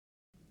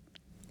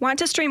Want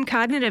to stream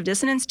Cognitive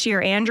Dissonance to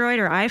your Android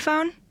or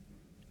iPhone?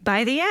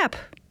 Buy the app.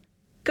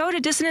 Go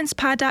to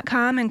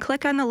dissonancepod.com and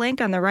click on the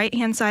link on the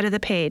right-hand side of the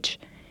page.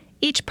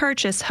 Each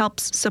purchase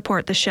helps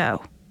support the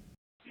show.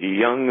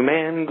 Young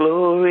man,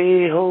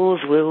 glory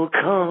holes will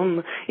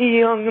come.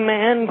 Young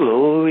man,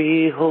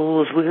 glory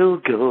holes will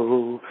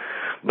go.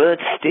 But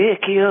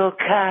stick your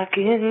cock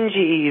in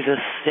Jesus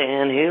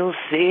and he'll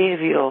save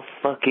your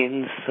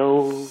fucking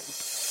soul.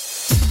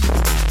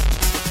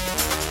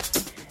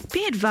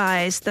 Be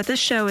advised that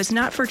this show is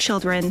not for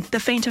children, the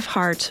faint of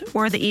heart,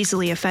 or the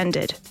easily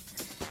offended.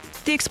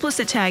 The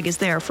explicit tag is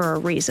there for a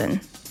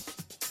reason.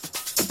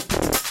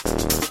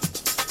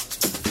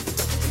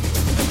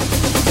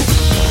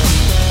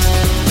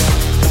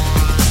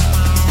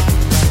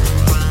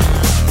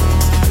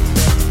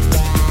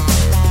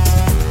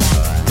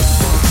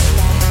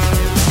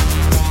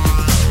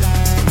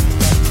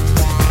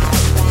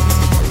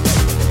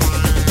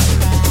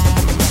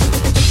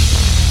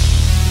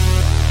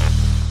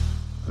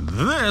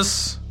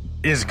 This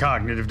is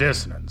Cognitive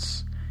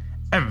Dissonance.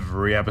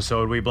 Every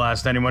episode we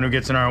blast anyone who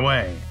gets in our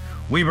way.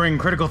 We bring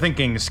critical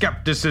thinking,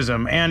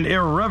 skepticism, and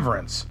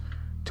irreverence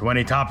to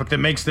any topic that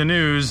makes the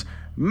news,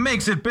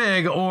 makes it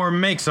big, or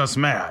makes us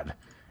mad.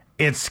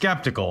 It's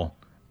skeptical,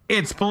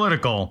 it's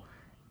political,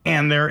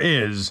 and there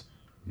is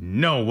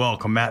no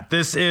welcome mat.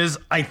 This is,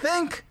 I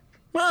think,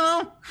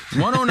 well,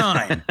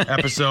 109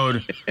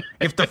 episode,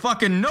 if the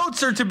fucking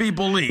notes are to be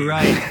believed.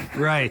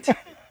 Right.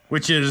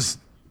 Which is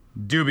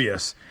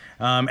dubious.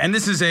 And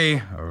this is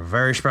a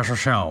very special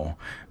show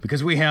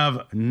because we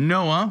have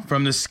Noah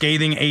from the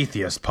Scathing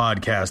Atheist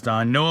podcast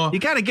on. Noah, you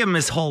got to give him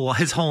his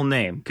whole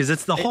name because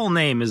it's the whole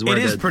name is what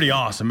it is. Pretty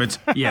awesome. It's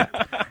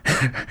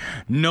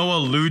Noah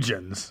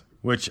Lugens,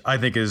 which I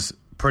think is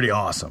pretty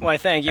awesome. Why,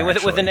 thank you.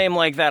 With a name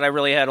like that, I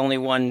really had only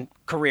one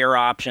career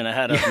option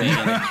ahead of me,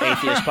 an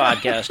atheist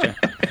podcaster.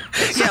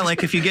 Yeah,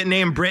 like if you get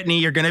named Brittany,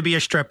 you're going to be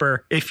a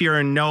stripper. If you're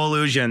in No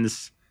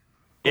Illusions.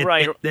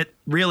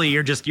 Really,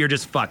 you're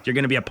just fucked. You're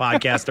going to be a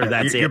podcaster.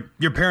 That's it.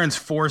 Your parents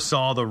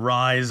foresaw the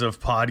rise of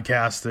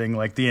podcasting,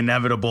 like the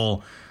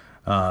inevitable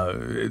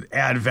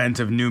advent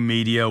of new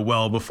media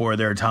well before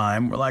their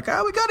time. We're like,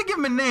 we got to give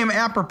him a name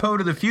apropos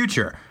to the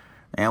future.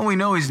 And we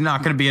know he's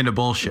not going to be into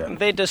bullshit.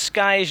 They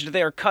disguised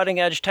their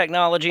cutting-edge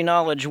technology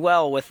knowledge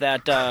well with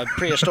that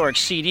prehistoric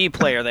CD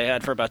player they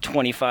had for about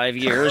 25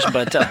 years.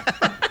 But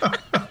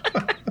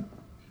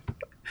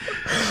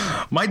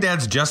my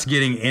dad's just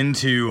getting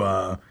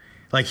into...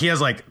 he has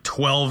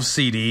 12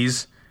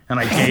 CDs, and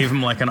I gave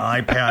him an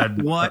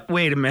iPad. What?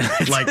 Wait a minute.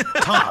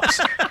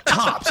 Tops.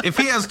 If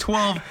he has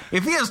 12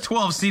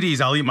 CDs,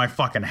 I'll eat my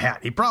fucking hat.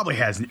 He probably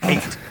has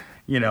 8,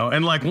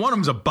 and one of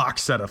them's a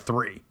box set of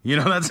 3.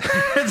 That's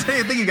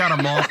I think he got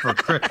them all for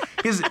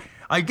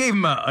I gave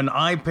him an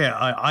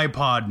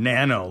iPod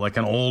Nano,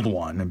 an old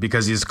one,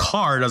 because his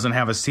car doesn't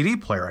have a CD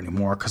player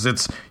anymore because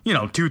it's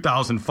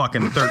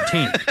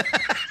 2013.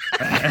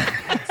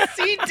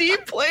 CD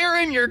player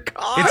in your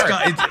car.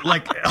 It's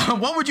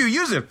what would you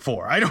use it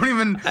for? I don't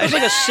even. It was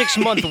like a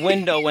 6-month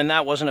window when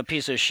that wasn't a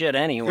piece of shit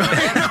anyway.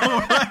 I know,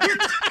 right?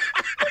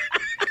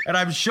 And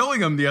I'm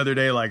showing him the other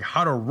day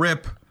how to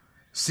rip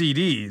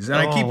CDs, and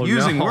I keep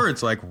using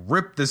words like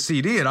 "rip the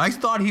CD," and I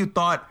thought he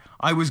thought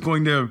I was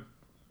going to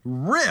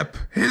rip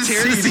his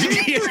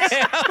CD.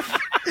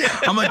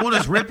 I'm like, "Well,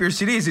 just rip your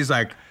CDs."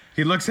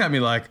 He looks at me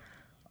like,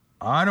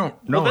 I don't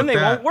know. Well, then they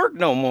won't work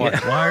no more.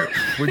 Why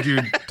would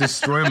you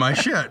destroy my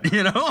shit?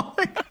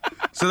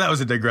 So that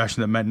was a digression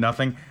that meant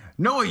nothing.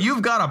 Noah,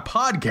 you've got a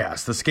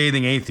podcast, the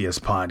Scathing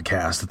Atheist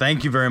podcast.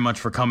 Thank you very much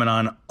for coming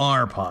on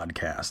our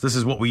podcast. This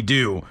is what we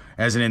do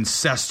as an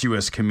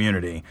incestuous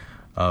community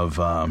of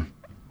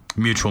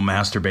mutual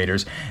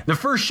masturbators. The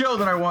first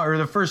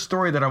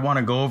story that I want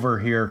to go over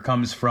here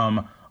comes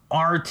from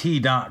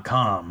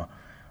RT.com.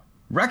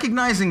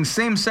 Recognizing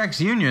same-sex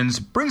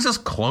unions brings us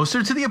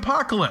closer to the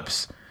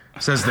apocalypse,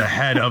 says the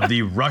head of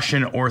the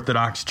Russian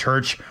Orthodox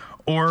Church,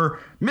 or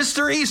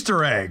Mr.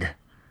 Easter Egg,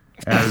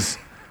 as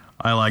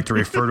I like to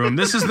refer to him.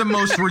 This is the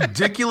most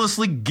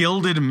ridiculously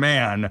gilded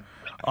man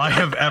I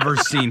have ever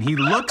seen. He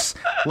looks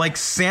like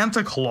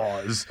Santa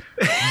Claus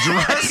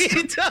dressed.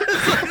 He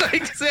does look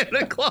like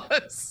Santa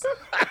Claus.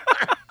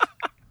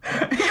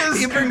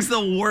 He brings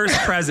the worst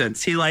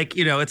presents. He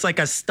it's like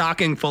a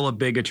stocking full of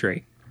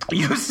bigotry.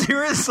 You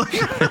seriously?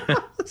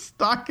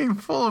 Stocking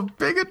full of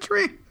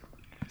bigotry?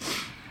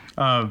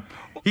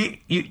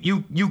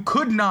 You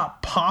could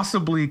not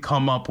possibly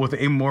come up with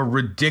a more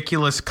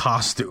ridiculous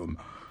costume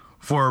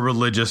for a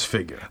religious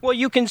figure. Well,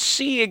 you can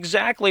see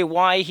exactly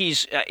why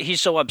he's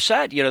so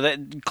upset.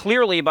 That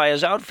clearly by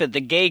his outfit,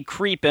 the gay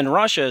creep in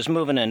Russia is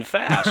moving in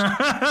fast.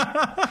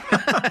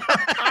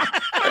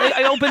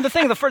 I opened the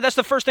thing. That's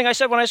the first thing I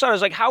said when I saw it. I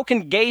was like, how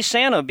can gay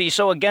Santa be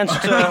so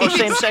against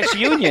same-sex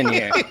union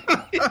here?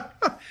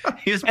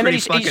 He was pretty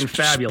fucking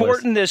fabulous.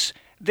 Sporting this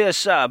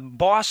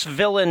boss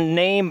villain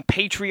name,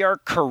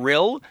 Patriarch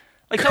Kirill.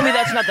 Tell me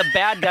that's not the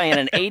bad guy in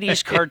an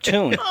 80s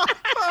cartoon.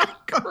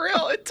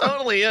 Kirill, it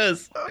totally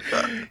is.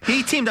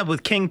 He teamed up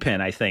with Kingpin,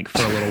 I think,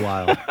 for a little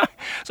while.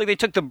 It's like they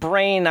took the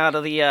brain out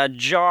of the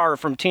jar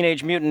from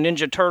Teenage Mutant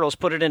Ninja Turtles,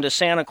 put it into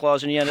Santa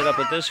Claus, and you ended up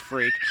with this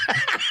freak.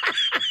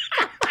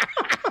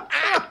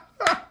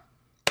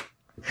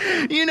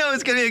 You know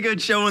it's going to be a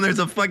good show when there's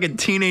a fucking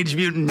Teenage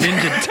Mutant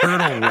Ninja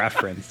Turtle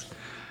reference.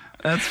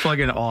 That's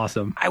fucking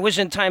awesome. I was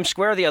in Times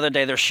Square the other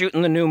day. They're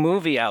shooting the new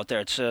movie out there.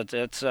 It's going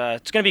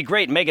to be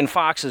great. Megan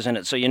Fox is in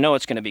it, so you know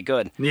it's going to be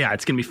good. Yeah,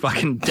 it's going to be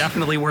fucking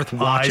definitely worth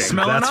watching. I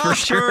smell That's an for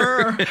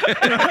Oscar.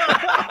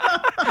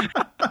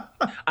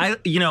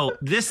 Sure.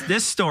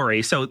 This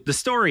story. So the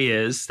story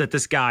is that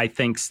this guy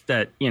thinks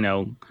that,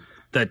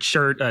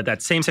 that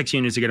same-sex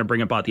unions are going to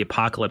bring about the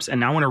apocalypse.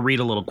 And I want to read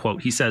a little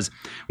quote. He says,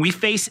 "We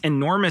face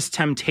enormous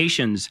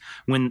temptations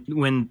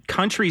when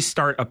countries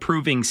start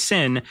approving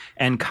sin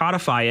and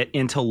codify it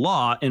into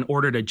law in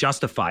order to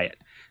justify it,"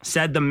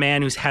 said the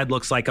man whose head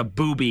looks like a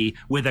booby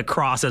with a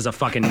cross as a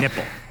fucking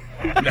nipple.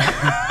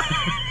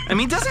 I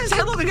mean, doesn't his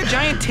head look like a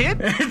giant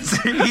tit?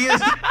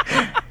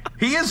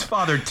 He is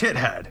Father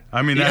Tithead.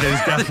 I mean, that is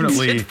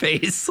definitely... Tit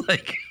face.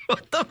 Like,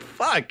 what the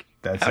fuck?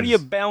 How do you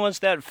balance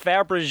that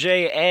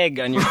Fabergé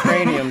egg on your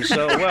cranium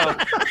so well?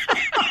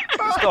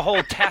 It's the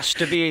whole test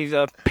to be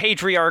the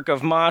patriarch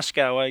of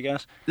Moscow, I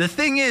guess. The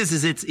thing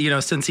is it's,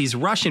 since he's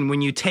Russian,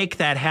 when you take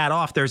that hat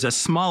off, there's a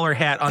smaller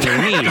hat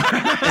underneath.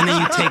 And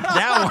then you take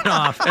that one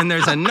off, and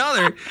there's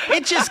another.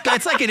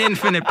 It's like an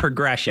infinite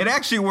progression. It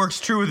actually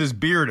works true with his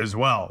beard as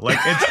well. Like,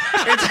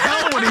 it's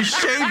hell when he's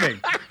shaving.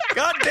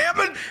 God damn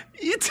it.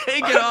 You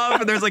take it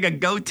off, and there's like a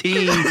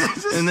goatee,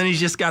 and then he's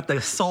just got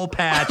the soul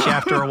patch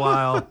after a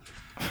while.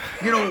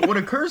 What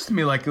occurs to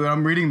me, like, when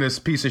I'm reading this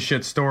piece of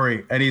shit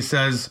story, and he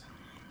says,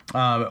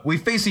 we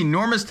face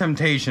enormous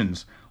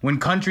temptations when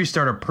countries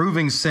start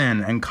approving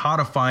sin and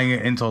codifying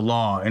it into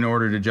law in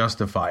order to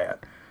justify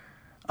it.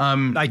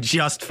 I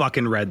just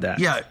fucking read that.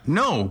 Yeah,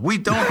 no, we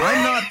don't.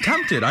 I'm not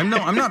tempted. I'm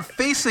not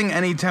facing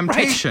any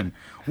temptation. Right.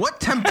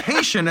 What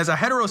temptation as a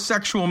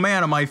heterosexual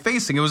man am I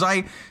facing? It was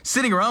I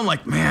sitting around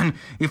like, man,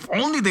 if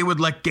only they would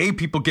let gay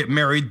people get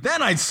married,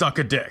 then I'd suck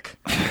a dick.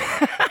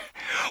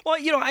 Well,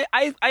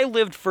 I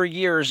lived for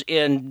years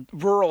in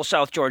rural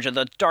South Georgia,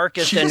 the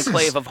darkest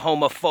enclave of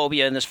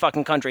homophobia in this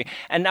fucking country.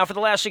 And now for the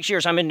last 6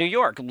 years, I'm in New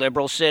York,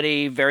 liberal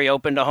city, very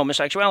open to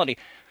homosexuality.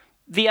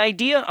 The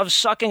idea of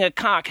sucking a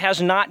cock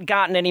has not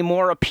gotten any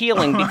more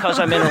appealing because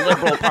I'm in a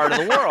liberal part of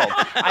the world.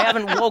 I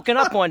haven't woken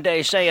up one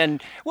day saying,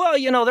 well,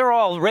 they're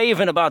all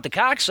raving about the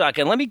cock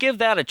sucking. Let me give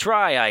that a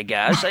try, I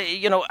guess.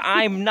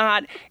 I'm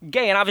not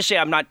gay. And obviously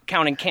I'm not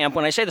counting camp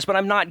when I say this, but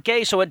I'm not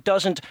gay, so it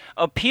doesn't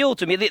appeal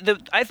to me.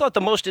 I thought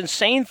the most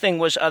insane thing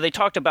was they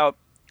talked about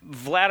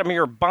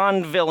Vladimir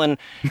Bond villain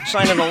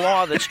signing a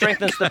law that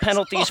strengthens the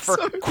penalties for,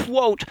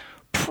 quote,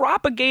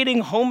 propagating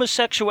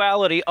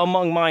homosexuality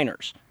among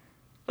minors.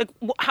 Like,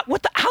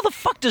 how the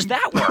fuck does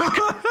that work?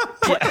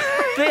 Do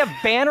they have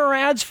banner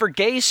ads for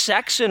gay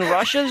sex in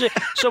Russia?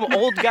 Some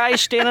old guy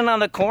standing on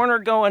the corner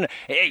going,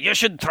 hey, you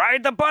should try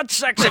the butt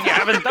sex if you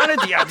haven't done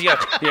it yet.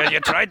 You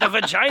tried the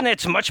vagina.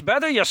 It's much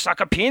better. You suck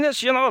a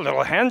penis, a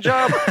little hand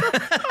job.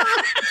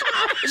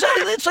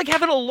 It's like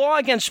having a law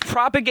against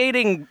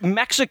propagating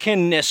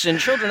Mexicanness in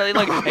children. They're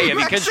like, hey, have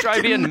you kids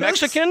tried being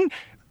Mexican?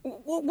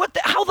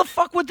 How the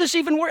fuck would this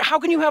even work? How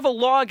can you have a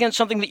law against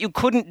something that you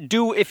couldn't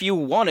do if you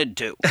wanted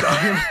to?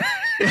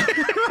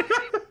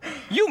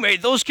 You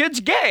made those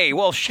kids gay.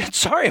 Well, shit,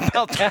 sorry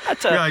about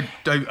that. Yeah,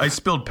 I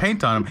spilled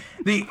paint on them.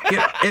 You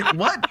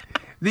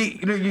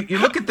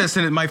look at this,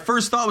 and my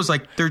first thought was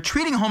like, they're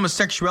treating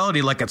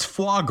homosexuality like it's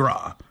foie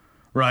gras,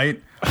 right?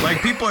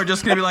 Like, people are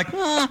just going to be like,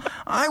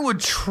 I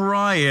would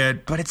try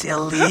it, but it's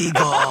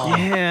illegal.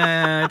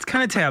 Yeah, it's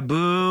kind of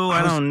taboo.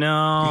 I don't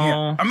know.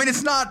 Yeah. I mean,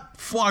 it's not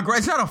foie gras.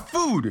 It's not a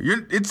food.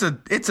 It's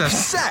a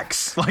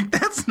sex. Like,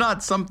 that's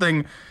not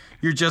something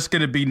you're just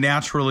going to be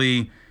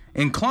naturally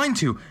inclined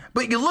to.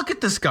 But you look at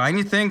this guy and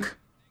you think,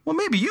 well,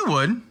 maybe you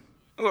would.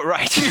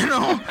 Right.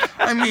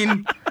 I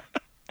mean...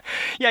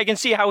 Yeah, I can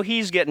see how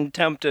he's getting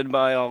tempted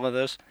by all of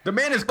this. The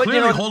man is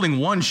clearly holding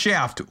one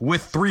shaft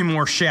with 3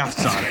 more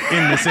shafts on it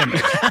in this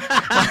image.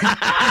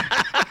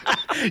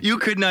 You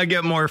could not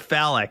get more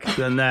phallic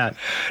than that.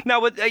 Now,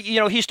 but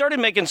he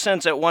started making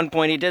sense at one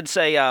point. He did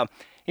say,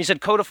 he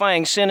said,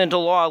 codifying sin into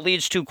law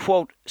leads to,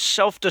 quote,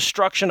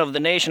 self-destruction of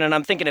the nation. And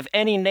I'm thinking if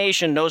any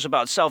nation knows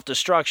about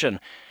self-destruction,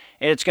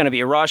 it's going to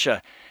be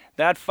Russia.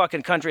 That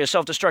fucking country has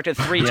self-destructed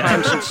 3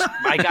 times since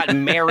I got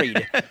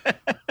married.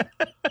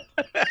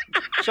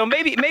 So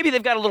maybe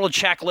they've got a little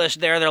checklist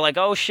there. They're like,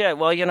 oh, shit,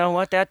 well, you know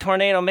what, that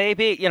tornado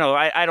maybe,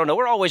 I don't know.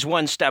 We're always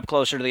one step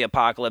closer to the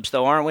apocalypse,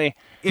 though, aren't we?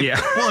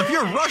 Well, if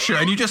you're Russia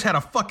and you just had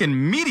a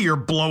fucking meteor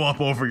blow up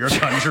over your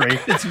country.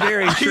 It's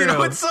very true.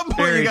 At some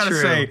point you got to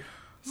say.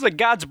 It's like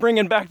God's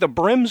bringing back the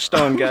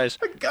brimstone, guys.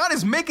 God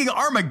is making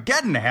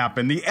Armageddon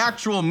happen, the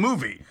actual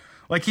movie.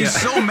 Like, he's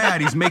so mad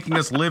he's making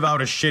us live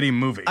out a shitty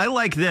movie. I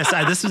like this.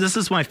 This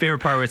is my favorite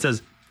part where it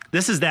says,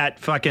 this is that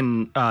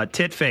fucking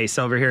tit face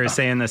over here is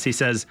saying this. He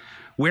says,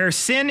 where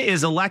sin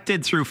is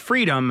elected through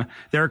freedom,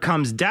 there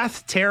comes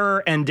death,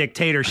 terror, and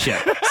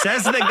dictatorship.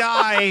 Says the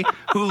guy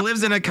who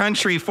lives in a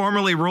country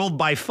formerly ruled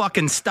by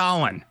fucking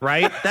Stalin,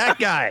 right? That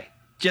guy.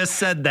 just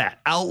said that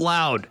out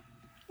loud.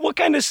 What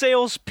kind of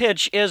sales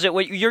pitch is it?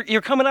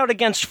 You're coming out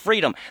against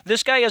freedom.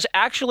 This guy is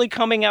actually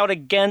coming out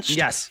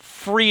against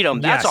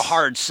freedom. That's a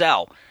hard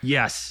sell.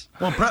 Yes.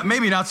 Well,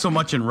 maybe not so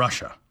much in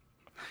Russia.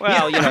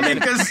 Well,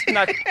 because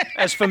not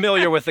as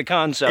familiar with the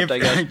concept, I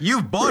guess.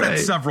 You've bought it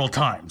several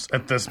times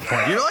at this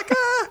point. You're like,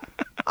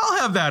 I'll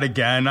have that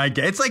again.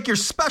 It's like you're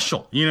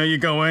special. You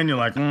go in, you're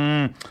like,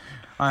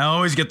 I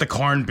always get the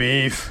corned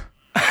beef.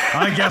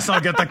 I guess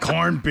I'll get the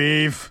corned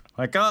beef.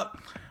 Like,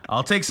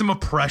 I'll take some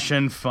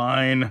oppression.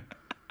 Fine.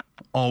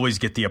 Always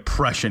get the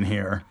oppression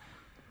here.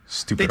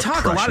 Stupid. They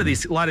talk oppression.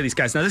 a lot of these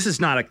guys. Now, this is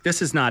not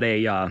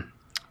a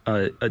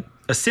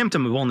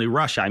symptom of only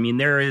Russia. I mean,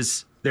 there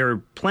are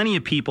plenty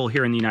of people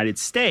here in the United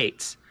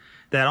States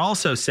that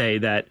also say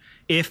that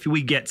if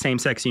we get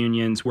same-sex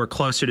unions, we're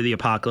closer to the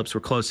apocalypse.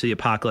 We're close to the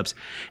apocalypse.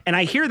 And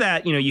I hear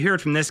that, you hear it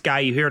from this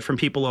guy. You hear it from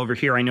people over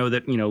here. I know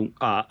that,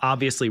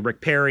 obviously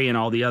Rick Perry and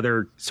all the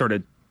other sort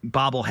of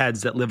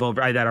bobbleheads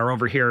that are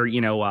over here.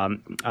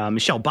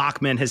 Michelle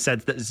Bachmann has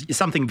said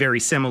something very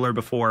similar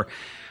before.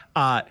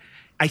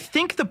 I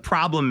think the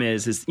problem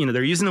is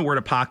they're using the word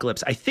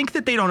apocalypse. I think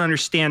that they don't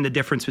understand the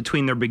difference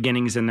between their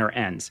beginnings and their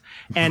ends.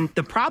 And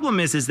the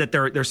problem is that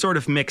they're sort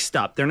of mixed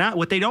up. They're not,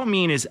 what they don't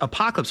mean is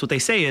apocalypse.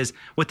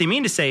 What they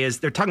mean to say is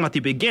they're talking about the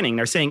beginning.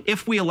 They're saying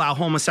if we allow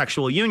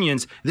homosexual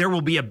unions, there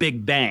will be a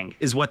big bang,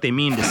 is what they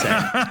mean to say.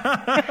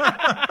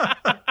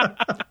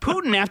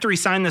 Putin, after he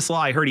signed this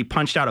law, I heard he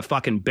punched out a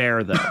fucking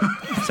bear, though.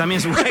 So, I mean,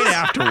 it's right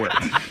afterwards.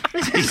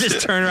 He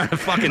just turned around and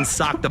fucking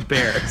socked the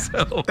bear.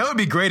 So. That would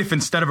be great if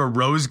instead of a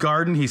rose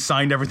garden, he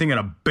signed everything in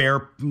a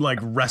bear,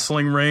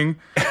 wrestling ring.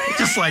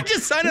 Just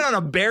sign it on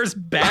a bear's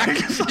back.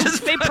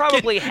 They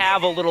probably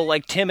have a little,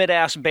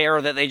 timid-ass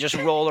bear that they just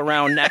roll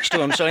around next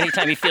to him, so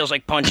anytime he feels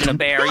like punching a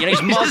bear,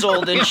 he's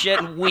muzzled and shit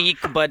and weak,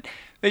 but...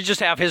 They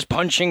just have his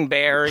punching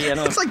bear,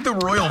 It's like the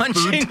royal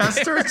food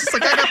tester. It's just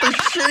like, I got the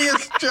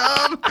shittiest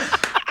job.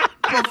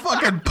 I'm a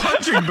fucking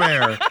punching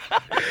bear.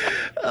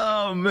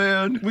 Oh,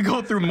 man. We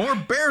go through more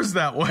bears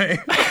that way.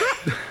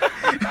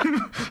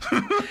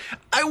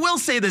 I will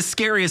say the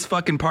scariest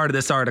fucking part of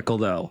this article,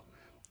 though,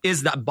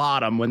 is that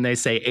bottom when they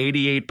say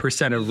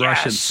 88% of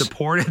Russians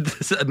supported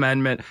this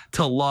amendment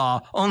to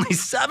law. Only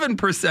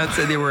 7%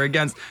 said they were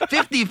against.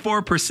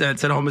 54%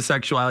 said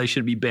homosexuality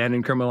should be banned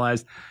and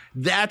criminalized.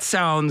 That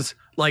sounds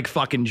like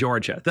fucking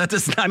Georgia. That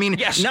does not,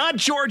 not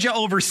Georgia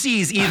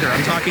overseas either.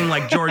 I'm talking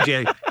like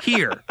Georgia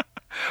here.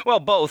 Well,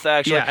 both,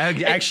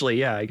 actually.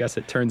 Yeah, I guess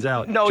it turns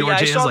out. No,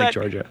 Georgia is like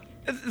Georgia.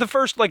 The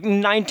first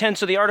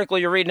 9/10 of the article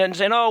you're reading it and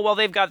saying, oh, well,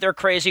 they've got their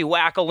crazy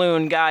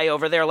wackaloon guy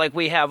over there like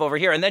we have over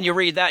here. And then you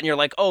read that and you're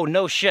like, oh,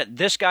 no shit,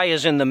 this guy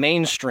is in the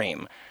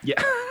mainstream.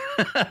 Yeah.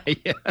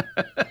 Yeah.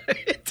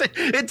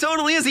 It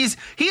totally is. He's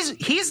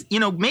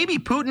maybe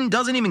Putin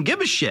doesn't even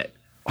give a shit.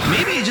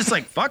 Maybe he's just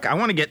like, fuck, I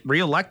want to get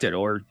reelected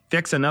or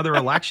fix another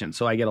election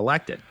so I get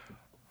elected.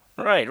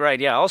 Right.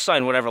 Yeah, I'll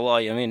sign whatever law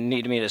you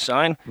need me to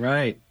sign.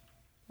 Right.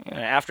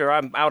 After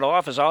I'm out of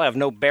office, I'll have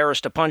no bears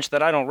to punch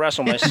that I don't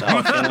wrestle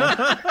myself.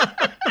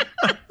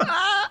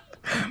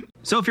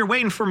 So if you're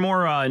waiting for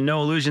more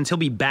No Illusions, he'll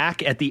be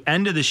back at the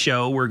end of the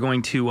show. We're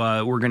going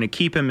to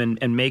keep him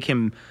and make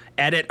him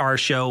edit our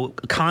show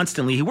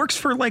constantly. He works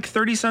for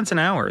 30 cents an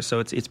hour, so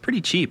it's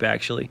pretty cheap,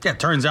 actually. Yeah, it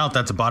turns out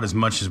that's about as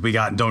much as we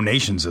got in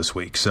donations this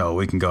week, so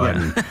we can go ahead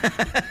and...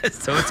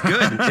 So it's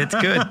good. It's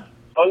good.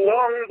 A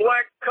long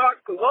black cock,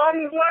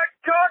 long black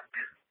cock.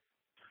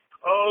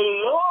 A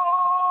long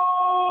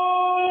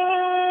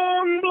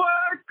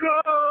black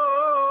cock,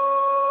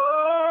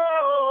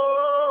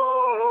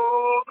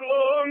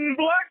 long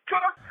black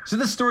cock. So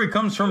this story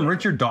comes from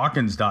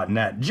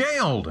RichardDawkins.net.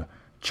 Jailed,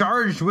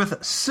 charged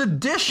with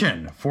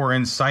sedition for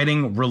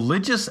inciting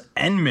religious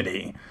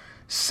enmity.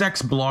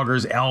 Sex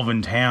bloggers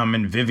Alvin Tam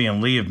and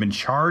Vivian Lee have been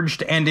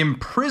charged and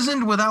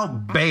imprisoned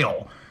without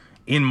bail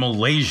in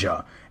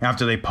Malaysia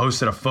after they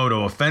posted a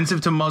photo offensive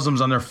to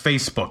Muslims on their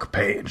Facebook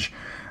page.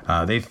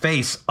 They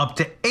face up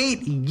to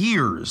 8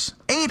 years,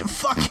 8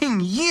 fucking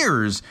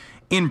years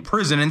in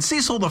prison. And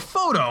Cecil, the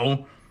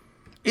photo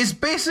is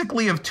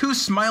basically of 2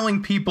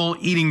 smiling people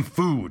eating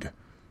food.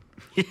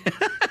 It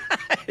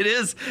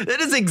is.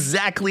 That is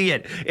exactly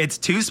it. It's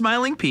 2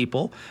 smiling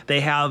people. They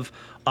have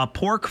a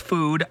pork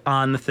food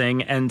on the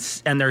thing, and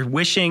they're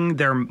wishing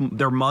their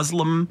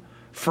Muslim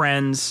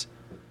friends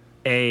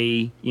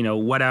a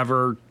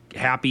whatever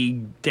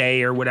happy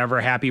day or whatever,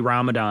 happy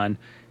Ramadan.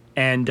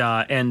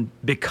 And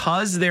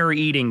because they're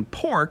eating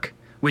pork,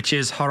 which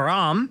is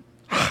haram,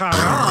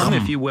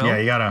 if you will. Yeah,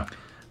 you gotta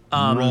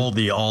roll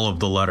all of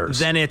the letters.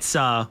 Then it's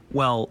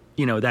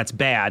that's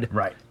bad,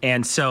 right?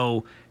 And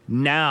so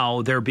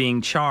now they're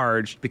being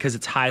charged because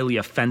it's highly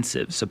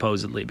offensive,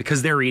 supposedly,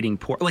 because they're eating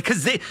pork.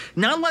 Because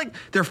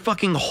they're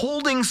fucking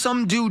holding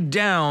some dude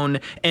down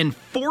and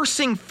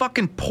forcing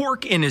fucking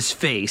pork in his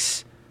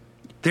face.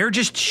 They're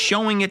just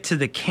showing it to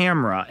the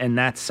camera, and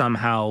that's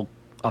somehow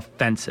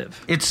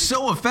offensive. It's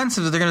so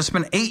offensive that they're going to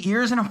spend 8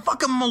 years in a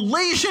fucking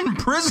Malaysian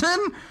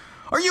prison?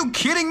 Are you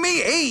kidding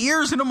me? 8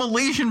 years in a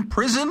Malaysian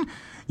prison?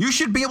 You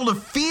should be able to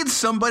feed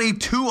somebody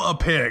to a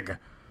pig.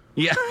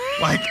 Yeah.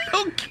 Like,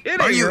 no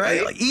kidding, are you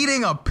right?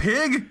 eating a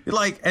pig?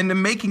 Like, and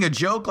then making a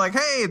joke like,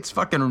 hey, it's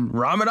fucking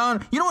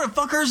Ramadan. You know what,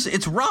 fuckers?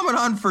 It's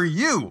Ramadan for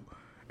you.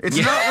 It's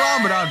not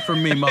Ramadan for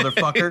me,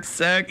 motherfucker.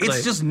 Exactly.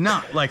 It's just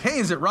not. Like, hey,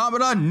 is it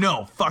Ramadan?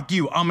 No, fuck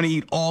you. I'm going to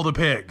eat all the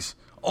pigs.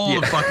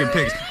 All the fucking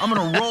pigs. I'm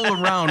going to roll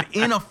around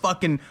in a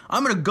fucking,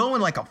 I'm going to go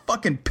in like a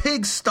fucking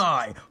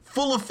pigsty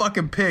full of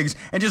fucking pigs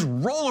and just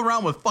roll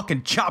around with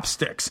fucking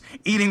chopsticks,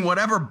 eating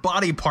whatever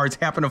body parts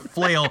happen to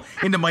flail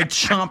into my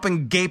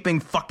chomping, gaping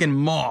fucking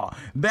maw.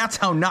 That's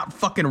how not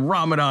fucking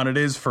Ramadan it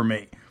is for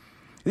me.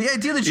 The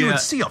idea that you would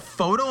see a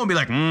photo and be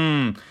like,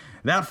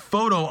 that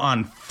photo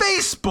on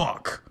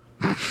Facebook.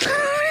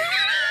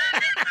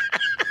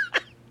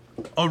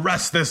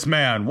 Arrest this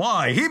man.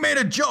 Why? He made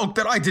a joke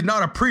that I did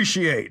not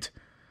appreciate.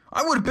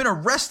 I would have been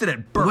arrested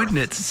at birth. Wouldn't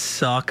it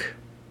suck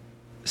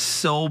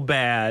so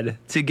bad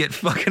to get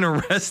fucking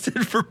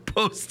arrested for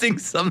posting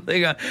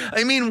something on?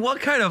 I mean,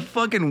 what kind of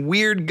fucking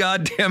weird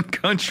goddamn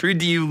country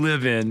do you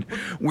live in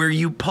where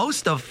you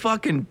post a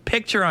fucking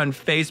picture on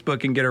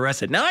Facebook and get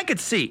arrested? Now, I could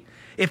see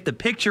if the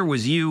picture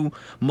was you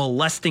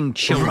molesting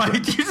children.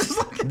 Right?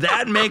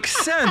 That makes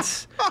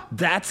sense.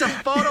 That's a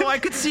photo I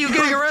could see you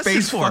getting arrested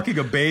face for. fucking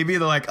a baby.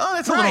 They're like, oh,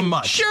 that's a little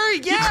much. Sure,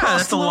 yeah,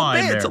 that's a little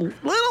bit. there. It's a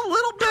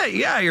little bit.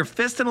 Yeah, you're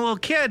fisting a little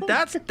kid.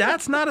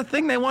 That's not a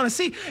thing they want to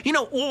see.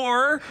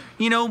 Or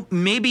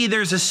maybe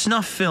there's a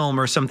snuff film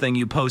or something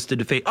you posted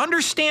to Facebook.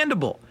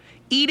 Understandable.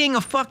 Eating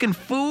a fucking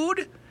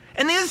food.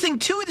 And the other thing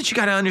too that you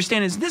got to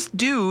understand is this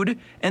dude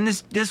and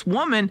this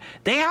woman,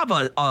 they have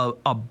a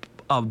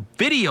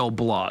video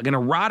blog, an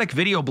erotic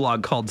video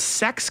blog called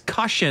Sex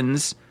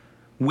Cushions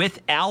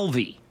with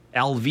Alvivi,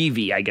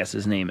 I guess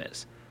his name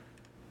is.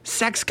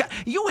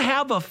 You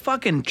have a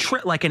fucking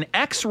like an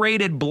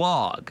X-rated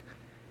blog,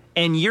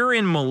 and you're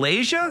in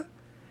Malaysia?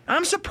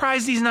 I'm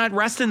surprised he's not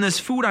resting this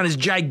food on his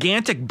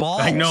gigantic balls.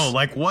 I know,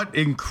 like what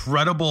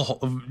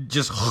incredible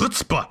just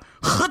chutzpah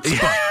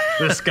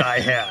this guy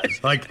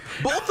has. Like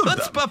both of them.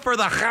 Chutzpah for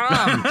the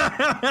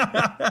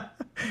haram.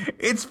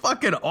 It's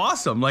fucking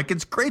awesome. Like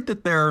it's great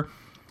that they're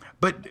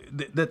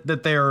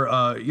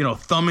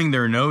thumbing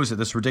their nose at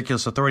this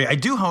ridiculous authority. I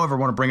do, however,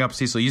 want to bring up,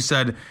 Cecil, you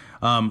said,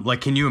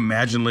 can you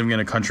imagine living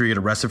in a country you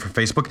get arrested for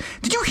Facebook?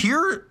 Did you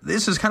hear,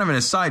 this is kind of an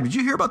aside, did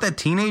you hear about that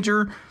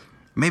teenager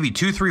maybe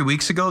 2-3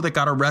 weeks ago that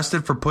got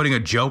arrested for putting a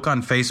joke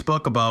on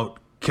Facebook about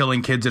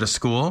killing kids at a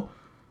school?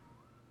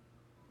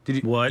 Did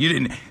you, what? You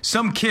didn't.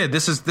 Some kid,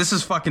 this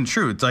is fucking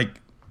true. It's like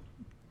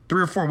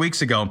 3 or 4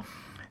 weeks ago.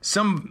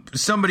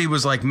 Somebody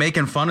was like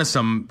making fun of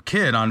some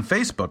kid on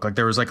Facebook. Like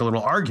there was like a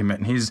little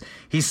argument, and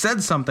he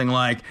said something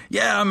like,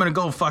 "Yeah, I'm gonna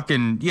go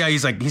fucking yeah." He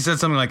said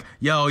something like,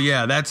 "Yo,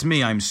 yeah, that's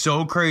me. I'm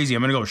so crazy.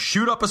 I'm gonna go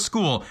shoot up a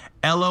school."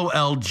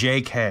 LOL,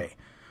 JK.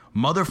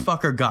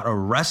 Motherfucker got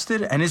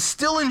arrested and is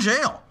still in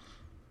jail.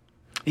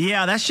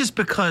 Yeah, that's just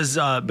because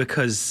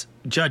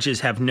judges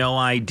have no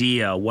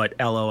idea what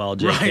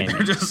LOLJK Right,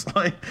 means.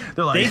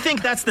 They're like, they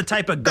think that's the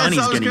type of gun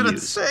he's going to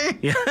use. Say.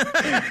 Yeah.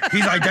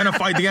 He's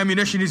identified the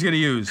ammunition he's going to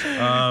use.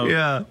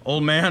 Yeah.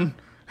 Old man,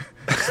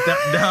 step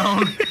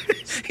down.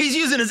 He's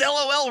using his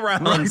LOL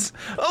rounds.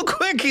 Right. Oh,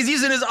 quick, he's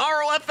using his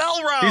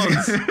ROFL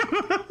rounds.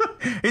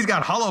 He's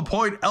got hollow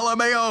point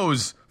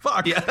LMAOs.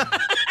 Fuck. Yeah.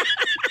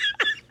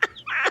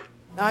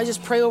 Now I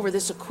just pray over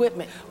this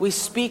equipment. We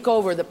speak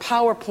over the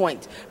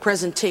PowerPoint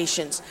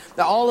presentations,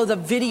 all of the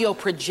video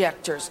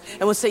projectors,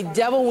 and we say,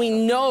 devil, we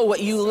know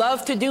what you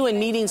love to do in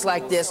meetings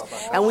like this,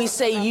 and we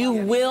say, you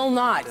will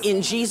not,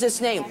 in Jesus'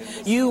 name,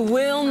 you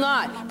will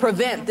not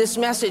prevent this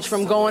message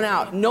from going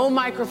out. No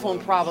microphone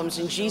problems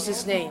in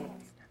Jesus' name.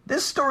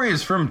 This story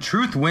is from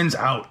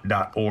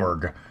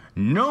truthwinsout.org.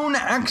 Known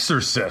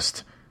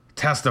exorcist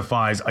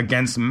testifies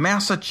against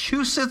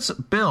Massachusetts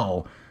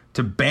bill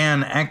to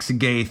ban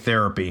ex-gay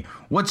therapy.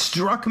 What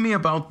struck me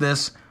about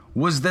this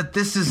was that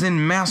this is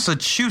in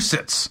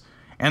Massachusetts,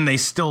 and they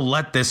still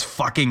let this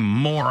fucking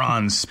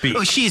moron speak.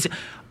 Oh,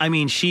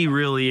 she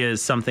really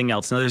is something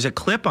else. Now, there's a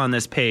clip on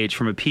this page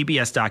from a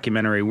PBS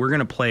documentary. We're going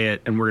to play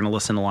it, and we're going to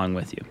listen along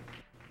with you.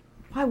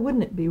 Why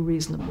wouldn't it be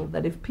reasonable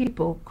that if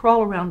people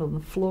crawl around on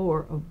the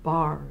floor of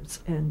bars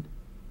and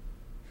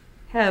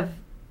have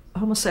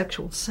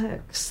homosexual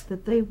sex,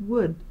 that they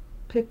would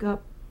pick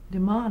up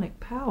demonic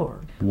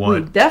power? What?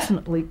 We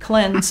definitely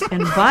cleanse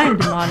and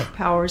bind demonic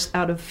powers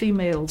out of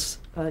females'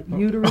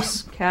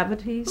 uterus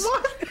cavities,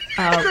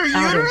 out of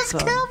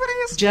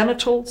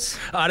genitals.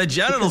 Out of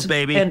genitals,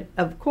 baby. And,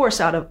 of course,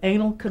 out of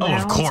anal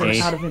canals, of course.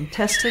 and out of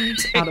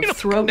intestines, out of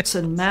throats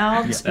and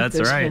mouths. Yeah, that's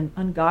if there's right. been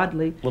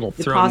ungodly Little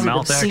throat deposit and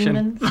mouth of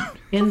semen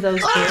in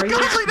those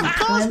areas, we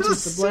deposit cleanse of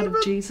with the blood semen.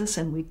 of Jesus,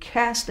 and we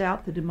cast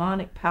out the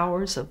demonic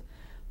powers of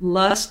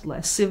lust,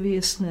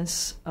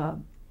 lasciviousness,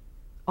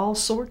 all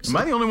sorts. Am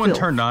I of the only one filth.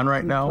 turned on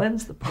right We now?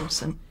 Cleanse the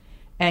person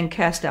and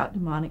cast out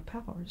demonic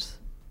powers.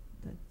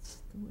 That's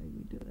the way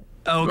we do it.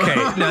 Okay,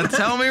 now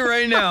tell me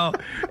right now,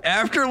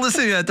 after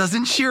listening to that,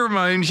 doesn't she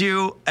remind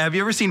you, have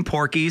you ever seen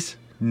Porky's?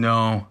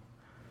 No.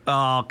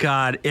 Oh,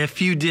 God,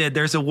 if you did,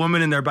 there's a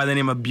woman in there by the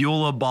name of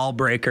Beulah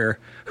Ballbreaker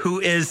who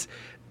is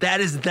That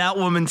is that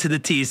woman to the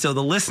T. So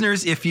the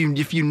listeners, if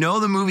you know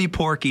the movie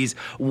Porky's,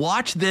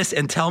 watch this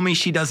and tell me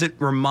she doesn't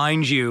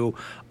remind you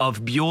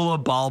of Beulah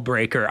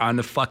Ballbreaker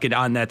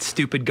on that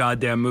stupid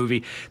goddamn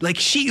movie.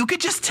 Like you could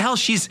just tell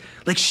she's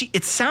like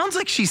it sounds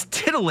like she's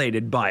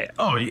titillated by it.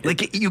 Oh,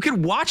 like you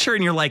could watch her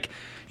and you're like,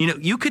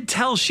 you could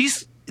tell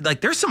she's like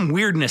there's some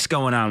weirdness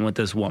going on with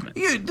this woman.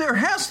 Yeah, there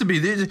has to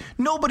be.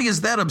 Nobody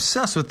is that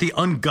obsessed with the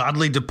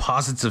ungodly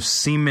deposits of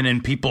semen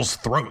in people's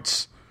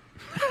throats.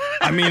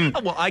 I mean,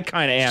 well, I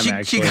kind of am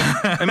actually.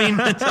 I mean,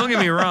 don't get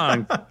me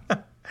wrong.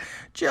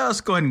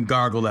 Just go ahead and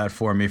gargle that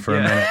for me for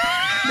a minute.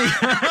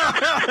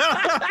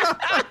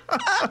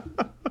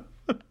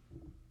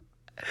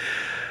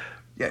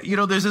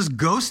 Yeah, there's this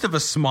ghost of a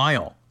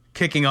smile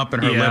kicking up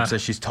in her lips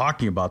as she's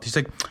talking about. She's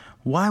like,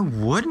 why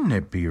wouldn't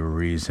it be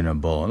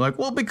reasonable? I'm like,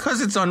 well, because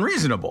it's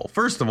unreasonable.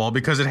 First of all,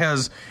 because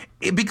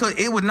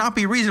it would not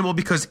be reasonable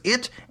because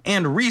it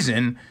and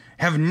reason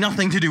have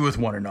nothing to do with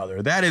one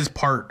another. That is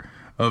part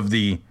of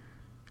the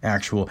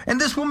actual. And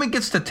this woman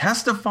gets to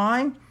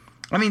testify.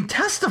 I mean,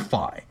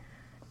 testify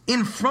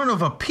in front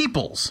of a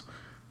people's.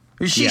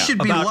 She should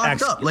be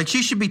locked up. Like,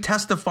 she should be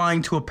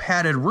testifying to a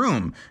padded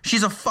room.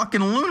 She's a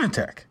fucking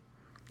lunatic.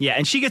 Yeah,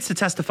 and she gets to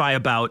testify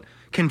about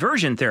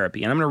conversion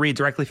therapy. And I'm going to read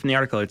directly from the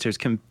article. It says,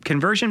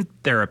 conversion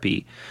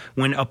therapy,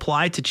 when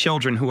applied to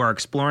children who are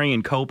exploring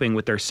and coping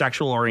with their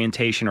sexual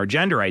orientation or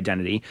gender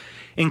identity,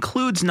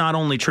 includes not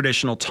only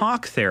traditional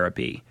talk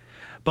therapy,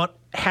 but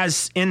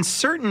has in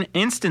certain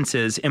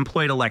instances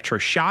employed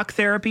electroshock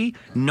therapy,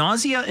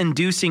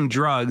 nausea-inducing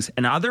drugs,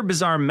 and other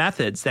bizarre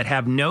methods that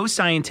have no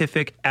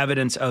scientific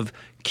evidence of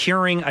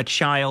curing a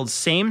child's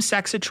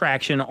same-sex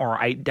attraction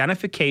or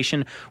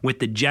identification with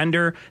the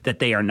gender that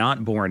they are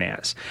not born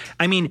as.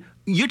 I mean,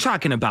 you're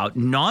talking about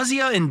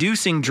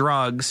nausea-inducing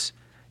drugs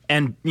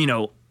and,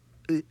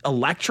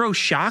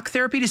 electroshock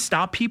therapy to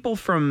stop people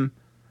from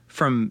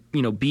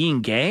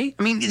being gay?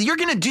 I mean, you're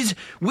going to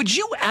would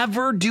you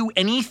ever do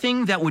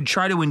anything that would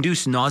try to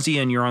induce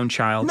nausea in your own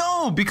child?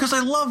 No, because I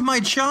love my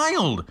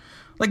child.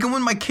 Like,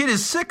 when my kid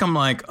is sick, I'm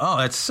like, oh,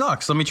 that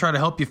sucks. Let me try to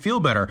help you feel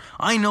better.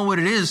 I know what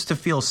it is to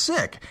feel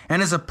sick.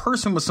 And as a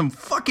person with some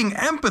fucking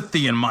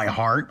empathy in my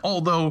heart,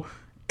 although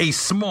a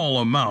small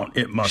amount,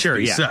 it must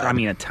be said. I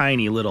mean, a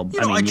tiny little.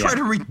 I try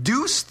to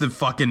reduce the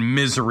fucking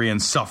misery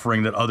and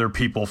suffering that other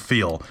people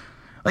feel.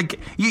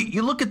 Like,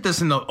 you look at this,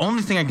 and the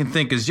only thing I can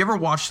think is, you ever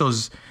watch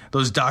those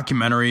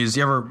documentaries?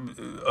 You ever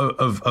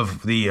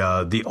of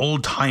the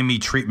old timey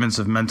treatments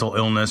of mental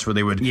illness where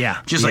they would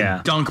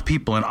dunk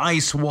people in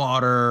ice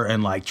water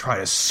and like try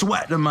to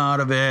sweat them out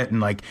of it,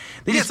 and like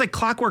it's like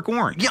Clockwork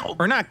Orange,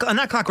 or not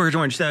Clockwork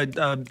Orange.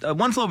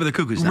 One Flew Over the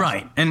Cuckoo's Nest.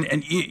 Right,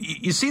 and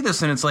you see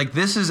this, and it's like,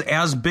 this is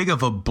as big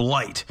of a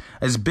blight,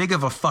 as big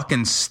of a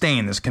fucking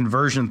stain, this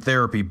conversion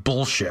therapy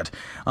bullshit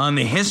on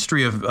the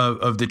history of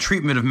the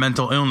treatment of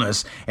mental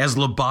illness as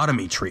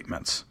lobotomy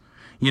treatments.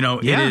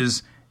 It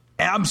is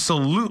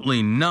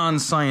absolutely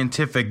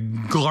non-scientific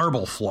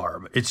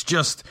garbledflarb. It's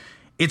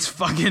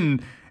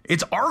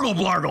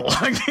argle-blargle.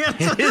 I can't.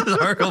 It is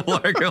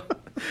argle-blargle.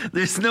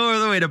 There's no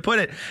other way to put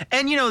it.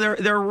 And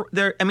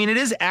they're I mean, it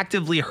is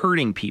actively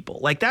hurting people.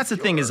 Like, that's the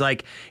thing, is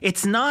like,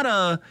 it's not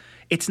a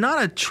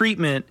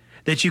treatment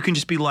that you can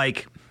just be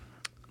like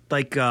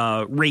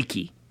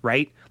Reiki,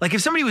 right? Like,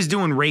 if somebody was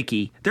doing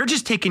Reiki, they're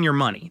just taking your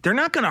money. They're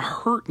not going to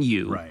hurt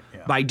you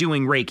by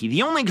doing Reiki.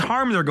 The only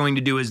harm they're going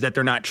to do is that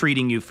they're not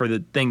treating you for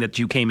the thing that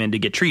you came in to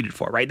get treated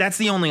for, right? That's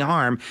the only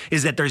harm,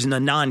 is that there's a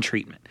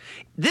non-treatment.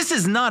 This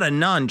is not a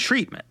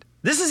non-treatment.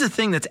 This is a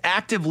thing that's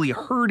actively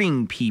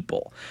hurting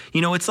people.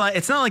 It's not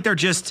like they're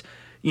just,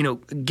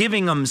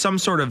 giving them some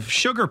sort of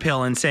sugar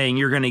pill and saying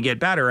you're going to get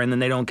better, and then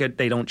they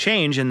don't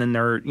change, and then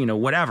they're,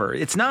 whatever.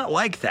 It's not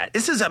like that.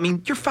 This is,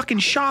 you're fucking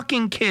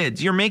shocking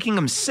kids. You're making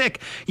them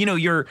sick.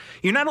 You're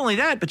not only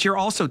that, but you're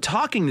also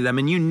talking to them,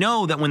 and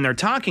that when they're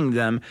talking to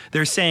them,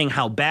 they're saying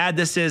how bad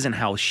this is and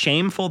how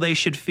shameful they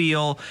should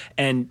feel.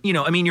 And,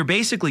 you're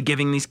basically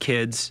giving these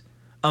kids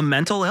a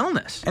mental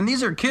illness. And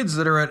these are kids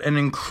that are at an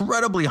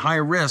incredibly high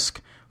risk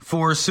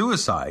for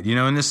suicide.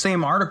 In the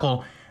same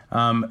article,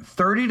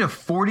 30 to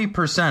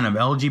 40% of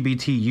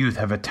LGBT youth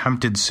have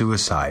attempted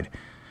suicide.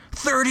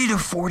 30 to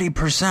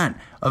 40%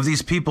 of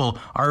these people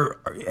are,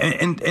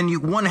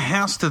 one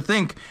has to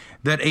think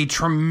that a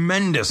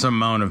tremendous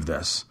amount of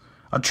this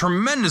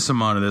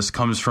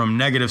comes from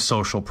negative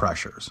social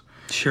pressures.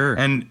 Sure.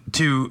 And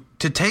to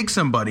take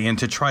somebody and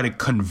to try to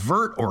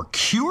convert or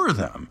cure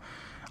them,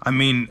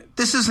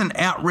 this is an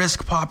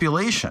at-risk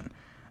population.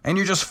 And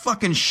you're just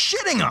fucking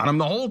shitting on them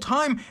the whole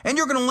time, and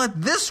you're going to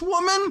let this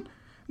woman,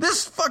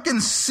 this fucking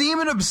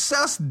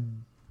semen-obsessed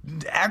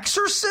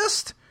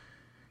exorcist,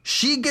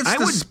 she gets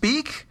to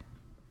speak?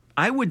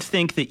 I would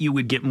think that you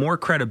would get more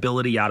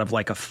credibility out of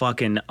like a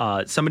fucking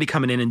somebody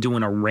coming in and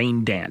doing a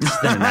rain dance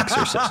than an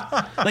exorcist.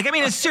 Like, I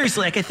mean, it's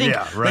seriously, like, I think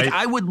like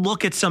I would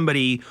look at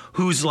somebody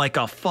who's like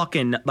a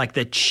fucking, like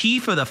the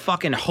chief of the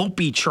fucking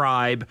Hopi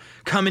tribe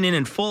coming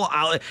in full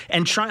out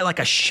and try like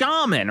a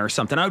shaman or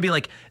something. I would be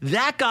like,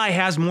 that guy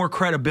has more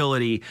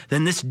credibility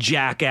than this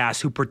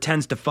jackass who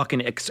pretends to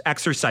fucking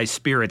exorcise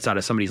spirits out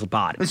of somebody's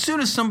body. As soon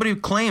as somebody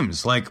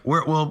claims, like,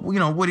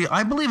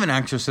 I believe in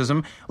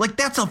exorcism, like,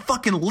 that's a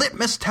fucking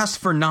litmus test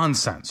for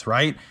nonsense,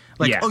 right?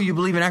 Like, oh, you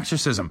believe in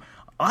exorcism.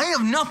 I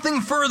have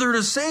nothing further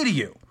to say to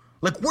you.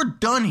 Like, we're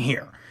done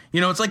here.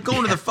 You know, it's like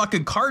going to the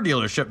fucking car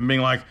dealership and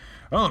being like,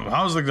 oh,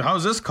 how's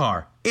this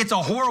car? It's a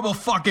horrible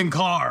fucking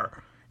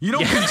car. You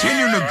don't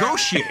continue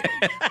negotiating,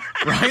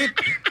 right?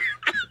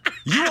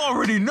 You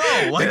already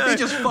know. Like, they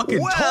just fucking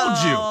told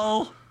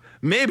you.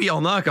 Maybe I'll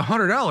knock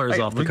 $100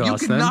 off the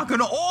cost. You can knock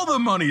all the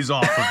monies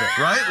off of it,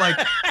 right? Like,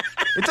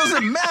 it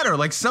doesn't matter.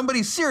 Like,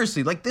 somebody,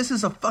 seriously, like, this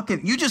is a fucking,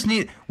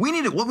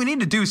 what we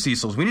need to do,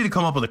 Cecil, is we need to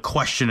come up with a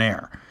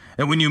questionnaire.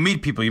 And when you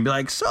meet people, you'd be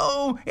like,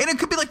 and it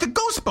could be like the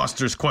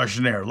Ghostbusters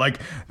questionnaire. Like,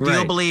 do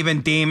you believe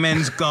in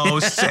demons,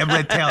 ghosts, and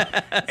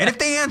if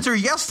they answer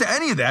yes to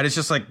any of that, it's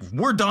just like,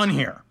 we're done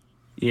here.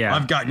 Yeah.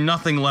 I've got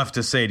nothing left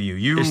to say to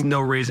you. There's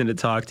no reason to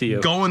talk to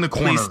you. Go in the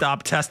corner. Please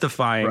stop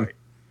testifying. Right.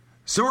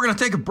 So we're going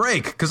to take a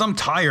break because I'm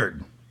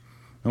tired.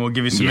 And we'll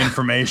give you some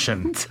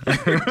information.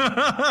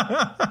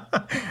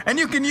 And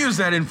you can use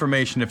that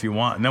information if you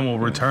want. And then we'll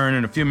return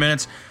in a few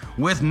minutes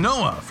with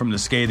Noah from the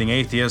Scathing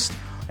Atheist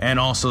and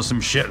also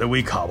some shit that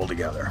we cobbled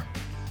together.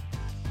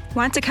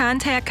 Want to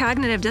contact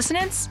Cognitive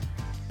Dissonance?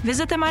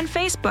 Visit them on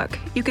Facebook.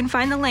 You can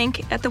find the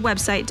link at the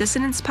website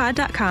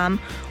dissonancepod.com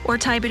or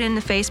type it in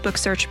the Facebook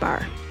search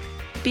bar.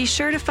 Be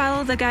sure to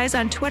follow the guys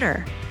on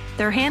Twitter.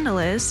 Their handle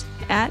is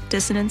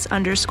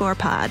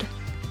 @dissonance_pod.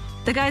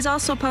 The guys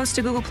also post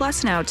to Google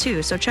Plus now,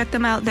 too, so check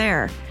them out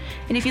there.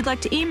 And if you'd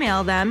like to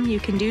email them, you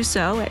can do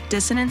so at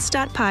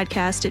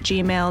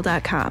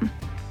dissonance.podcast@gmail.com.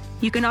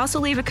 You can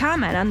also leave a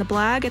comment on the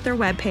blog at their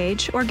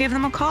webpage or give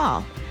them a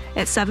call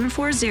at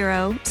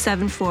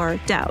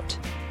 740-74-DOUBT.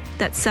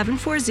 That's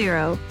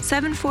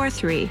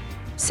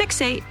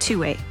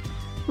 740-743-6828.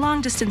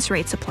 Long-distance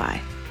rates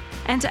apply.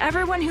 And to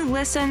everyone who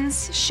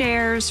listens,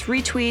 shares,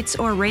 retweets,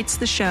 or rates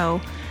the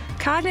show,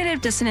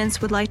 Cognitive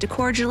Dissonance would like to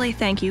cordially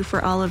thank you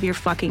for all of your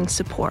fucking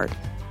support.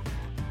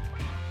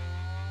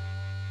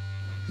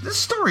 This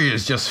story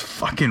is just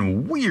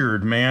fucking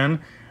weird,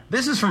 man.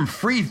 This is from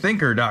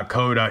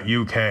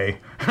freethinker.co.uk.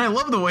 And I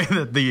love the way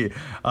that the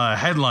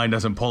headline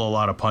doesn't pull a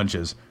lot of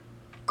punches.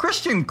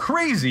 Christian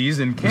crazies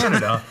in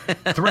Canada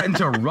threaten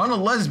to run a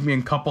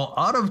lesbian couple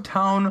out of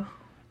town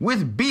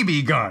with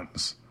BB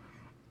guns.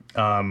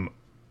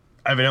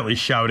 Evidently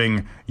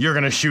shouting, "You're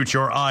gonna shoot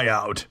your eye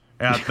out"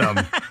 at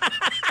them.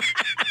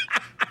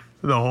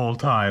 The whole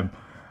time.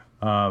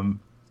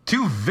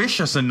 Two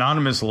vicious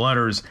anonymous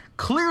letters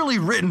clearly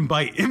written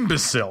by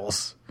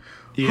imbeciles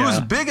whose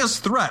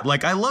biggest threat,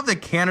 like, I love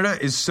that Canada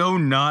is so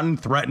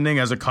non-threatening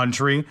as a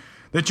country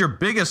that your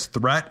biggest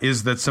threat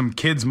is that some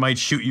kids might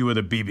shoot you with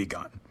a BB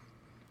gun.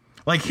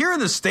 Like, here in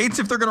the States,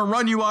 if they're going to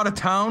run you out of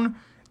town,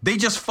 they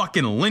just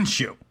fucking lynch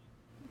you.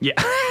 Yeah.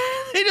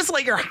 They just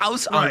light your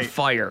house on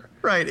fire.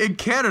 Right. In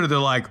Canada, they're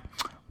like,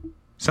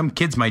 some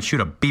kids might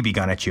shoot a BB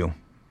gun at you.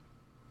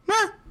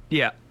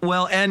 Yeah,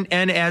 well, and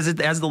as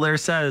the letter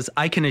says,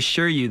 I can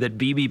assure you that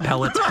BB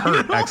pellets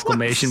hurt!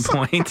 Exclamation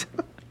point.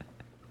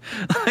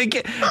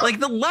 like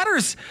the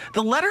letters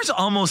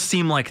almost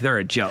seem like they're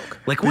a joke.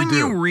 Like when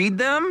you read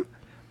them,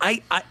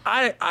 I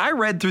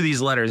read through these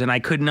letters and I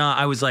could not.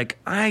 I was like,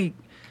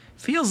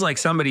 feels like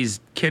somebody's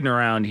kidding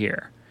around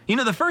here. You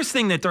know, the first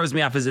thing that throws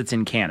me off is it's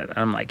in Canada.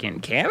 I'm like, in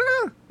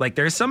Canada? Like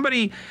there's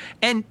somebody,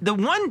 and the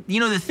one,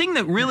 you know, the thing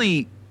that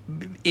really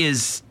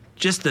is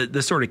just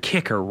the sort of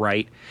kicker,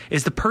 right,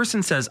 is the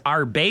person says,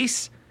 our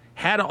base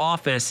head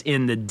office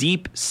in the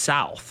deep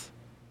south.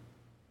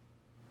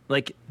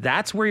 Like,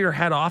 that's where your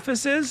head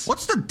office is?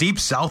 What's the deep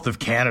south of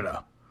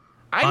Canada?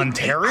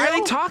 Ontario? Are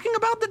they talking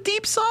about the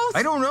deep south?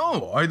 I don't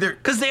know. Are there?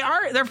 Because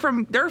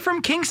they're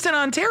from Kingston,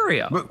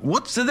 Ontario. But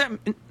what's so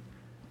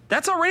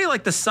that's already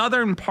like the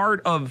southern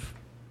part of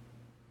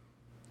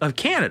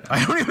Canada.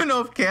 I don't even know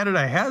if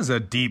Canada has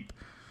a deep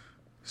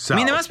south. I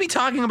mean, they must be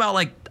talking about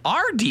like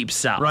our deep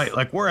south. Right,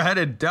 like we're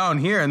headed down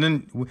here, and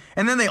then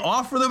they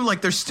offer them,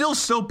 like, they're still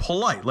so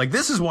polite. Like,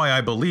 this is why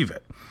I believe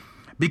it.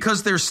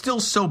 Because they're still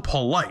so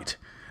polite.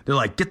 They're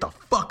like, get the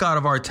fuck out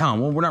of our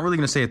town. Well, we're not really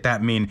going to say it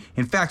that mean.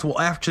 In fact, we'll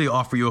actually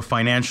offer you a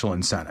financial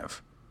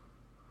incentive.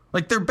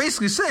 Like, they're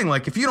basically saying,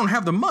 like, if you don't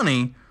have the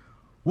money,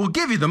 we'll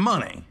give you the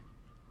money.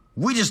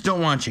 We just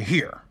don't want you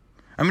here.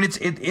 I mean,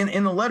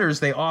 in the letters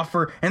they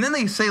offer, and then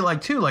they say,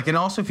 like, too, like, and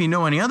also if you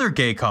know any other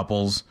gay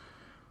couples,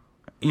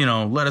 you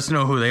know, let us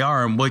know who they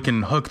are and we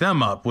can hook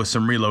them up with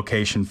some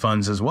relocation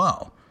funds as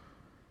well.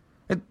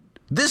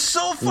 This is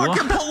so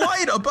fucking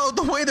polite about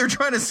the way they're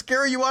trying to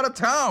scare you out of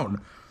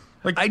town.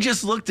 Like, I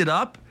just looked it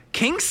up.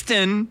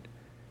 Kingston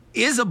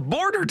is a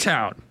border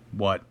town.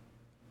 What?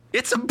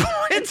 It's a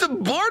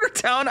border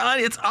town.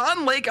 It's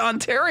on Lake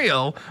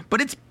Ontario,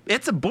 but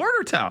it's a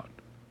border town.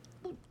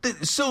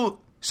 So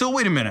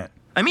wait a minute.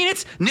 I mean,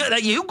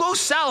 you go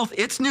south,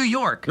 it's New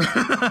York.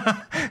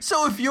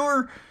 So if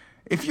you're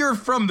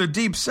from the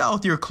deep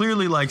south, you're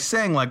clearly like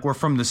saying like we're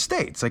from the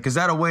States. Like, is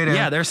that a way to?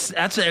 Yeah,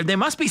 they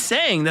must be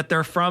saying that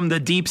they're from the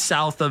deep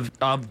south of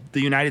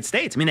the United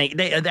States. I mean,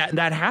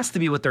 that has to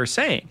be what they're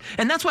saying,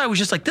 and that's why I was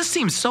just like, this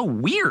seems so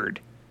weird.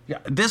 Yeah,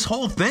 this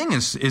whole thing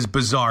is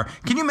bizarre.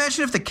 Can you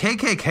imagine if the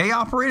KKK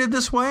operated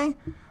this way?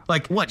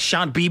 Like, what,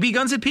 shot BB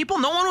guns at people?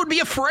 No one would be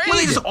afraid. Well,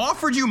 they just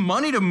offered you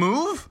money to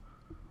move?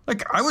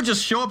 Like, I would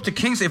just show up to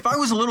Kingston. If I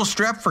was a little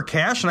strapped for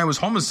cash and I was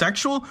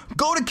homosexual,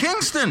 go to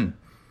Kingston.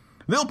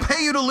 They'll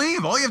pay you to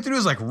leave. All you have to do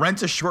is, like,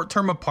 rent a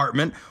short-term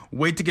apartment,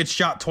 wait to get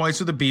shot twice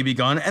with a BB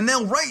gun, and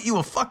they'll write you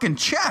a fucking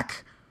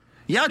check.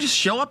 Yeah, just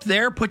show up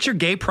there, put your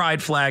gay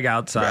pride flag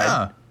outside.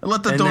 Yeah, and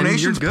let the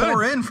donations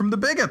pour in from the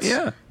bigots.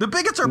 Yeah. The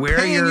bigots are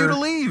paying you to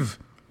leave.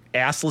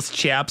 Assless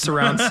chaps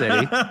around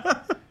city.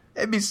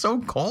 It'd be so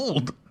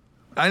cold.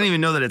 I don't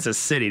even know that it's a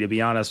city, to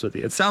be honest with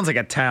you. It sounds like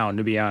a town,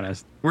 to be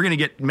honest. We're going to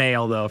get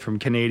mail, though, from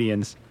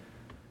Canadians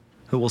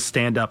who will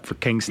stand up for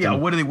Kingston. Yeah,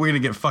 we're going to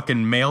get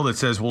fucking mail that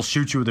says we'll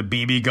shoot you with a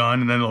BB gun,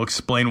 and then they'll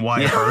explain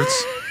why it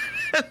hurts.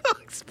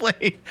 They'll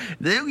explain.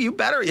 You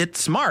better. It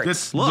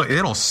smarts. Look,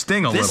 it'll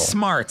sting a little. This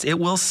smarts. It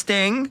will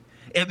sting.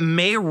 It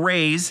may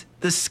raise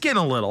the skin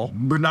a little.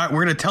 We're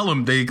going to tell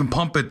them they can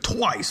pump it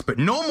twice, but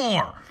no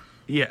more.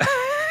 Yeah.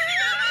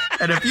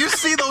 And if you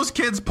see those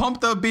kids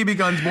pump the BB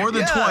guns more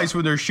than twice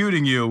when they're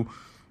shooting you,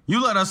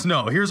 you let us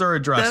know. Here's our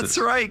addresses. That's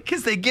right,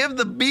 because they give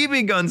the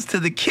BB guns to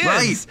the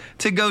kids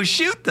to go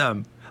shoot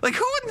them. Like,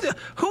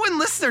 who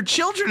enlists their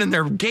children in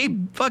their gay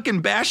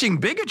fucking bashing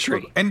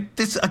bigotry? And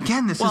this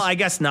is... Well, I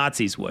guess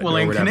Nazis would. Well,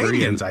 and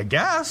Canadians, I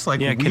guess. Like,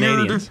 yeah,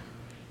 Canadians.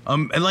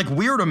 And like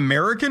weird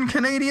American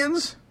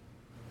Canadians.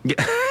 Yeah.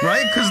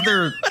 Right?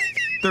 Because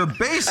their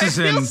base is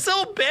in... I feel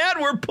so bad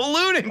we're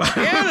polluting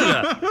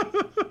Canada.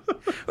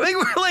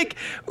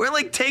 We're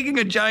like taking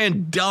a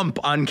giant dump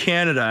on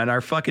Canada, and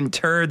our fucking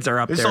turds are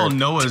up there. It's all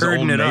Noah's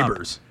old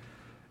neighbors.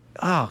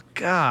 Oh,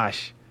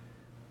 gosh.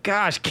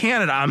 Gosh,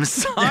 Canada, I'm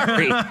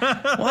sorry.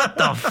 What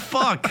the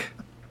fuck?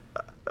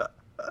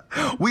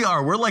 We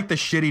are. We're like the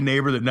shitty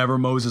neighbor that never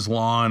mows his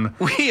lawn.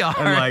 We are.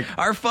 And like,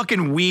 our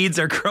fucking weeds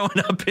are growing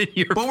up in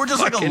your But we're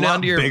just like a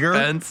lot bigger.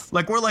 Fence.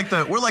 Like we're like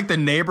the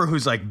neighbor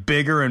who's like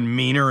bigger and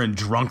meaner and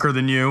drunker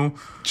than you.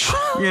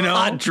 You know?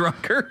 Not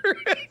drunker.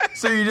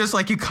 So you're just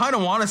like, you kind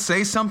of want to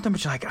say something,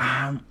 but you're like,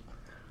 I'm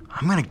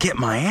going to get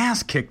my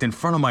ass kicked in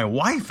front of my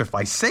wife if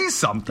I say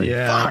something.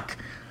 Yeah. Fuck.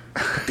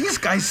 But these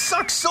guys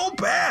suck so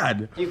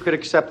bad. You could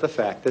accept the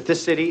fact that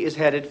this city is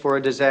headed for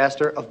a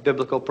disaster of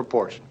biblical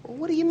proportion.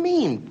 What do you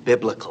mean,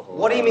 biblical?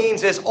 What he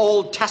means is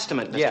Old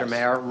Testament, Mr.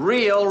 Mayor.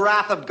 Real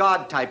wrath of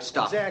God type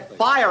stuff. Exactly.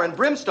 Fire and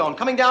brimstone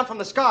coming down from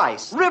the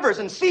skies. Rivers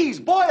and seas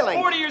boiling.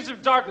 40 years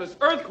of darkness,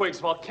 earthquakes,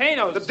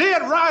 volcanoes. The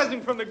dead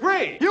rising from the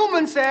grave.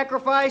 Human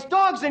sacrifice,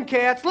 dogs and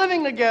cats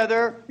living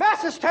together,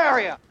 mass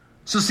hysteria.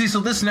 So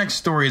Cecil, this next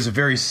story is a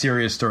very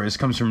serious story. This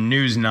comes from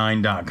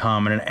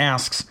news9.com, and it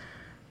asks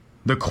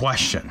the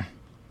question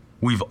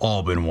we've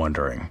all been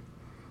wondering.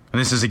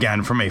 And this is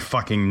again from a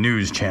fucking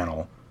news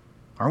channel.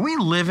 Are we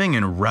living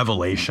in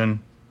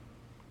Revelation?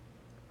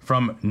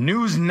 From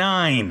News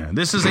 9.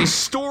 This is a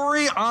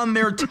story on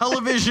their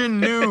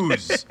television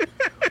news.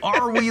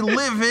 Are we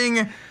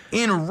living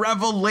in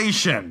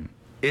Revelation?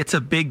 It's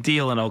a big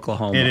deal in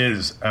Oklahoma. It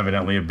is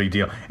evidently a big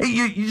deal. Hey,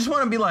 you just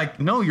want to be like,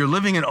 no, you're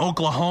living in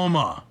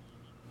Oklahoma.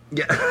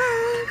 Yeah.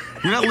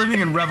 You're not living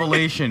in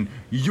Revelation.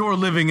 You're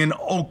living in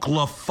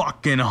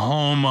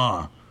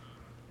Oklahoma.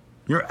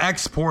 You're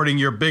exporting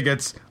your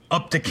bigots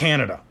up to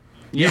Canada.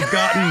 You've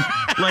gotten,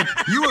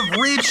 you have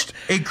reached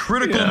a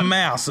critical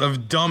mass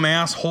of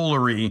dumbass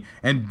holery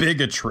and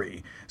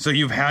bigotry. So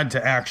you've had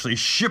to actually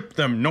ship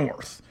them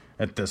north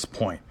at this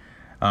point.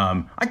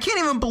 I can't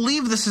even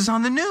believe this is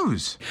on the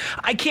news.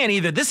 I can't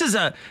either. This is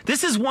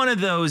one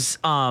of those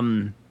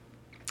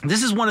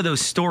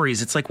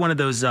stories. It's like one of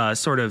those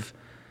sort of,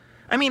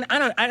 I mean,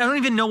 I don't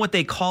even know what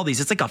they call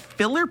these. It's like a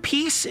filler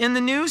piece in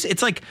the news.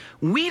 It's like,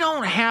 we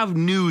don't have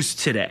news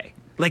today.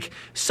 Like,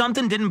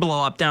 something didn't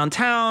blow up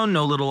downtown,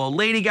 no little old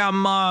lady got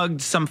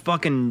mugged, some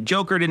fucking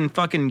joker didn't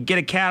fucking get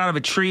a cat out of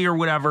a tree or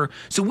whatever.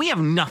 So we have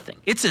nothing.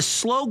 It's a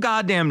slow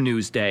goddamn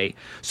news day.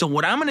 So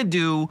what I'm going to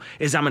do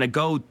is I'm going to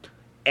go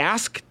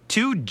ask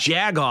two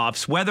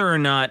jagoffs whether or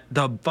not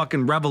the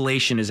fucking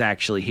revelation is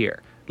actually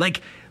here. You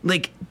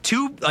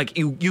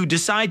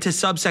decide to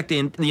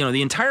subsect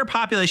the entire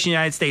population of the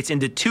United States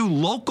into two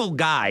local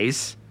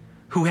guys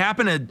who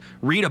happen to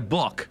read a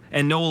book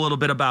and know a little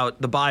bit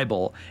about the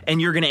Bible,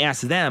 and you're going to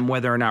ask them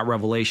whether or not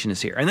Revelation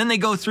is here. And then they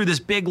go through this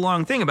big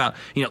long thing about,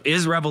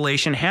 is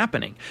Revelation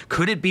happening?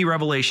 Could it be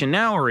Revelation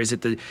now, or is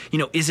it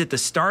the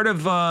start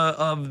of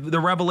the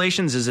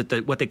Revelations? Is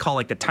it what they call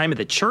like the time of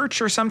the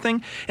church or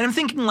something? And I'm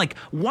thinking, like,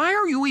 why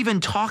are you even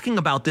talking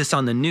about this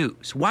on the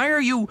news? Why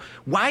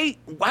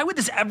would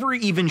this ever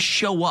even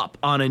show up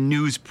on a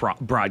news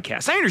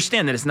broadcast? I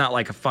understand that it's not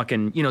like a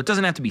fucking, it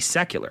doesn't have to be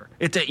secular.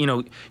 It's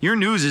your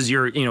news is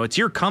it's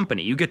your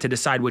company. You get to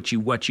decide what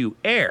you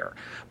air.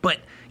 But,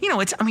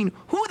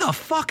 who the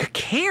fuck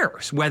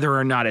cares whether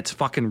or not it's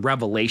fucking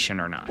Revelation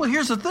or not? Well,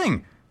 here's the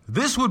thing.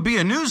 This would be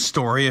a news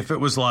story if it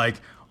was like,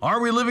 are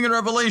we living in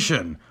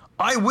Revelation?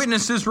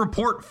 Eyewitnesses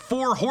report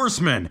 4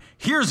 horsemen.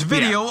 Here's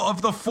video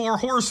of the 4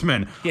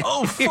 horsemen. Yeah.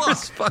 Oh,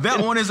 fuck.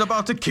 That one is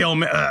about to kill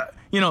me. That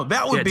would be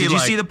like... Did you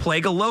see the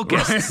plague of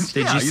locusts?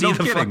 Did you see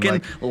the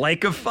fucking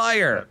lake of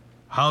fire?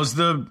 How's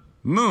the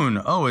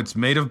moon? Oh, it's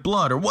made of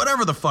blood, or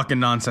whatever the fucking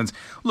nonsense.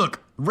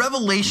 Look,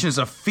 Revelation is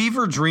a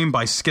fever dream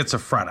by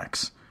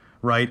schizophrenics,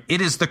 right?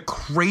 It is the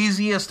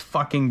craziest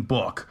fucking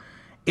book.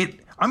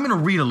 I'm going to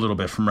read a little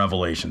bit from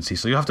Revelation,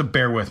 so you have to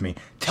bear with me.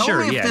 Tell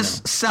me if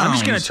this sounds... I'm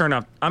just going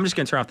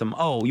to turn off them.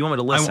 Oh, you want me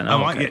to listen? I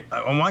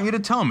want you to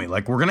tell me.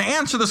 Like, we're going to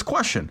answer this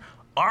question.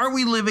 Are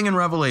we living in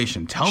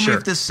Revelation? Tell me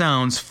if this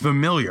sounds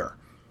familiar.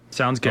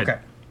 Sounds good. Okay.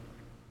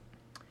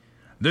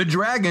 The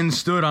dragon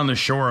stood on the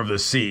shore of the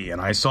sea,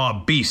 and I saw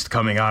a beast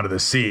coming out of the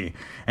sea,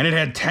 and it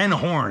had 10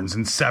 horns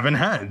and 7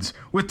 heads,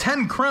 with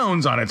 10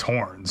 crowns on its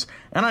horns,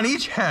 and on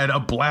each head a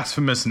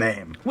blasphemous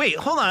name. Wait,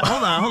 hold on.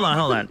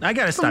 I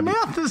gotta stop you. The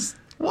math is...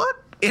 What?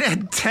 It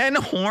had 10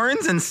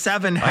 horns and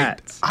 7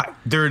 heads.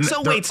 They're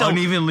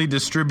unevenly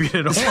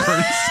distributed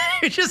horns.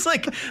 You're just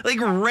like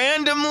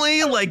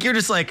randomly, like you're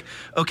just like,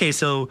 okay,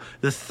 so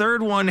the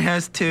third one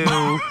has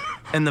 2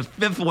 and the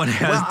 5th one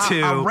has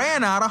 2. I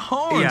ran out of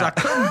horns. Yeah. I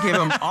couldn't give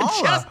them all.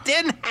 I just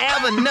didn't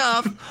have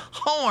enough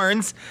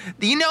horns.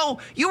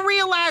 You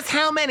realize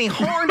how many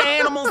horned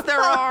animals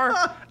there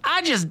are?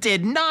 I just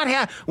did not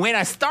have. When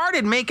I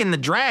started making the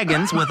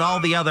dragons with all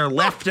the other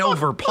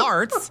leftover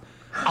parts,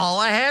 all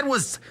I had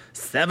was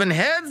 7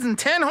 heads and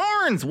 10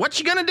 horns. What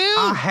you gonna do?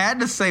 I had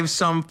to save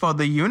some for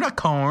the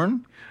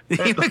unicorn.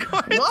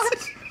 Unicorns?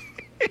 What?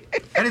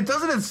 And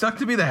it suck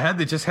to be the head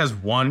that just has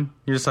 1.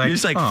 You're just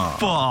like,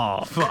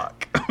 oh,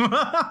 fuck.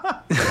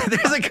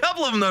 There's a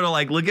couple of them that are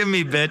like, look at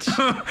me, bitch.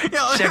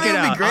 Yeah, check it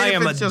out. I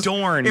am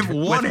adorned. If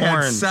one with had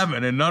horns.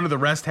 7 and none of the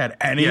rest had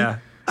any. Yeah.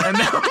 And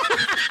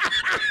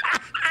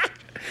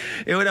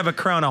it would have a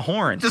crown of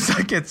horns. Just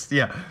like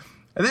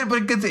And then,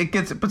 but it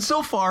gets. But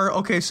so far,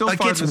 okay. So it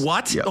far, gets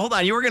what? Yeah. Hold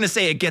on, you were gonna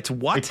say it gets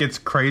what? It gets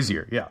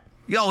crazier. Yeah.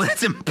 Yo,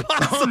 that's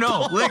impossible. Oh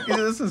no! Look,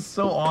 this is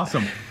so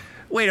awesome.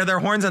 Wait, are there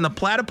horns on the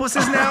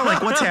platypuses now?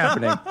 Like, what's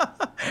happening?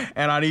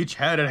 And on each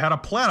head, it had a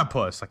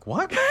platypus. Like,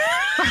 what?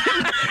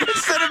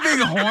 Instead of being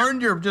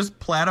horned, you're just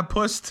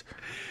platypused.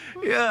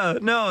 Yeah,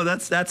 no,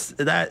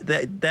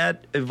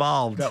 that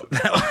evolved. That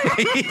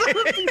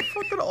would be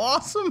fucking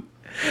awesome.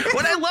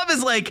 What I love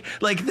is like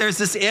there's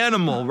this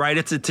animal, right?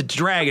 It's a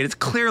dragon. It's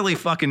clearly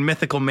fucking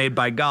mythical, made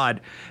by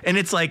God, and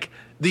it's like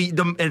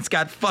it's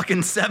got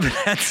fucking 7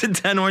 heads and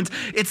 10 horns.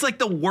 It's like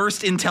the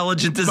worst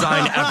intelligent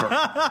design ever.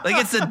 Like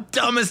it's the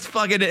dumbest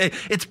fucking.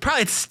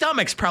 Its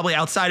stomach's probably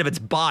outside of its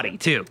body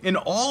too. In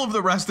all of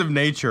the rest of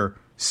nature,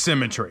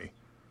 symmetry,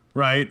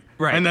 right?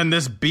 Right. And then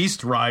this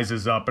beast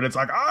rises up, and it's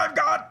like, I've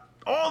got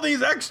all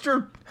these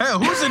extra. Hey,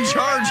 who's in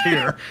charge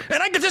here?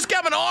 And I could just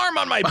have an arm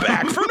on my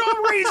back for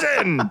no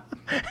reason.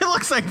 It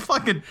looks like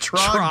fucking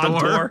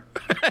Trogdor.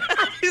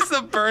 He's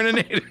the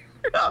Burninator.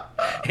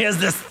 He has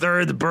this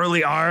third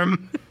burly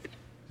arm.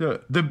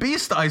 The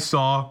beast I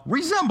saw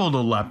resembled a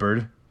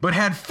leopard, but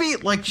had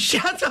feet like...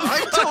 Shut the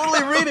I'm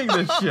totally reading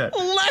this shit.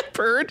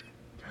 Leopard?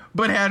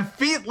 But had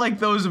feet like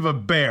those of a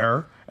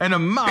bear and a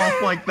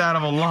mouth like that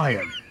of a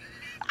lion.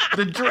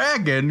 The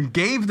dragon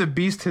gave the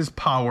beast his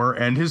power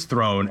and his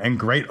throne and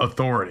great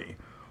authority.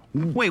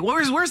 Wait,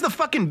 where's the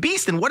fucking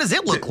beast and what does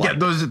it look like?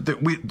 Yeah,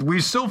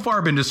 we've so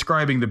far been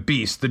describing the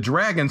beast. The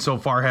dragon so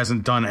far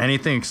hasn't done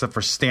anything except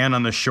for stand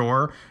on the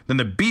shore. Then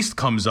the beast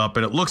comes up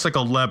and it looks like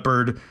a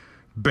leopard,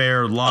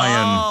 bear, lion.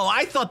 Oh,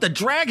 I thought the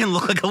dragon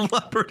looked like a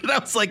leopard. And I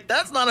was like,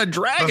 that's not a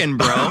dragon,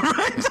 bro.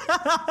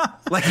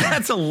 Like,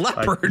 that's a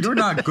leopard. You're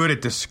not good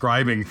at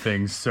describing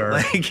things, sir.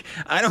 Like,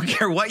 I don't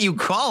care what you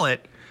call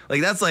it. Like,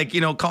 that's like,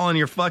 calling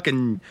your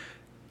fucking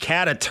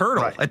cat a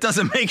turtle. Right. It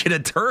doesn't make it a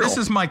turtle. This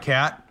is my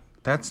cat.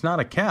 That's not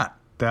a cat.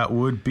 That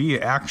would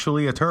be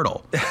actually a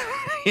turtle.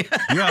 Yeah,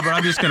 but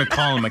I'm just going to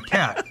call him a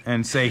cat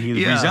and say he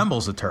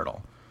resembles a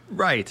turtle.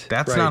 Right.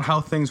 That's not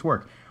how things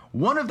work.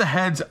 One of the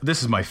heads,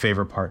 this is my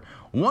favorite part,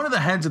 one of the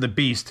heads of the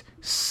beast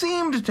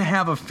seemed to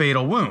have a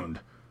fatal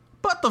wound.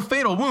 But the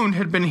fatal wound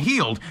had been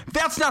healed.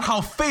 That's not how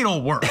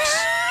fatal works.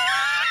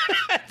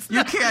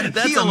 You can't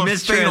heal a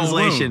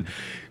mistranslation.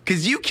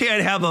 Because you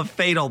can't have a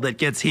fatal that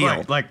gets healed.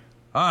 Right, like,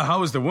 how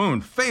was the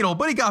wound? Fatal,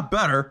 but he got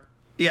better.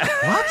 Yeah.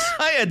 What?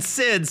 I had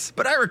SIDS,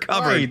 but I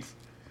recovered. Right.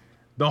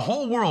 The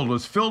whole world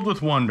was filled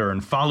with wonder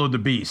and followed the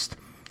beast.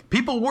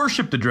 People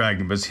worshipped the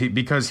dragon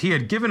because he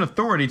had given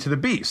authority to the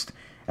beast.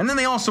 And then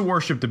they also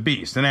worshipped the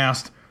beast and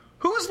asked,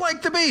 who's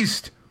like the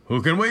beast?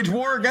 Who can wage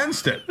war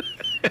against it?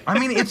 I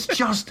mean, it's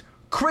just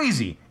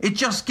crazy. It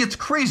just gets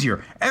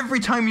crazier. Every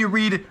time you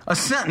read a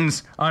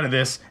sentence out of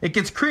this, it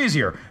gets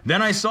crazier.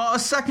 Then I saw a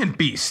second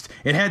beast.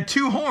 It had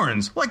 2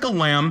 horns, like a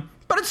lamb,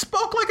 but it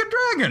spoke like a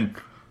dragon.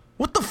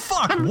 What the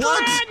fuck?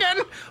 What?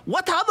 Dragon?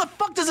 What? How the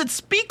fuck does it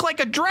speak like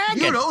a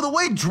dragon? You know, the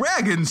way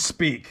dragons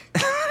speak.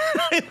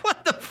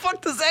 What the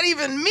fuck does that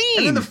even mean?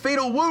 And then the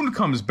fatal wound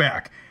comes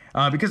back.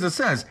 Because it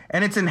says,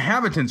 and its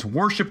inhabitants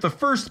worship the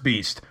first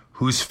beast,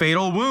 whose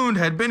fatal wound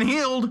had been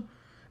healed.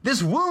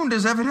 This wound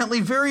is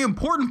evidently very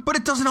important, but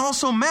it doesn't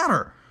also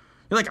matter.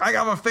 You're like, I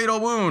have a fatal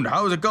wound.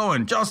 How's it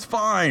going? Just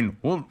fine.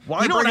 Well,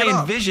 why? You know bring what it I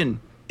up? envision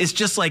is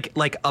just like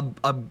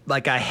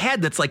a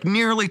head that's like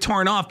nearly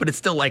torn off, but it's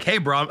still like, hey,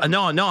 bro,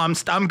 no,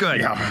 I'm good.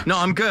 Yeah. No,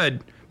 I'm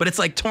good. But it's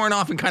like torn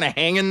off and kind of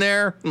hanging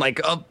there,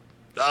 like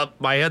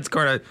my head's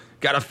kind of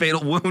got a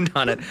fatal wound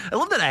on it. I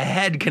love that a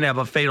head can have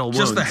a fatal wound.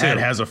 Just the head too.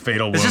 has a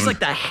fatal wound. It's just like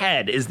the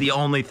head is the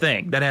only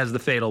thing that has the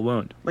fatal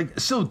wound. Like,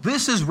 so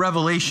this is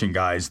Revelation,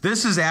 guys.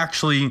 This is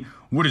actually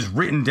what is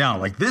written down.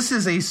 Like, this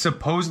is a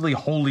supposedly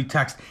holy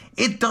text.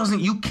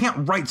 You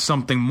can't write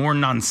something more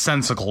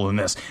nonsensical than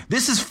this.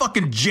 This is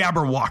fucking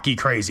Jabberwocky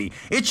crazy.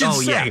 It should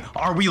say,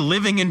 are we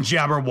living in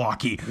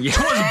Jabberwocky? Yeah.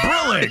 'Twas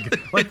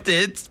Brillig. Like,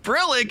 it's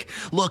Brillig.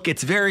 Look,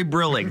 it's very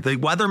Brillig. The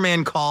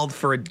weatherman called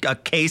for a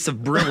case of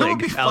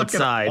Brillig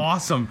outside.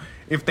 Awesome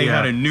if they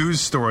had a news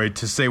story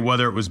to say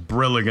whether it was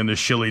Brillig and the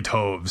Shilly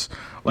Toves.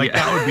 Like,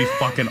 that would be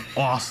fucking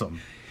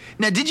awesome.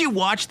 Now, did you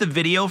watch the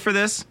video for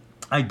this?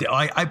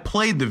 I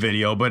played the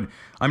video, but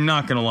I'm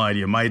not going to lie to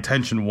you. My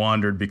attention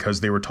wandered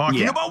because they were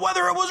talking about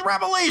whether it was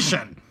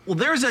Revelation. Well,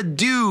 there's a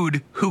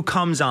dude who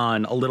comes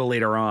on a little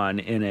later on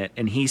in it,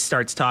 and he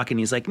starts talking.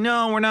 He's like,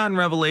 no, we're not in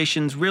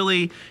Revelations.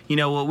 Really,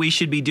 what we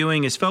should be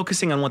doing is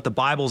focusing on what the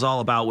Bible's all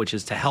about, which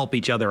is to help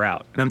each other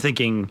out. And I'm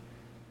thinking,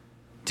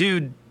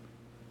 dude,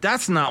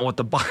 that's not what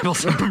the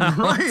Bible's about.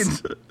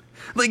 Right.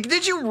 Like,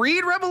 did you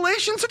read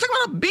Revelations? They're talking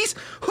about a beast.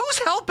 Who's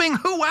helping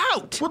who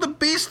out? Well, the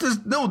beast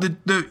is... No,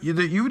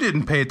 you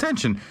didn't pay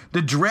attention.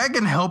 The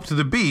dragon helped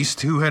the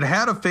beast who had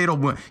a fatal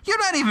wound. You're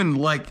not even,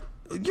 like...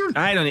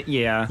 I don't...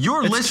 Yeah.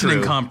 Your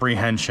listening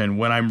comprehension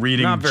when I'm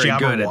reading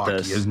Jabberwocky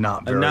is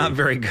not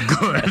very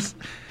good.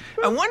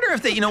 I wonder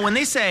if they... when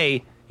they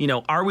say,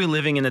 are we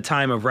living in the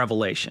time of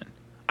Revelation?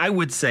 I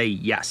would say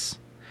yes.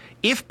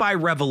 If by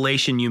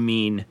revelation you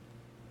mean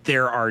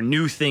there are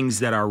new things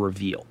that are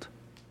revealed.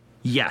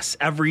 Yes,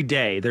 every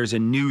day there's a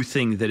new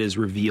thing that is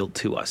revealed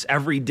to us.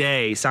 Every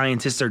day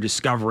scientists are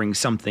discovering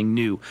something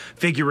new,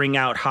 figuring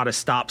out how to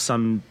stop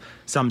some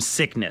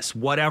sickness,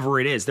 whatever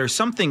it is. There's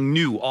something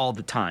new all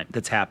the time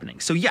that's happening.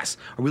 So yes,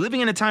 are we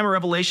living in a time of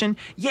revelation?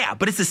 Yeah,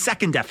 but it's the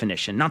second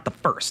definition, not the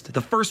first.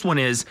 The first one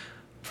is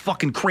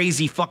fucking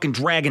crazy fucking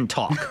dragon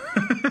talk.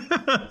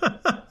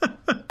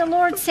 The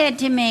Lord said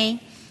to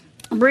me,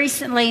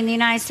 recently in the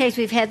United States,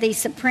 we've had these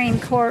Supreme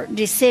Court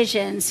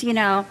decisions,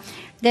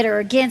 that are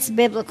against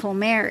biblical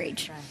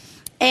marriage.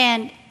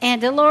 And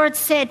the Lord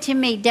said to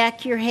me,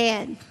 duck your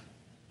head.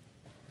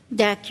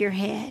 Duck your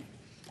head.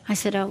 I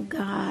said, oh,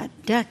 God,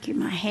 duck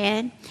my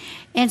head.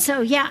 And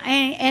so,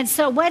 and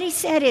so what he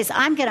said is,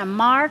 I'm going to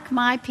mark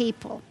my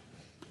people.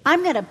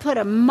 I'm going to put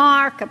a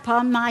mark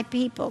upon my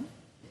people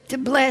to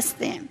bless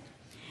them.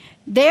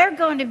 They're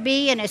going to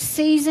be in a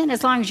season,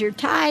 as long as you're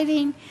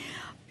tithing,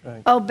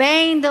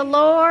 obeying the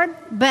Lord,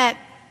 but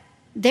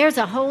there's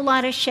a whole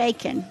lot of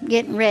shaking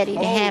getting ready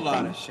to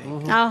happen.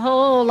 A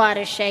whole lot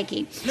of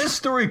shaking. This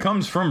story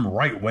comes from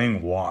Right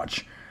Wing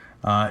Watch.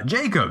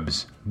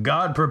 Jacobs,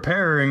 God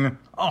preparing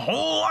a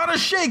whole lot of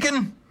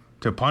shaking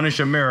to punish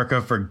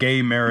America for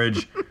gay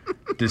marriage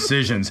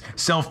decisions.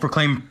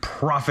 Self-proclaimed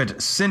prophet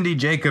Cindy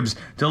Jacobs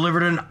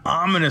delivered an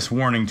ominous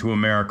warning to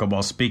America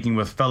while speaking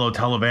with fellow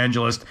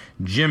televangelist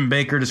Jim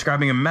Baker,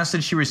 describing a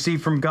message she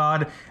received from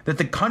God that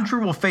the country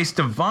will face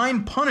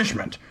divine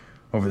punishment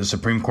over the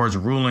Supreme Court's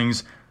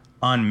rulings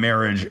on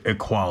marriage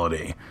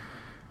equality.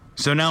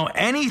 So now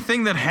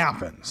anything that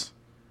happens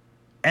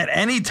at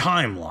any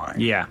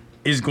timeline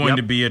is going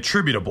to be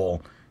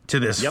attributable to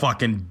this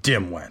fucking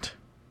dimwit.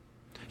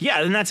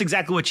 Yeah, and that's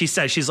exactly what she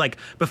says. She's like,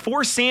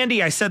 before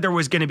Sandy, I said there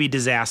was going to be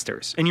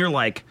disasters. And you're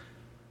like,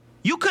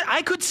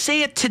 I could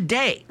say it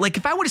today. Like,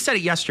 if I would have said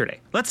it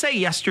yesterday, let's say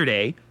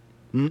yesterday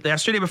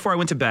before I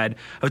went to bed,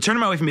 I would turn to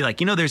my wife and be like,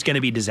 there's going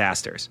to be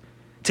disasters.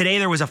 Today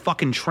there was a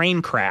fucking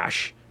train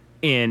crash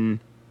in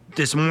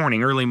this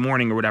morning, early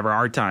morning or whatever,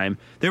 our time.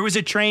 There was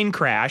a train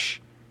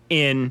crash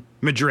in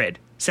Madrid.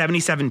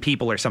 77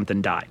 people or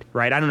something died,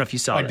 right? I don't know if you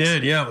saw this. I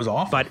did, yeah, it was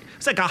awful. But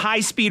it's like a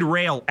high-speed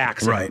rail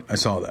accident. Right, I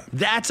saw that.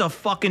 That's a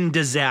fucking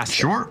disaster.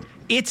 Sure.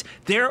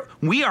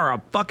 We are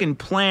a fucking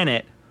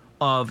planet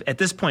of, at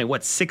this point,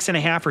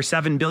 6.5 or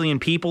 7 billion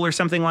people or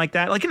something like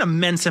that? Like an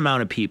immense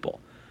amount of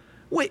people.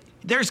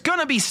 There's going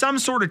to be some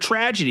sort of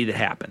tragedy that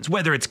happens,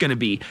 whether it's going to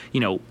be,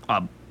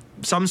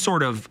 some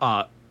sort of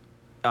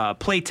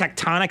plate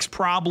tectonics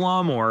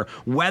problem or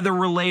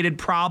weather-related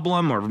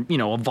problem or,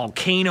 a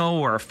volcano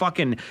or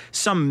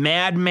some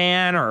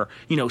madman or,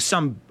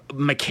 some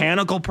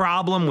mechanical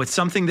problem with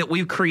something that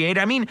we've created.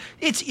 I mean,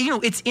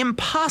 it's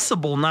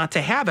impossible not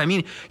to have. I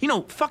mean,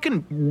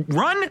 fucking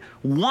run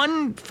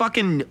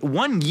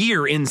 1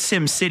 year in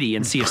Sim City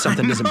and see if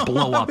something doesn't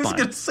blow up on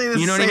it.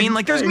 You know what I mean?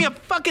 Like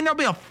there'll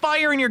be a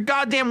fire in your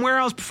goddamn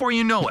warehouse before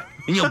you know it.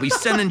 And you'll be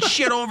sending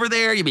shit over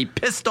there. You'll be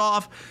pissed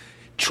off.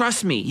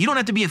 Trust me, you don't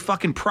have to be a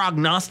fucking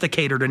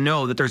prognosticator to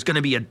know that there's going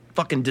to be a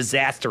fucking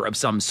disaster of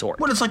some sort.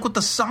 Well, it's like with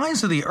the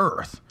size of the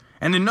Earth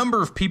and the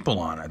number of people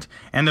on it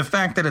and the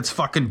fact that it's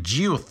fucking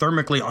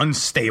geothermically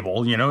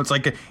unstable, it's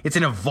like it's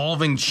an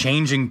evolving,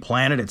 changing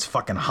planet. It's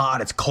fucking hot,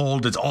 it's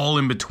cold, it's all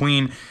in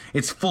between.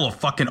 It's full of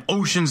fucking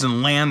oceans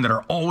and land that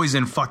are always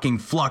in fucking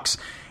flux.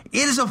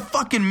 It is a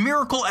fucking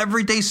miracle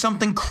every day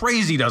something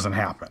crazy doesn't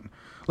happen.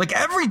 Like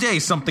every day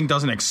something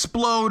doesn't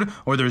explode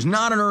or there's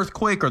not an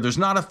earthquake or there's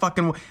not a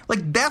fucking...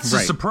 Like that's a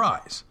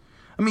surprise.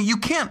 I mean, you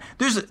can't...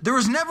 There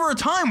was never a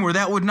time where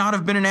that would not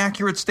have been an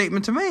accurate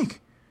statement to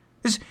make.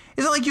 Is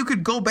it like you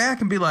could go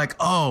back and be like,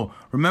 oh,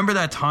 remember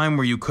that time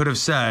where you could have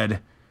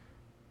said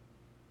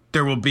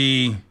there will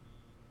be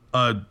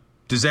a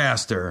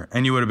disaster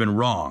and you would have been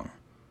wrong?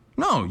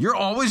 No, you're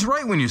always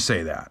right when you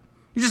say that.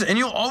 And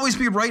you'll always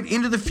be right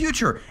into the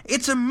future.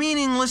 It's a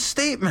meaningless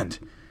statement.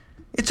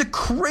 It's a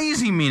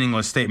crazy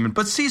meaningless statement.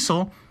 But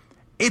Cecil,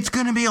 it's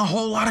going to be a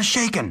whole lot of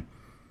shaking.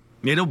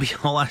 It'll be a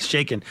whole lot of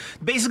shaking.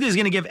 Basically, it's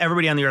going to give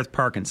everybody on the earth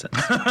Parkinson's.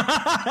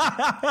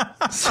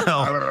 So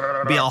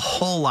it'll be a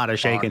whole lot of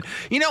shaking.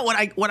 You know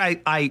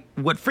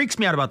what freaks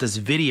me out about this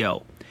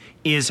video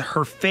is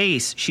her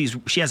face.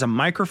 She has a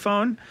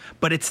microphone,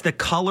 but it's the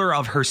color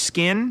of her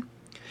skin.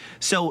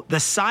 So the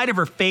side of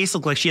her face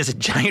looks like she has a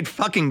giant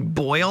fucking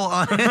boil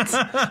on it.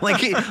 like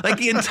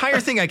the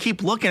entire thing, I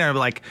keep looking at her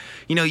like,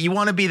 you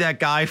want to be that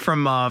guy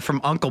from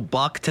Uncle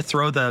Buck to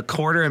throw the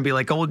quarter and be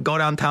like, go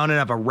downtown and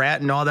have a rat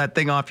and all that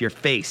thing off your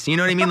face. You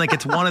know what I mean? Like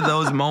it's one of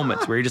those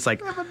moments where you're just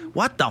like,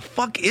 what the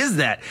fuck is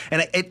that?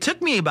 And it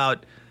took me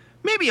about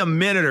maybe a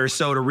minute or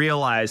so to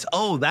realize,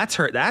 oh, that's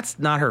her. That's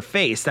not her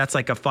face. That's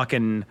like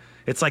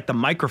it's like the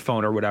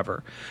microphone or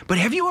whatever. But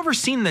have you ever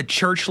seen the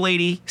church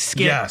lady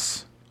skit?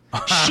 Yes.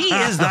 She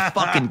is the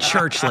fucking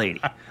church lady.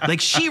 Like,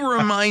 she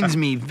reminds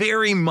me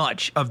very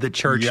much of the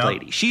church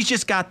lady. She's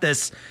just got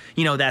this,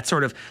 that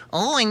sort of,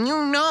 and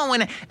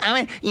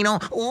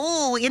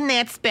isn't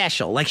that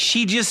special? Like,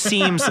 she just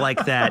seems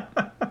like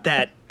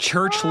that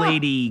church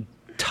lady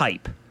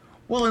type.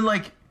 Well, and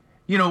like,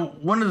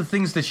 one of the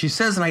things that she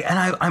says, and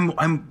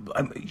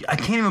I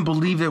can't even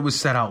believe that it was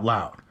said out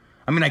loud.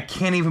 I mean, I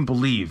can't even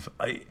believe.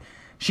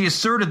 She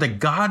asserted that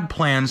God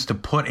plans to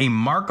put a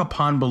mark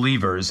upon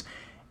believers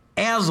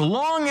as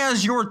long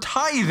as you're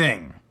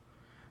tithing,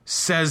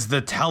 says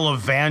the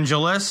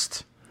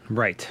televangelist.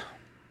 Right.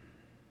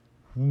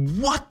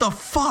 What the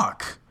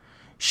fuck?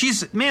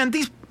 She's admitting.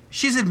 These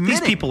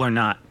people are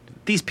not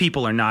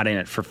in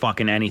it for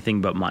fucking anything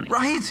but money.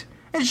 Right?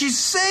 And she's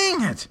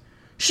saying it.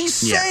 She's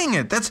saying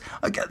it. It's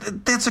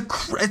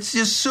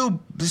just so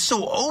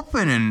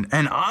open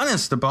and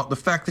honest about the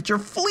fact that you're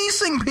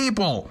fleecing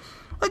people.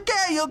 Like,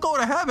 yeah, you'll go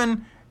to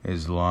heaven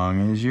as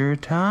long as you're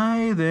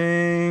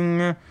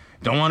tithing.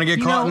 Don't want to get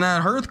caught in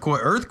that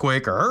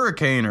earthquake or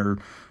hurricane or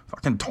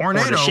fucking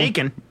tornado. Or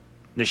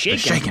the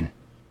shaking.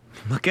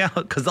 Look out,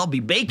 because I'll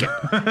be baking.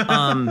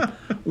 The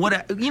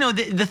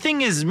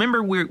thing is,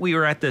 remember we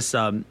were at this.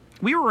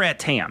 We were at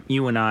TAM,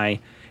 you and I,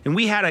 and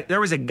there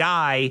was a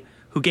guy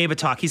who gave a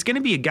talk. He's going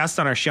to be a guest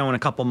on our show in a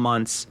couple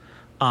months.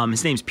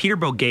 His name's Peter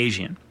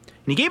Bogasian, and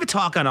he gave a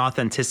talk on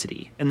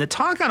authenticity. And the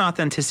talk on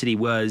authenticity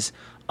was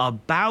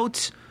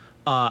about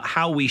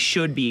how we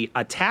should be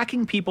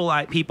attacking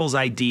people's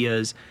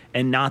ideas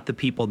and not the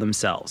people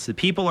themselves. The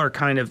people are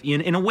kind of,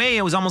 in a way,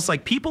 it was almost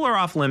like people are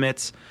off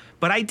limits,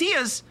 but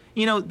ideas,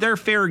 they're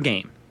fair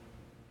game.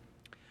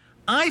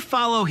 I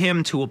follow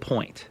him to a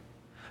point,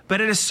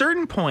 but at a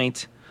certain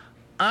point,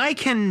 I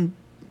can,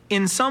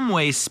 in some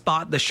ways,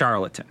 spot the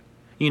charlatan.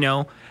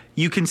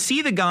 You can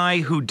see the guy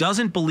who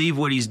doesn't believe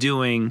what he's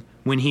doing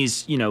when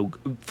he's,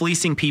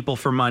 fleecing people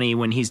for money,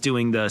 when he's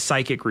doing the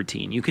psychic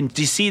routine. You can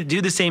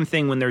do the same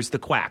thing when there's the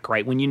quack,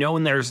 right?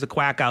 When there's the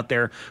quack out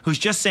there who's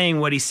just saying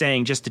what he's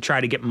saying just to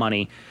try to get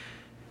money.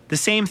 The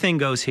same thing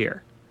goes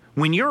here.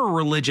 When you're a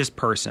religious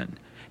person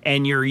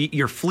and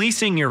you're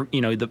fleecing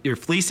you're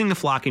fleecing the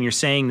flock and you're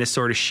saying this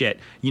sort of shit,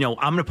 I'm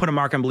going to put a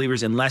mark on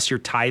believers unless you're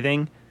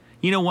tithing.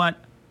 You know what?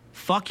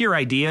 Fuck your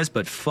ideas,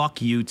 but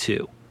fuck you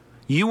too.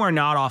 You are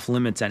not off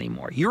limits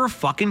anymore. You're a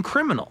fucking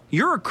criminal.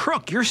 You're a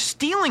crook. You're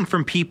stealing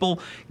from people.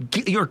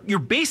 You're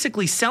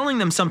basically selling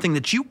them something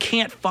that you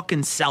can't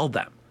fucking sell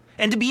them.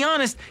 And to be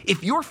honest,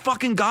 if you're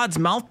fucking God's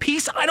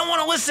mouthpiece, I don't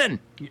want to listen.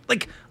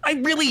 Like, I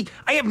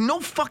have no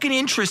fucking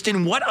interest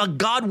in what a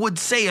God would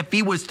say if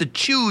he was to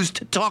choose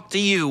to talk to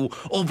you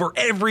over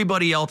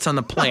everybody else on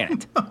the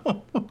planet.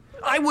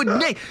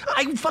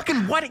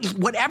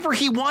 Whatever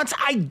he wants,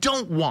 I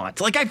don't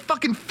want. Like, I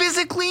fucking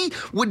physically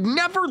would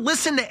never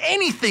listen to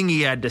anything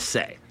he had to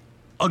say.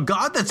 a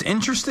God that's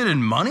interested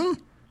in money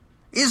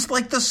is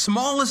like the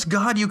smallest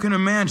God you can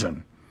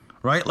imagine,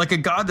 right? Like a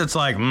God that's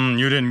like,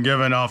 you didn't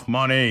give enough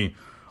money.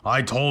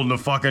 I told the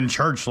fucking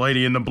church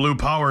lady in the blue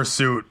power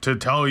suit to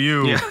tell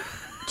you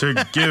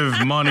to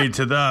give money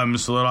to them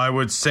so that I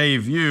would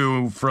save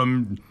you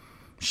from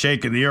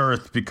shaking the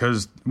earth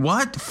because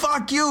what?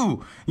 Fuck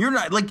you. You're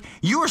not like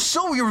you're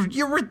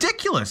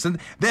ridiculous. And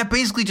that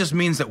basically just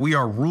means that we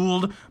are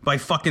ruled by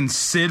fucking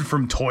Sid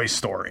from Toy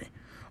Story.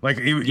 Like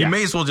you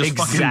may as well just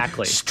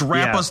fucking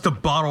strap us to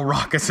bottle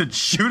rockets and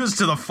shoot us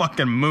to the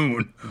fucking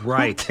moon.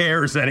 Right. Who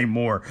cares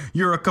anymore?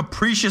 You're a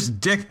capricious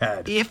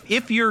dickhead.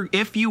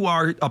 If you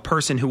are a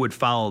person who would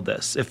follow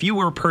this, if you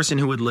were a person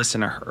who would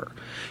listen to her,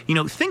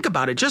 think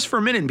about it just for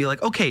a minute and be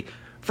like, okay,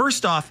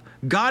 first off,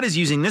 God is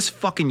using this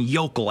fucking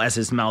yokel as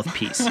his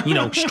mouthpiece.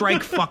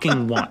 Strike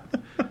fucking one.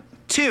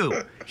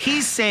 2,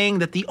 he's saying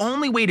that the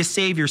only way to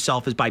save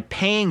yourself is by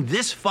paying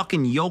this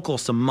fucking yokel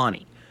some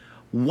money.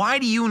 Why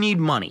do you need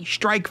money?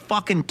 Strike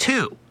fucking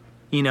 2,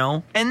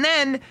 and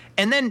then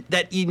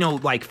that,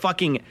 like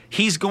fucking,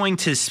 he's going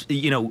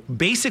to,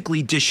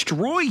 basically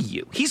destroy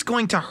you. He's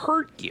going to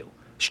hurt you.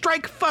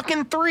 Strike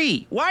fucking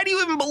 3. Why do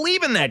you even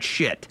believe in that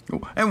shit?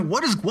 And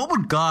what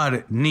would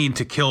God need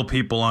to kill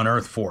people on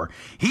Earth for?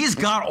 He's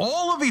got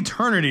all of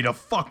eternity to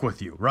fuck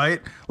with you, right?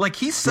 Like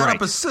he set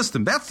up a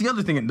system. That's the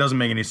other thing that doesn't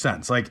make any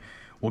sense. Like,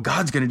 well,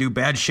 God's going to do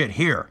bad shit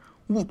here.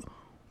 Well,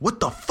 what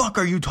the fuck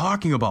are you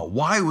talking about?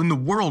 Why in the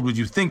world would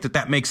you think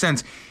that makes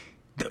sense?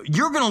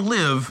 You're going to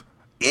live.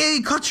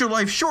 He cuts your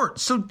life short.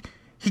 So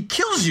he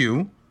kills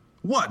you.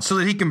 What? So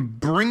that he can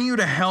bring you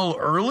to hell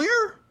earlier?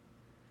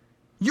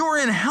 You're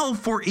in hell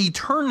for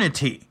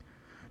eternity.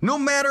 No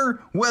matter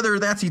whether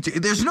that's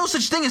there's no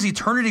such thing as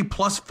eternity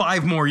plus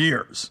 5 more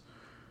years.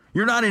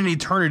 You're not in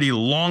eternity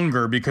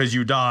longer because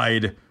you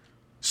died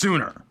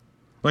sooner.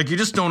 Like, you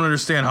just don't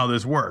understand how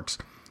this works.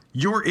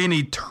 You're in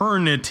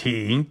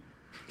eternity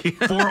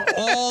for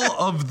all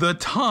of the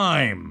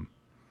time.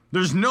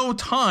 There's no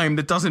time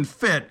that doesn't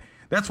fit.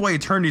 That's why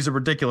eternity is a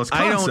ridiculous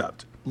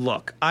concept.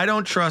 I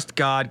don't trust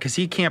God because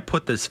he can't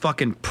put this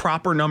fucking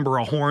proper number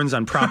of horns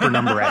on proper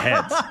number of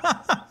heads.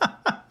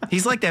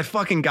 He's like that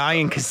fucking guy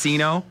in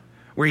Casino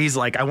where he's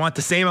like, I want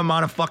the same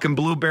amount of fucking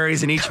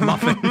blueberries in each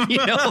muffin.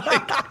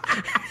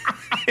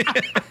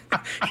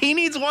 He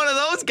needs one of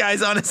those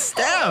guys on his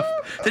staff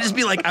to just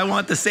be like, I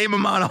want the same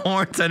amount of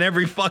horns on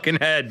every fucking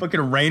head.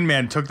 Fucking Rain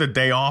Man took the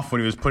day off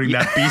when he was putting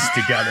that beast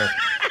together.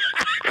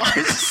 I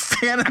was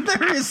standing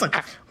there, he's like,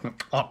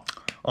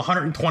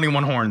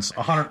 121 horns,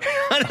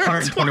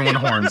 121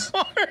 horns.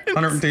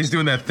 He's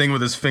doing that thing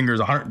with his fingers,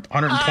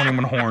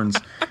 121 horns.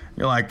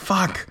 You're like,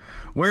 fuck,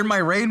 where'd my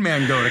Rain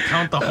Man go to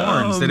count the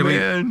horns?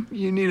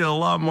 You need a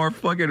lot more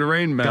fucking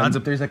Rain Man. God's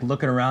up there, he's like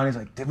looking around, he's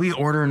like, did we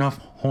order enough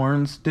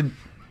horns?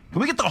 Can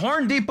we get the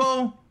Horn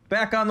Depot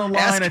back on the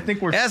line?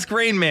 Ask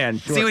Rain Man,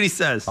 see what he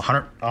says.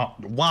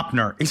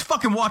 Wapner. He's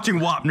fucking watching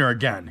Wapner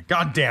again.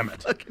 God damn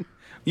it.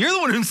 You're the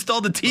one who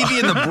installed the TV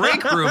in the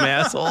break room,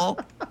 asshole.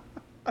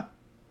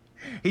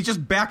 He's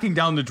just backing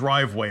down the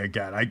driveway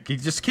again. He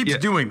just keeps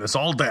doing this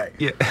all day.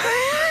 Yeah.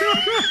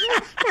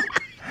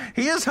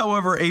 He is,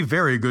 however, a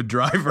very good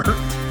driver.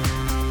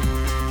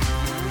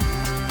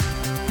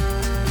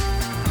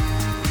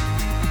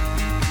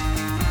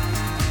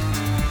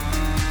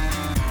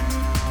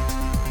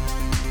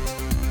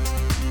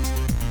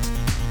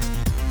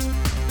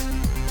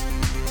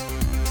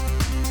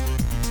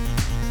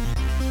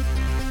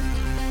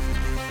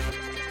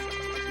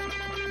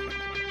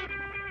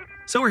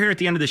 So we're here at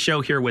the end of the show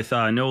here with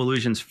No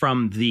Illusions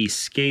from the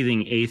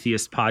Scathing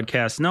Atheist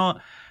podcast.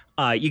 Noah,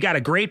 you got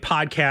a great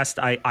podcast.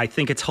 I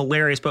think it's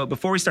hilarious. But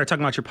before we start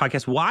talking about your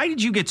podcast, why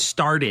did you get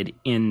started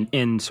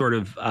in sort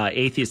of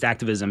atheist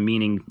activism,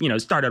 meaning,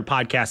 started a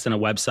podcast and a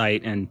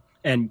website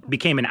and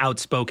became an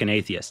outspoken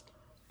atheist?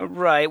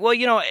 Right. Well,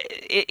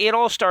 it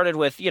all started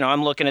with,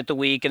 I'm looking at the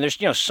week and there's,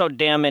 so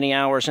damn many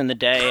hours in the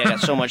day. I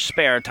got so much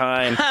spare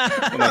time,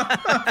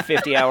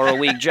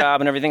 50-hour-a-week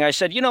job and everything. I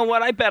said, you know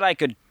what? I bet I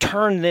could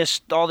turn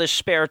all this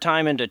spare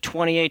time into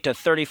 28 to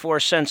 34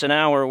 cents an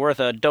hour worth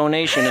of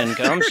donation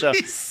income.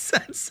 30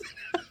 cents.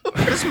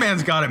 This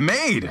man's got it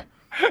made.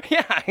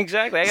 Yeah,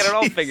 exactly. I got it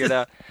all figured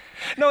out.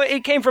 No,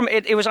 it came from,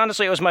 it was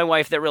honestly, it was my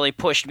wife that really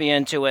pushed me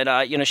into it.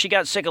 She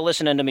got sick of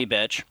listening to me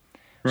bitch.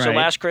 Right. So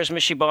last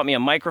Christmas, she bought me a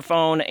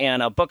microphone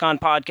and a book on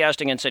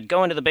podcasting and said,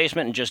 go into the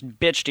basement and just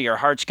bitch to your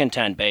heart's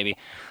content, baby.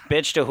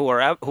 Bitch to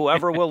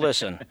whoever will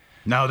listen.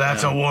 Now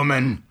that's a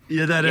woman.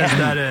 Yeah, that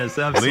is.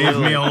 Absolutely. Leave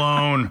me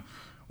alone.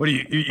 What do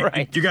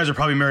you guys are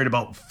probably married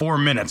about 4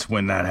 minutes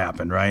when that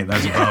happened, right?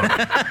 That's about,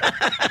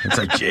 it's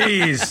like,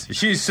 geez.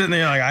 She's sitting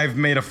there like, I've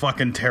made a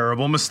fucking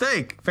terrible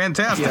mistake.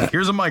 Fantastic. Yeah.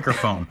 Here's a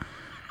microphone.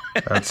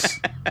 That's...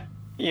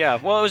 Yeah,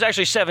 well, it was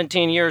actually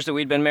 17 years that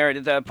we'd been married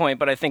at that point,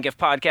 but I think if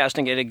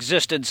podcasting had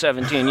existed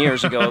 17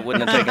 years ago, it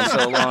wouldn't have taken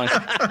so long.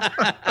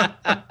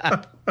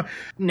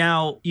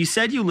 Now, you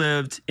said you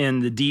lived in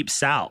the Deep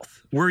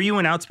South. Were you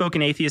an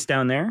outspoken atheist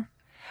down there?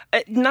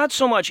 Not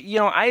so much.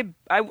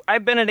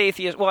 I've been an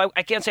atheist. Well,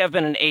 I can't say I've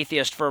been an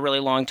atheist for a really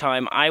long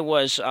time. I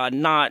was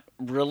not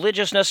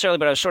religious necessarily,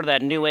 but I was sort of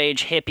that new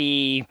age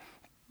hippie,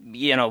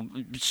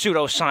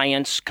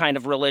 pseudoscience kind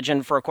of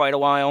religion for quite a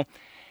while.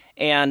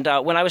 And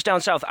when I was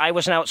down south, I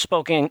was an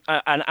outspoken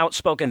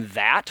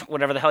that,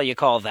 whatever the hell you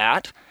call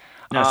that.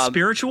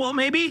 Spiritual,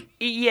 maybe?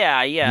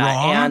 Yeah.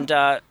 Wrong. And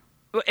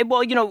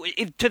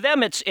to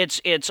them,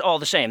 it's all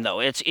the same,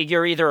 though.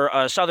 You're either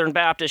a Southern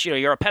Baptist,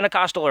 you're a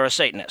Pentecostal or a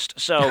Satanist.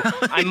 So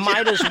I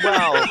might as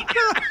well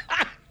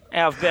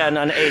have been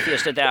an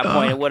atheist at that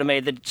point. It would have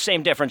made the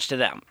same difference to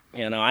them.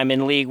 I'm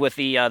in league with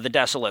the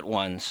desolate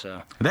ones.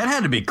 So. That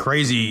had to be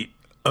crazy.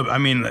 I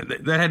mean,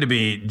 that had to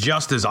be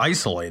just as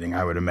isolating,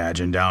 I would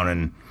imagine, down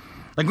in,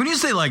 like, when you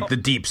say, like, the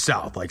deep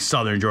south, like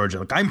Southern Georgia,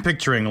 like, I'm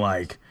picturing,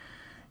 like,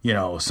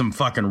 some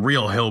fucking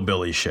real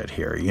hillbilly shit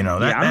here.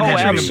 That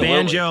had to be a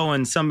banjo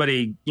and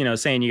somebody,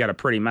 saying you got a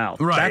pretty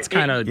mouth. Right. That's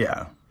kind of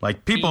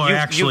like people are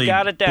actually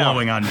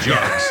blowing on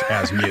jugs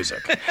as music.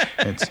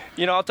 It's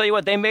I'll tell you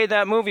what, they made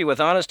that movie with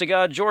honest to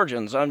God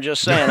Georgians. I'm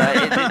just saying.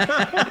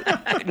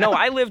 No,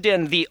 I lived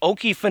in the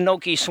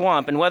Okefenokee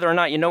Swamp, and whether or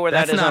not you know where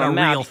that is on a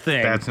map, real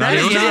thing. That's not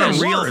even a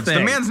real thing.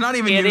 The man's not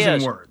even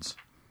using words.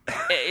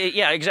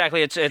 Yeah,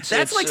 exactly.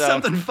 That's like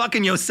something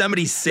fucking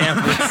Yosemite Sam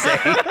would say.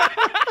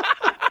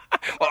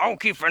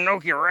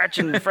 Okefenokee rats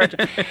and French.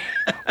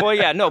 Well,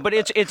 yeah, no, but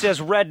it's as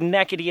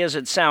redneckety as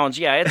it sounds.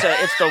 Yeah,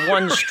 it's the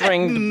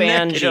one-stringed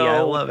banjo. I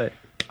love it.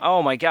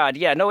 Oh my God,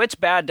 yeah, no, it's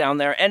bad down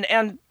there,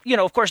 and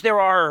of course there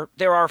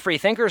are free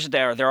thinkers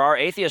there are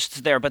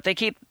atheists there, but they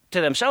keep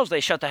to themselves. They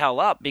shut the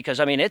hell up because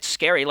it's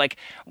scary. Like,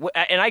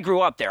 and I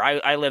grew up there.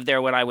 I lived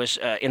there when I was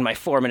in my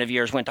formative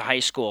years. Went to high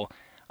school.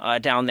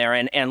 Down there,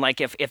 and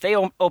like if they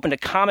opened a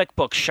comic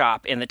book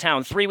shop in the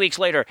town, 3 weeks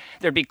later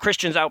there'd be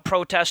Christians out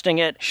protesting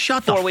it.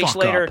 Shut the 4 weeks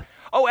fuck later, up.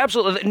 Oh,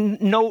 absolutely,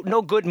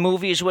 no good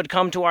movies would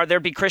come to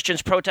there'd be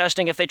Christians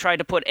protesting if they tried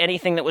to put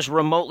anything that was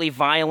remotely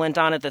violent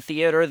on at the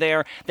theater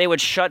there. They would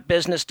shut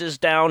businesses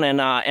down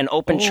and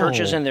open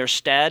churches in their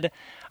stead.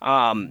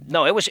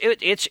 No,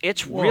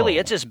 it's really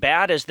as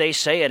bad as they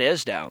say it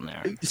is down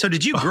there. So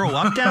did you grow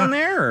up down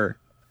there? Or?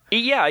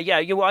 Yeah.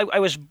 I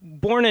was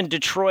born in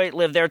Detroit,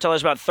 lived there till I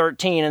was about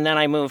 13, and then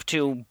I moved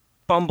to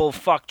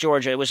Bumblefuck,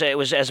 Georgia. It was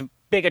as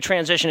big a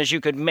transition as you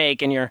could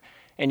make in your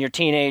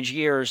teenage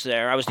years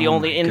there. I was the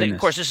only, of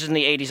course, this is in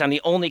the 80s. I'm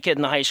the only kid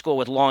in the high school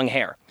with long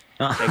hair.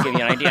 They give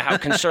you an idea how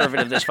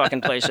conservative this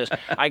fucking place is.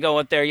 I go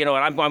up there, and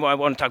I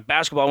want to talk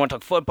basketball, I want to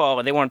talk football,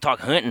 and they want to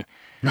talk hunting.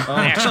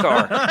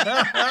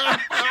 NASCAR.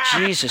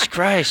 Jesus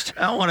Christ.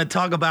 I want to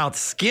talk about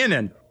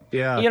skinning.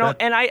 Yeah,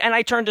 and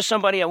I turned to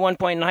somebody at one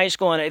point in high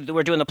school, and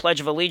we're doing the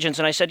Pledge of Allegiance,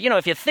 and I said,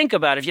 if you think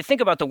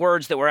about the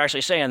words that we're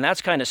actually saying,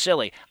 that's kind of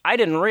silly. I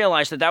didn't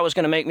realize that was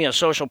going to make me a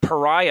social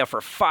pariah for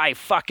 5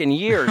 fucking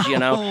years.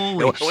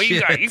 Holy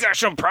shit. You got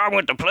some problem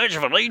with the Pledge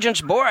of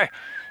Allegiance, boy?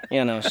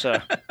 So.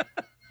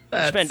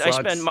 I spent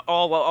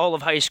all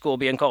of high school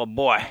being called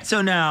boy.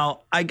 So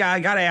now I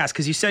got to ask,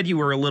 because you said you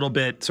were a little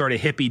bit sort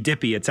of hippy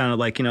dippy. It sounded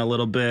like a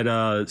little bit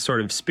sort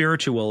of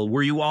spiritual.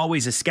 Were you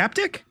always a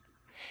skeptic?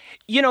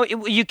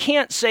 You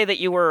can't say that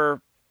you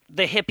were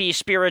the hippie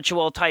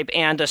spiritual type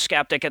and a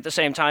skeptic at the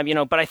same time,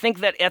 but I think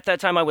that at that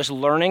time I was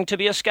learning to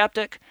be a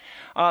skeptic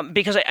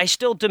because I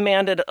still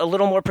demanded a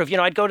little more proof.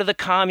 I'd go to the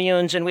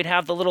communes and we'd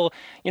have the little,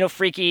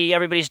 freaky,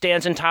 everybody's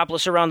dancing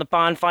topless around the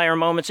bonfire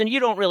moments, and you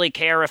don't really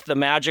care if the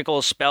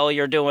magical spell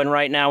you're doing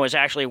right now is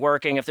actually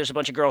working, if there's a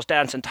bunch of girls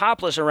dancing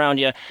topless around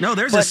you. No,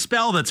 there's a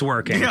spell that's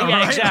working. Yeah,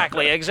 right?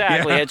 Exactly.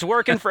 Yeah. It's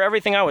working for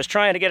everything I was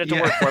trying to get it to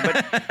work for. But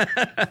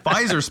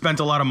Pfizer spent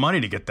a lot of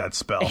money to get that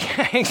spell.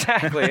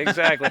 Exactly.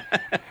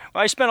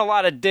 Well, I spent a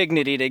lot of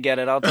dignity to get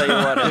it, I'll tell you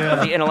what,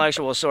 the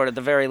intellectual sort at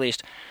the very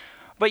least.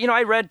 But,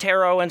 I read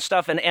tarot and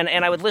stuff, and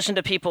I would listen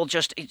to people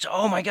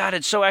oh, my God,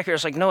 it's so accurate.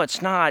 It's like, no,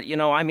 it's not.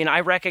 I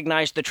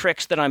recognize the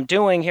tricks that I'm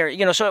doing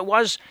here. So it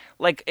was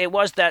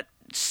that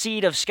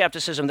seed of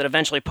skepticism that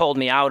eventually pulled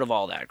me out of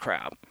all that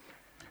crap.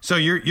 So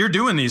you're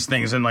doing these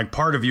things, and, like,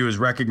 part of you is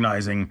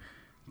recognizing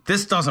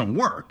this doesn't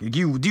work.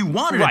 You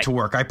wanted it to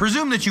work. I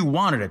presume that you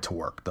wanted it to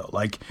work, though.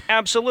 Like,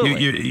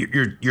 absolutely,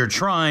 you're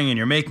trying and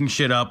you're making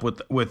shit up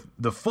with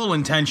the full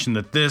intention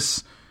that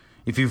this,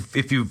 if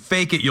you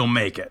fake it, you'll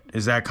make it.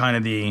 Is that kind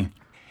of the?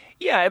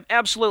 Yeah,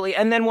 absolutely.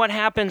 And then what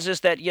happens is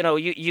that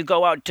you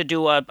go out to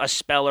do a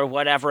spell or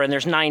whatever, and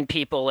there's 9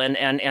 people,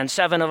 and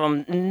 7 of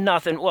them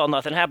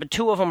nothing happened.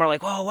 2 of them are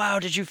like, oh wow,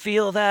 did you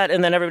feel that?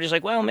 And then everybody's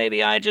like, well,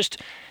 maybe I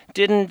just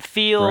didn't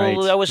feel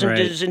I wasn't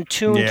as in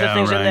tune to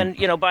things. Right. And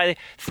then by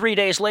 3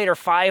 days later,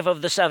 5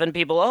 of the 7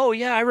 people, oh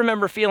yeah, I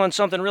remember feeling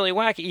something really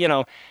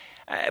wacky.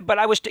 But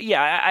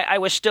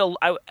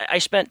I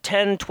spent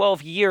 10,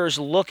 12 years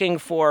looking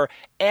for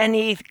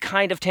any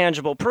kind of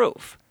tangible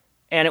proof,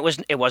 and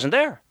it wasn't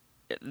there.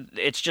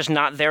 It's just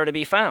not there to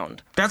be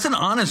found. That's an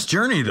honest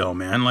journey, though,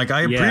 man. Like,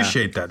 I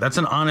appreciate that. That's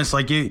an honest,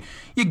 like, you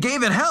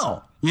gave it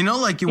hell.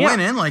 Like, you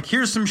went in, like,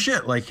 here's some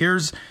shit. Like,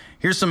 here's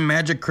some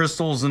magic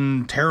crystals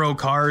and tarot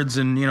cards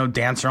and,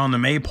 dance around the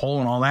maypole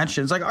and all that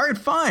shit. It's like, all right,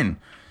 fine.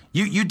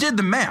 you did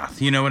the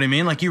math. You know what I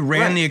mean? Like you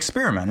ran the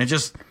experiment. It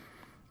just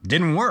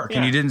didn't work,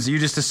 and you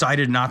just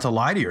decided not to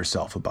lie to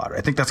yourself about it.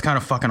 I think that's kind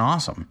of fucking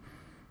awesome.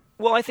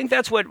 Well, I think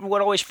that's what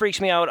always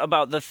freaks me out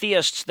about the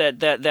theists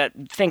that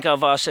think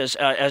of us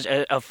as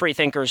free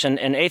thinkers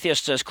and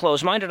atheists as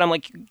closed-minded. I'm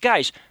like,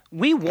 guys,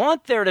 we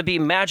want there to be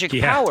magic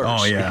powers.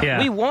 Oh, yeah.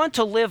 We want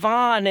to live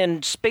on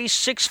in Space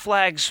Six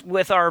Flags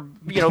with our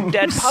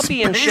dead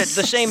puppy and shit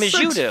the same as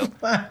you do.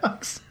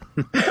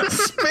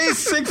 Space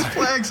Six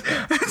Flags.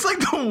 It's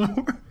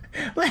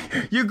like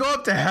you go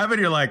up to heaven,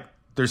 you're like,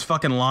 there's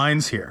fucking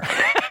lines here.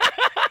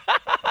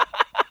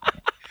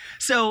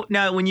 So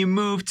now, when you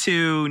moved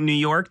to New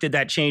York, did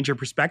that change your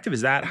perspective?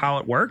 Is that how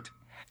it worked?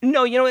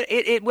 No,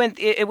 it went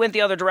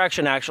the other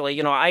direction. Actually,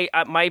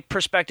 my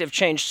perspective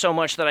changed so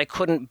much that I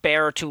couldn't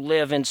bear to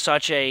live in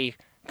such a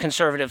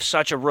conservative,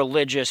 such a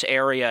religious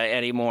area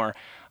anymore.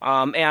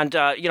 I'm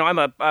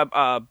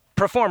a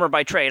performer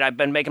by trade. I've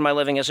been making my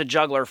living as a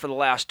juggler for the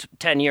last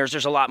 10 years.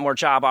 There's a lot more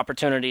job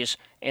opportunities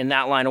in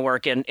that line of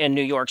work in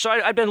New York. So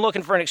I've been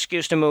looking for an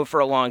excuse to move for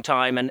a long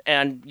time,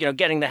 and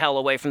getting the hell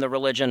away from the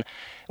religion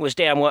was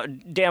damn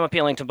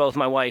appealing to both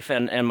my wife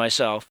and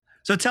myself.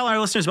 So tell our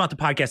listeners about the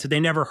podcast if they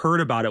never heard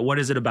about it. What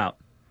is it about?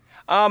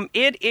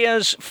 It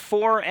is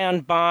for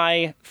and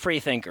by free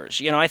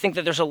thinkers. I think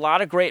that there's a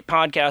lot of great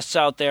podcasts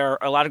out there,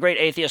 a lot of great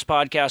atheist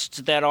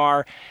podcasts that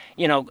are,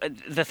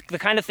 the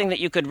kind of thing that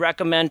you could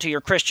recommend to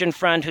your Christian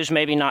friend who's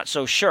maybe not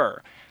so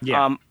sure.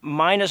 Yeah.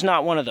 Mine is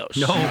not one of those.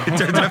 No, it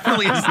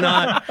definitely is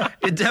not.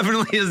 It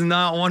definitely is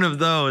not one of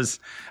those.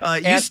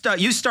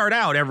 You start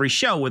out every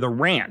show with a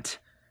rant,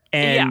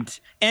 and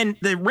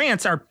the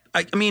rants are,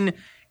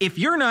 if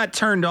you're not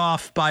turned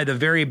off by the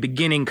very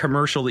beginning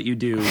commercial that you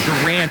do,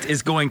 the rant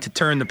is going to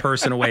turn the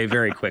person away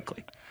very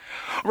quickly.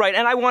 Right,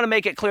 and I want to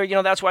make it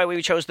clear, that's why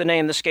we chose the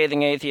name The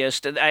Scathing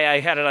Atheist.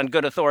 I had it on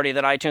good authority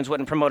that iTunes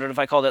wouldn't promote it if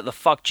I called it The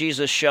Fuck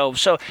Jesus Show.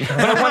 But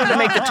I wanted to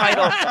make the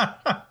title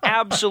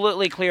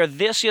absolutely clear.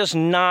 This is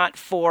not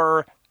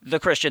for the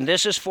Christian.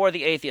 This is for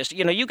the atheist.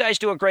 You guys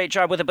do a great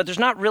job with it, but there's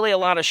not really a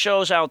lot of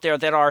shows out there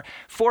that are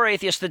for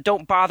atheists that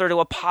don't bother to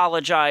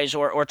apologize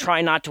or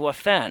try not to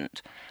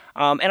offend.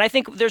 And I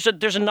think there's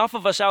enough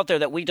of us out there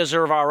that we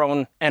deserve our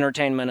own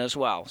entertainment as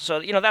well. So,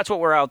 that's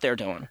what we're out there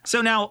doing. So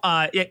now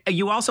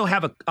you also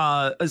have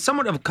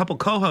somewhat of a couple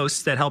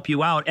co-hosts that help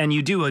you out, and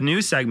you do a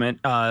news segment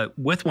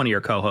with one of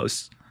your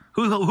co-hosts.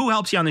 Who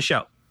helps you on the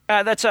show?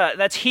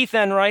 That's Heath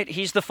Enright.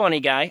 He's the funny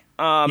guy.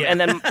 And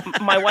then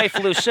my wife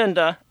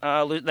Lucinda,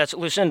 that's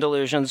Lucinda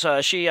Illusions.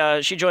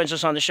 She joins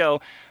us on the show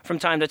from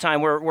time to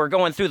time. We're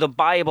going through the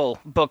Bible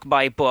book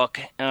by book,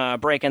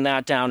 breaking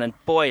that down, and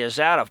boy, is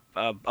that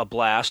a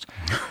blast.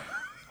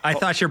 I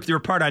thought you were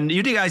part on.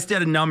 You guys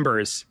did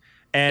Numbers.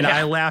 And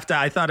I laughed.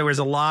 I thought there was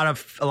a lot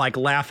of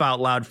laugh out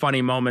loud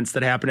funny moments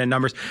that happened in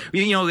Numbers.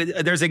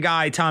 There's a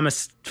guy,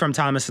 Thomas from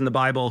Thomas in the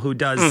Bible, who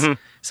does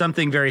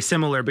something very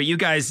similar. But you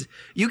guys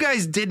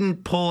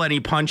didn't pull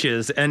any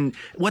punches. And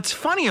what's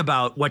funny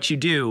about what you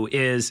do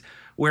is,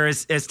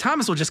 whereas as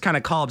Thomas will just kind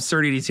of call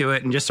absurdity to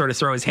it and just sort of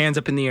throw his hands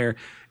up in the air,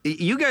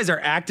 you guys are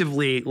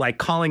actively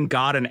calling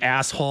God an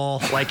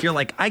asshole. You're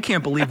like, I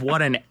can't believe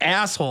what an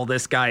asshole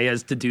this guy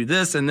is to do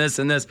this and this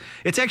and this.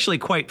 It's actually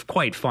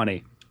quite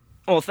funny.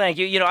 Well, thank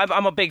you.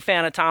 I'm a big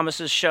fan of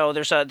Thomas's show.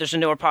 There's a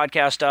newer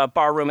podcast,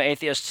 Barroom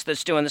Atheists,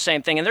 that's doing the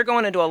same thing, and they're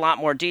going into a lot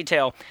more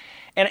detail.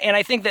 And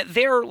I think that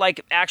they're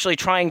actually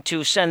trying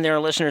to send their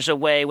listeners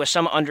away with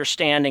some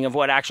understanding of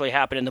what actually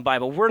happened in the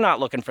Bible. We're not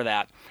looking for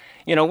that.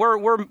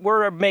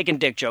 We're making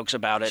dick jokes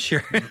about it.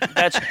 Sure.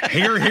 That's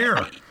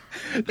here.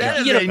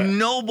 That is a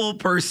noble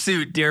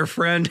pursuit, dear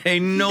friend. A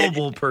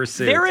noble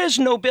pursuit. There is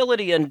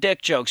nobility in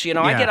dick jokes.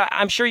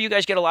 I'm sure you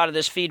guys get a lot of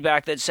this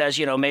feedback that says,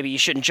 maybe you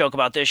shouldn't joke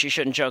about this, you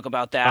shouldn't joke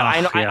about that.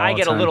 I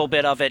get a little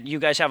bit of it. You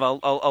guys have a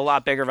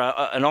lot bigger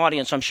of an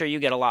audience. So I'm sure you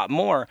get a lot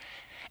more.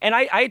 And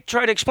I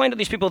try to explain to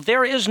these people,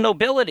 there is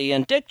nobility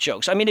in dick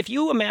jokes. If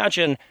you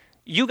imagine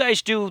you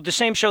guys do the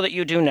same show that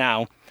you do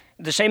now,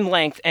 the same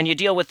length, and you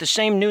deal with the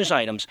same news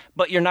items,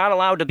 but you're not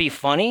allowed to be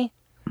funny.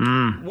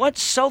 What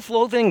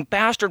self-loathing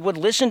bastard would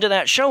listen to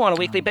that show on a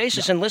weekly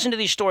basis and listen to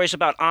these stories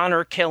about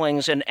honor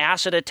killings and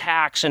acid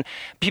attacks and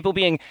people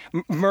being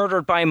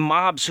murdered by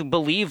mobs who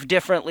believe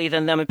differently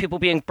than them and people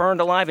being burned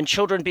alive and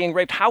children being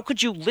raped? How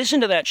could you listen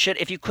to that shit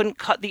if you couldn't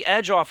cut the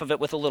edge off of it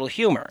with a little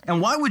humor?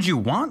 And why would you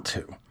want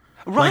to?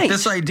 Right.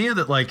 This idea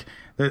that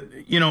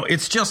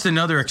it's just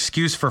another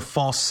excuse for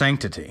false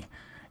sanctity.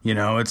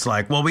 It's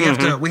like, well, we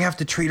have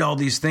to treat all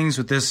these things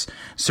with this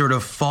sort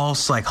of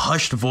false,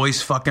 hushed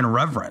voice fucking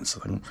reverence.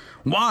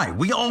 Why?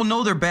 We all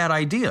know they're bad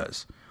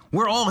ideas.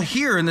 We're all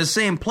here in the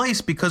same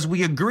place because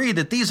we agree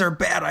that these are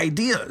bad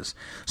ideas.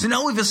 So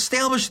now we've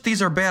established that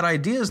these are bad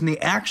ideas, and the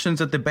actions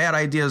that the bad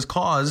ideas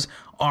cause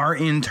are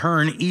in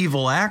turn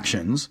evil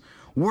actions.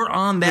 We're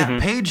on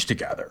that page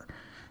together.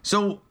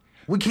 So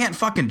we can't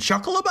fucking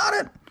chuckle about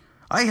it.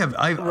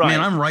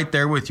 I'm right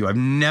there with you. I've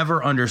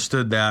never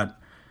understood that.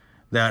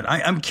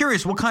 I'm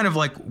curious, what kind of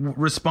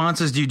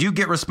responses do you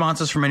get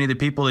responses from any of the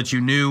people that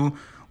you knew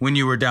when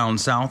you were down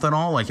south at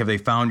all? Like, have they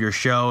found your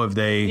show? Have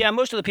they? Yeah,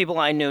 most of the people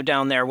I knew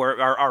down there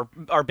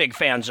are big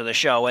fans of the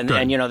show, and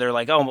they're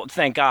like, oh,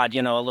 thank God,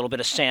 a little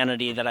bit of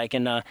sanity that I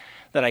can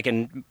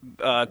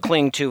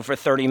cling to for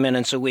 30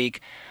 minutes a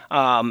week.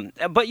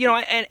 But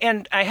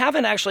and I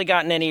haven't actually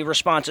gotten any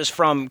responses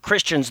from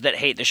Christians that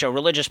hate the show,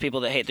 religious people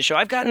that hate the show.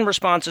 I've gotten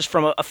responses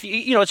from a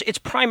few. It's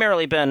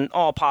primarily been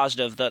all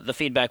positive, the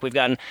feedback we've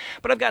gotten.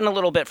 But I've gotten a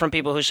little bit from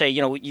people who say,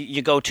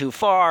 you go too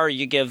far,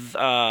 you give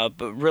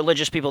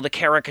religious people the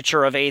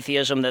caricature of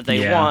atheism that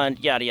they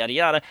want, yada yada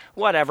yada.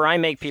 Whatever. I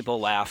make people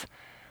laugh.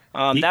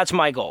 That's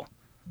my goal.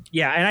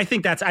 Yeah, and I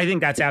think that's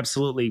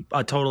absolutely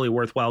a totally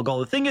worthwhile goal.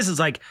 The thing is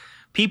like,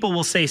 people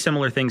will say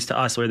similar things to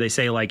us where they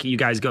say, like, you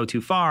guys go too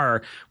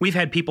far. We've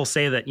had people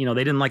say that, they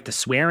didn't like the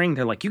swearing.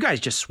 They're like, you guys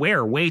just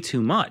swear way too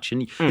much.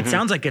 And it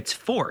sounds like it's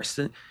forced.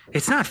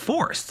 It's not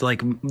forced.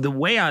 Like, the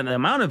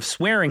amount of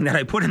swearing that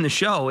I put in the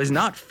show is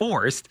not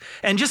forced.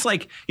 And just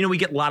like, we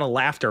get a lot of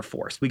laughter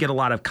forced. We get a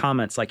lot of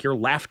comments like, your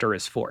laughter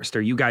is forced,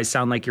 or you guys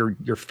sound like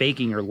you're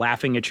faking or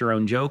laughing at your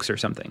own jokes or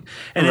something.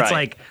 And it's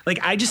like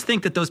I just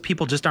think that those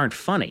people just aren't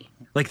funny.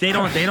 Like, they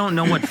don't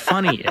know what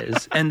funny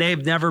is, and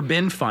they've never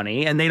been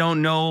funny, and they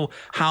don't know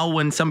how,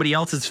 when somebody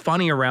else is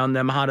funny around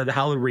them, how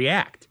to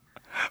react.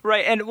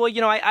 Right. And, well,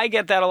 I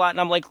get that a lot.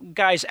 And I'm like,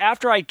 guys,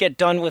 after I get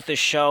done with the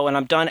show and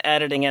I'm done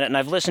editing it and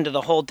I've listened to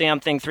the whole damn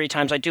thing 3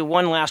 times, I do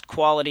one last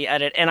quality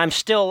edit and I'm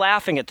still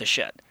laughing at the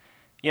shit.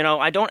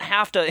 I don't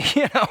have to,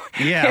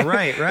 Yeah,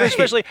 right.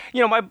 Especially,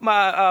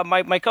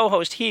 my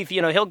co-host Heath,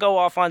 he'll go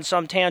off on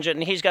some tangent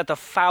and he's got the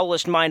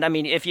foulest mind. I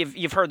mean, if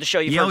you've heard the show,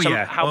 you've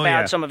heard how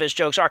bad some of his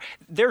jokes are.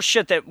 There's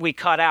shit that we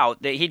cut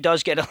out that he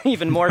does get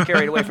even more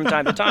carried away from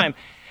time to time.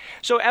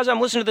 So as I'm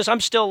listening to this, I'm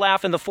still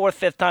laughing the 4th,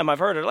 5th time I've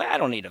heard it. Like, I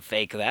don't need to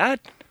fake that.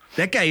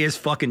 That guy is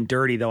fucking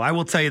dirty, though. I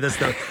will tell you this,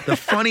 the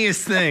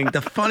funniest thing,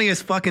 the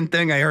funniest fucking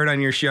thing I heard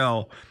on your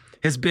show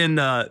has been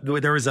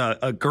there was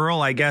a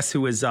girl, I guess,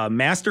 who was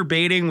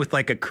masturbating with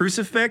like a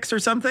crucifix or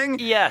something.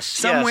 Yes.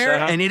 Somewhere.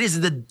 Yes, and it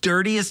is the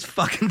dirtiest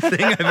fucking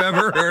thing I've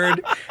ever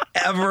heard.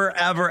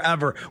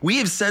 Ever. We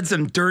have said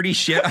some dirty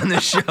shit on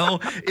this show.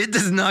 It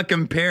does not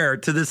compare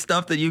to the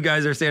stuff that you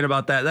guys are saying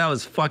about that. That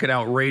was fucking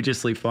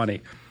outrageously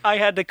funny. I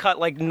had to cut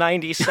like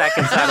 90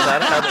 seconds out of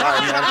that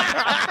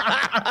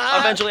headline,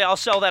 man. Eventually, I'll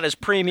sell that as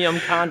premium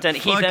content.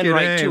 He then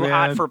write Too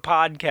Hot for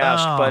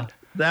Podcast, but...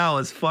 That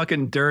was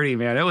fucking dirty,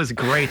 man. It was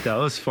great, though.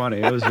 It was funny.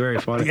 It was very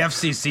funny. The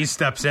FCC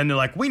steps in. They're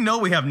like, we know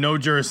we have no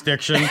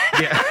jurisdiction.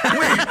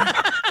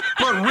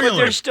 But really, but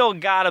there's still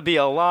got to be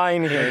a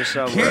line here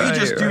somewhere. Can't you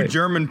just do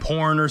German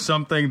porn or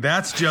something?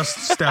 That's just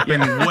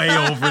stepping way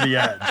over the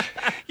edge.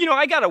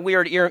 I got a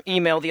weird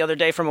email the other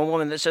day from a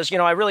woman that says,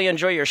 I really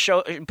enjoy your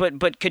show,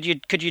 but could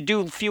you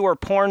do fewer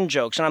porn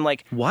jokes? And I'm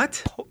like,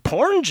 what?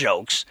 Porn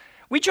jokes?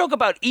 We joke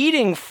about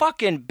eating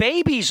fucking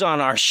babies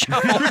on our show.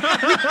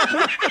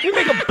 We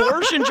make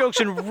abortion jokes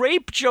and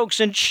rape jokes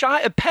and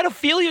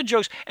pedophilia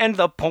jokes, and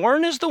the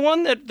porn is the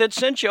one that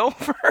sent you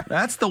over.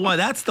 That's the one.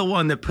 That's the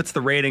one that puts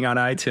the rating on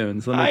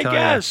iTunes. Let me tell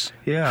guess.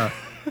 You. Yeah.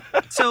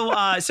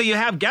 So you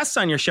have guests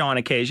on your show on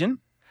occasion.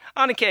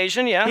 On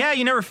occasion, yeah. Yeah,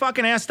 you never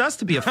fucking asked us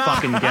to be a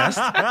fucking guest.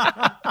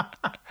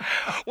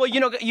 Well,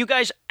 you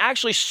guys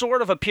actually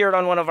sort of appeared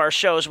on one of our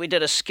shows. We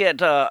did a skit,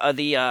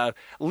 the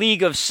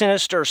League of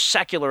Sinister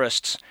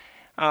Secularists.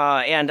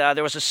 And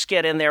there was a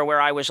skit in there where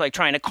I was like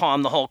trying to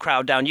calm the whole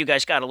crowd down. You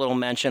guys got a little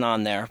mention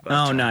on there.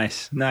 But,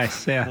 nice.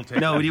 Yeah.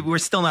 No, we're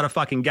still not a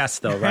fucking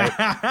guest, though, right?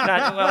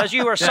 As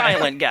you were a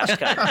silent guest,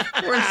 kind of.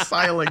 We're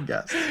silent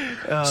guests.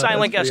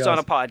 Silent guests on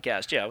a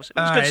podcast. Yeah, it was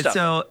good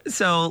stuff.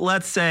 So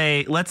let's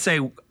say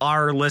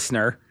our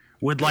listener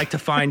would like to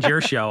find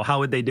your show. How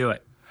would they do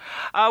it?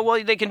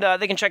 Well, they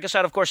can check us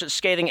out, of course, at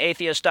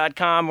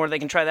scathingatheist.com, or they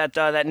can try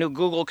that new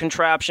Google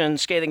contraption,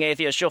 Scathing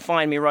Atheist. You'll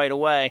find me right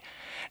away.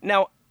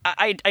 Now,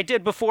 I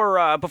did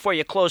before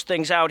you close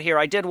things out here.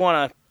 I did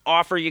want to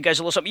offer you guys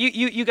a little something.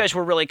 You guys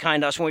were really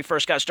kind to us when we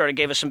first got started.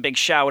 Gave us some big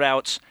shout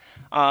outs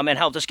and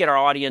helped us get our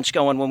audience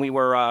going when we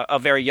were a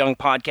very young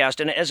podcast.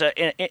 And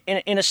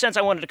in a sense,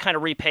 I wanted to kind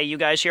of repay you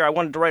guys here. I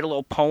wanted to write a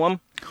little poem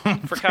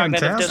for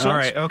Cognitive Dissonance. All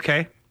right,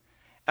 okay.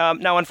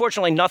 Now,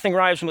 unfortunately, nothing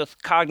rhymes with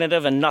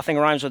cognitive and nothing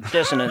rhymes with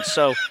dissonance.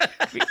 So,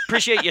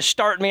 appreciate you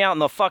starting me out in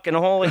the fucking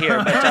hole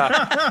here. But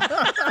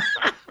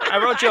I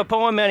wrote you a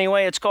poem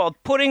anyway. It's called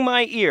 "Putting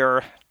My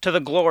Ear to the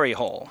Glory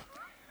Hole,"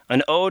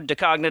 an ode to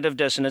cognitive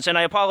dissonance. And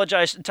I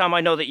apologize, Tom. I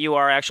know that you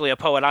are actually a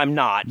poet. I'm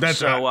not. That's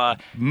so.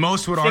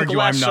 Most would argue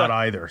I'm not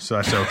either. So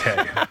that's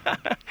okay.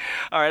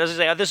 All right. As I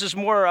say, this is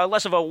more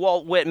less of a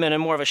Walt Whitman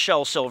and more of a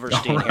Shel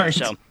Silverstein here.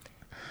 So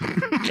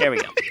there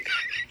we go.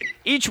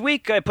 Each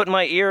week I put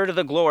my ear to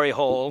the glory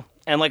hole,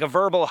 and like a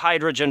verbal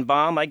hydrogen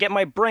bomb, I get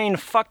my brain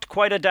fucked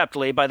quite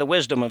adeptly by the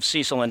wisdom of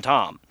Cecil and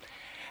Tom.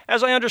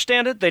 As I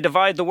understand it, they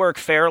divide the work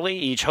fairly.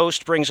 Each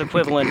host brings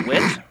equivalent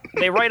wit.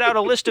 They write out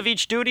a list of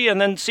each duty,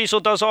 and then Cecil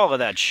does all of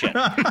that shit.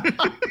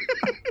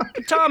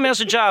 Tom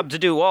has a job to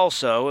do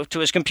also. To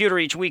his computer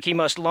each week he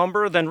must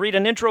lumber, then read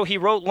an intro he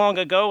wrote long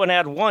ago and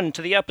add 1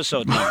 to the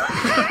episode number.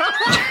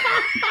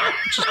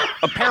 Which is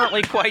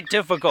apparently quite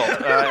difficult,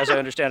 as I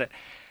understand it.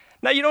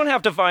 Now, you don't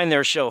have to find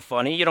their show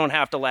funny. You don't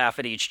have to laugh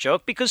at each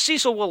joke because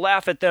Cecil will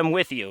laugh at them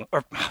with you.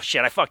 Or, oh,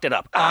 shit, I fucked it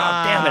up. Oh,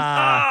 damn it.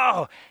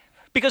 Oh!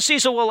 Because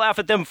Cecil will laugh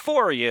at them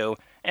for you,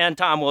 and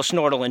Tom will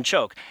snortle and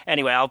choke.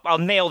 Anyway, I'll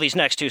nail these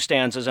next two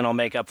stanzas and I'll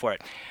make up for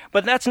it.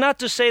 But that's not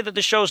to say that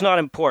the show's not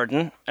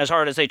important, as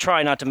hard as they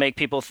try not to make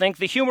people think.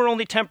 The humor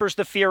only tempers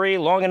the fury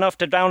long enough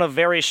to down a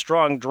very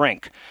strong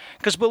drink.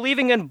 Because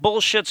believing in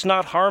bullshit's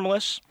not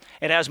harmless.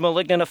 It has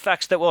malignant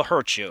effects that will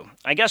hurt you.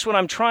 I guess what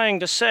I'm trying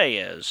to say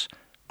is,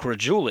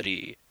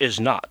 credulity is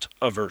not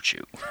a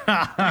virtue.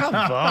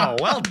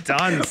 Bravo. Well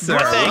done, sir.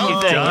 Thank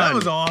you. That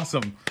was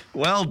awesome.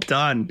 Well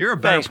done. You're a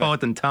better poet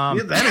than Tom.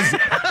 Yeah,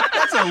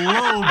 that's a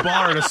low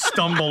bar to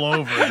stumble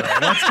over, though.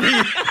 Let's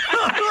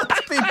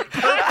be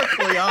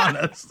perfectly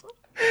honest.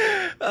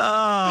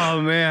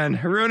 Oh man,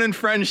 ruining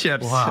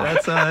friendships. Wow.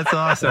 That's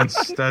awesome.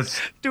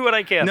 That's do what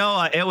I can.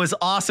 No, it was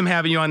awesome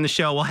having you on the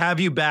show. We'll have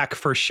you back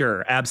for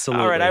sure.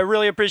 Absolutely. All right, I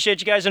really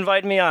appreciate you guys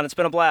inviting me on. It's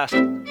been a blast.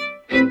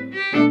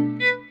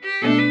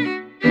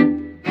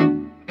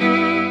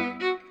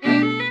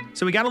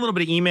 So we got a little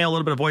bit of email, a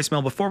little bit of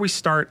voicemail. Before we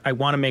start, I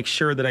want to make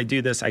sure that I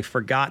do this. I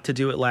forgot to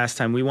do it last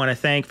time. We want to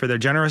thank, for their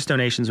generous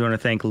donations, we want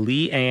to thank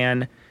Lee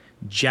Ann,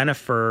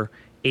 Jennifer,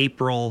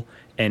 April,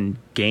 and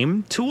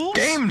Game Tools?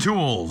 Game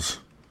Tools.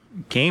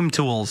 Game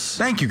Tools.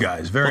 Thank you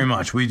guys very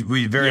much.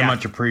 We very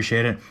much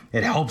appreciate it.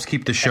 It helps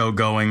keep the show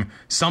going.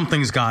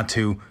 Something's got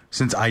to,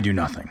 since I do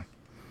nothing.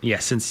 Yeah,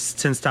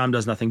 since Tom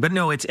does nothing. But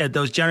no, it's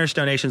those generous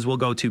donations will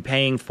go to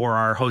paying for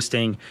our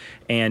hosting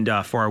and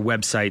for our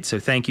website. So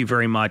thank you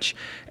very much.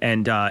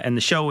 And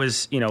the show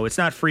is, it's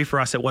not free for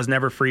us. It was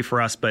never free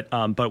for us, but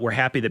we're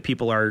happy that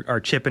people are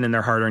chipping in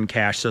their hard-earned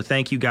cash. So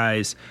thank you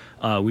guys.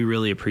 We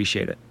really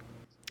appreciate it.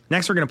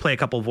 Next, we're going to play a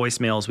couple of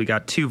voicemails. We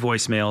got 2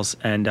 voicemails,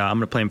 and I'm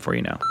going to play them for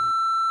you now.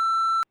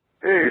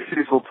 Hey,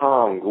 Cecil,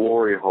 Tom,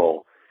 Glory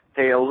Hole.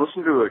 Hey, I was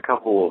listening to a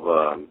couple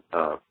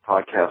of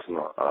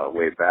podcasts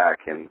way back,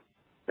 and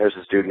there's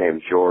this dude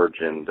named George,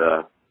 and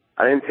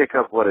I didn't pick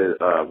up what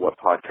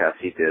podcast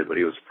he did, but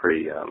he was a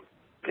pretty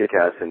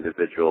kick-ass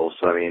individual.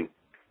 So I mean,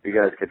 if you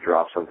guys could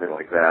drop something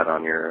like that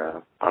on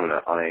your on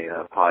a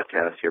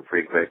podcast here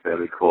pretty quick, that'd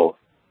be cool.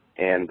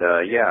 And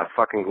yeah,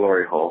 fucking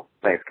Glory Hole.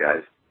 Thanks,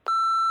 guys.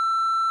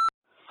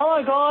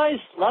 Hello, guys.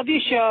 Love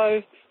your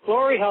show.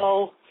 Glory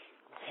Hole.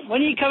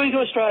 When are you coming to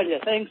Australia?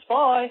 Thanks.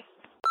 Bye.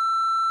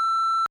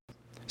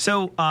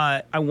 So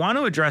I want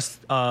to address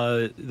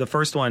the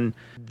first one.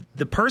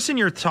 The person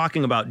you're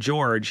talking about,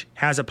 George,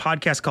 has a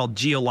podcast called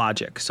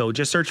Geologic. So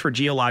just search for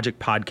Geologic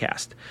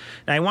Podcast.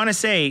 And I want to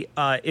say,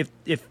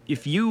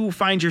 if you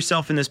find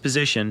yourself in this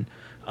position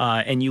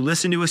and you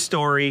listen to a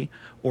story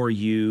or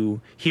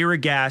you hear a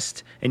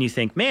guest and you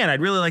think, man,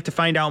 I'd really like to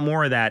find out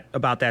more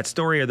about that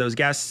story or those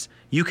guests,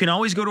 you can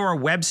always go to our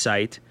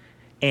website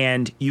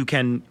and you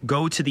can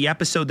go to the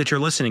episode that you're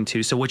listening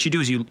to. So what you do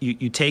is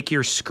you take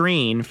your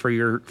screen for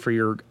your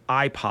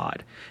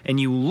iPod and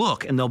you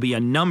look, and there'll be a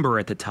number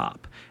at the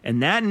top.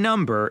 And that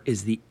number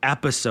is the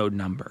episode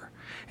number.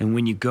 And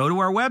when you go to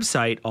our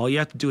website, all you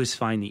have to do is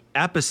find the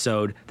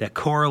episode that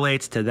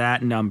correlates to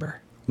that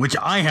number. Which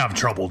I have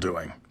trouble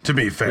doing, to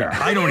be fair.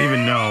 Yeah. I don't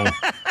even know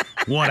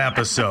what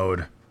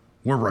episode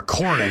we're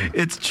recording.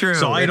 It's true.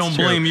 So I don't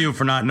blame you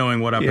for not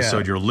knowing what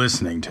episode you're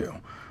listening to.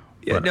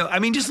 Yeah, no, I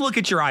mean, just look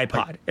at your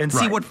iPod and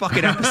see what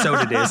fucking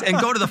episode it is and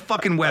go to the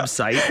fucking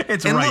website.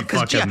 It's and right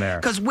fucking there.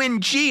 Because when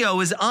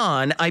Geo is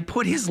on, I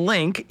put his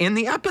link in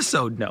the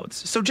episode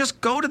notes. So just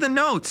go to the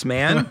notes,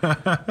 man.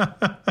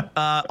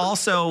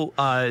 Also,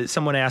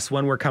 someone asked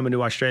when we're coming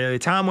to Australia.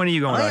 Tom, when are you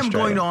going to Australia? I am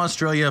going to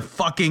Australia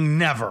fucking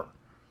never.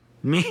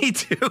 Me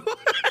too.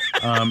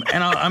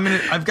 And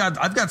I've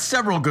got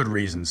several good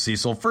reasons,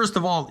 Cecil. First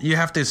of all, you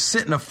have to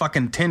sit in a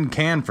fucking tin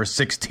can for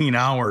 16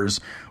 hours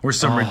or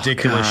some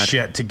ridiculous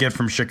shit to get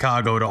from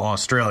Chicago to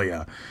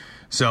Australia.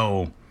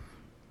 So,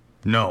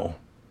 no.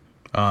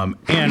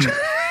 And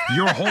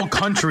your whole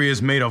country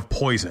is made of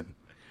poison.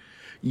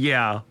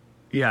 Yeah,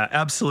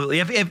 absolutely.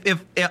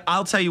 If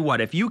I'll tell you what,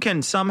 if you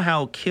can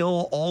somehow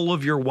kill all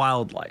of your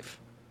wildlife,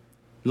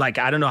 like,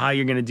 I don't know how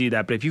you're going to do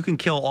that, but if you can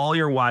kill all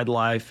your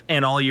wildlife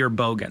and all your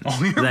bogans,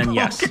 then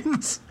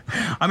yes.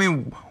 I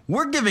mean,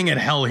 we're giving it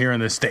hell here in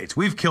the States.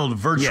 We've killed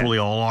virtually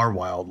all our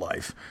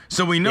wildlife.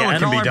 So we know it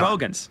can be done.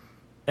 Bogans.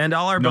 And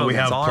all our bogans. We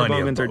have all plenty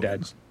our bogans of are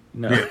dead.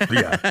 No.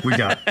 Yeah, we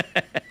got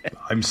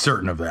I'm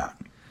certain of that.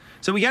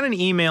 So we got an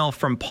email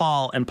from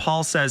Paul, and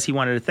Paul says he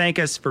wanted to thank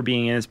us for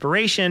being an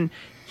inspiration.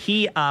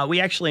 We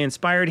actually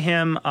inspired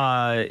him.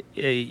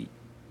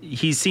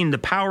 He's seen the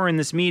power in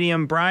this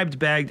medium, bribed,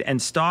 begged,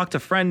 and stalked a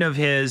friend of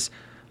his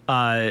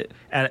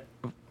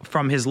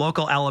from his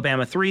local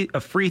Alabama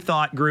free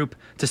thought group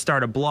to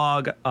start a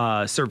blog,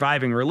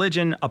 Surviving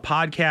Religion, a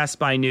podcast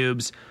by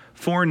noobs,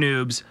 for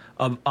noobs,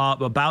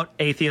 about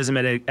atheism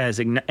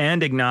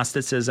and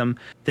agnosticism.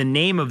 The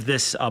name of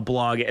this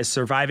blog is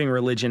Surviving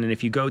Religion, and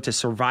if you go to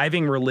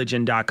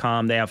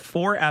survivingreligion.com, they have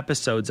 4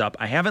 episodes up.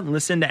 I haven't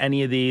listened to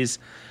any of these,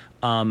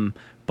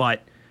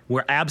 but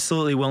we're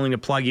absolutely willing to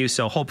plug you,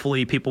 so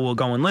hopefully people will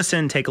go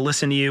and take a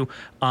listen to you.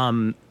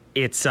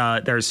 it's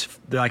there's,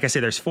 like I say,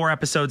 there's 4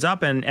 episodes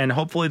up, and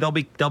hopefully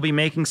they'll be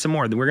making some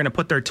more. We're going to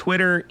put their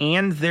Twitter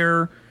and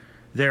their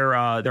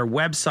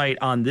website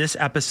on this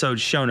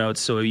episode's show notes,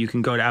 so you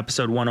can go to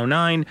episode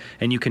 109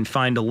 and you can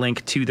find a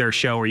link to their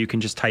show, or you can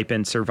just type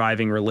in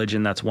Surviving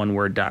Religion, that's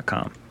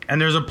oneword.com.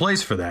 And there's a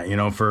place for that,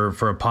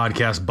 for a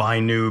podcast by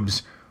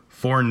noobs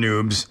for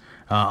noobs.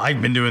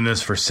 I've been doing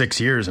this for 6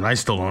 years and I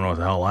still don't know what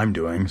the hell I'm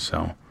doing.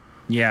 So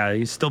yeah,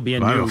 you still be a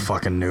noob. I'm a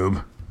fucking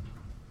noob.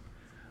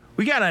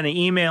 We got an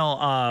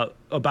email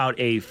about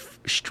a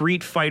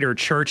Street Fighter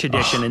Church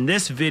Edition, and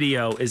this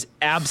video is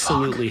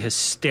absolutely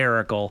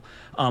hysterical.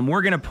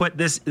 We're going to put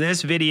this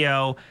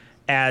video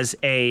as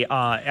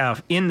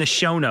a in the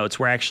show notes.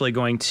 We're actually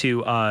going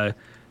to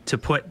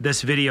put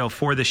this video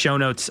for the show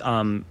notes.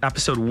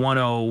 Episode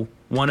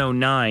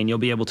 109, you'll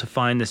be able to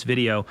find this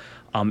video.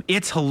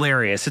 It's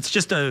hilarious. It's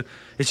just a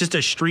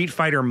Street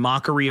Fighter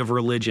mockery of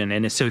religion.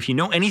 And so if you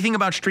know anything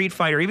about Street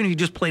Fighter, even if you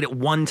just played it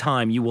one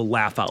time, you will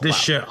laugh out loud. This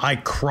shit, I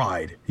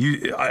cried.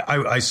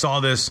 I saw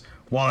this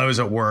while I was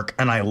at work,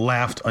 and I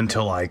laughed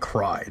until I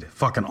cried.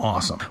 Fucking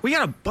awesome. We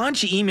got a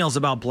bunch of emails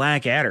about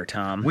Blackadder,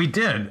 Tom. We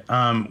did.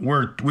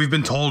 We've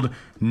been told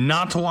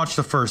not to watch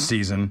the first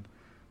season,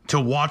 to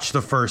watch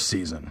the first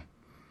season.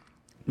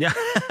 Yeah,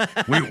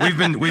 we've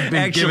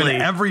been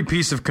given every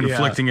piece of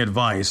conflicting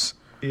advice.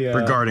 Yeah.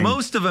 Regarding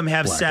most of them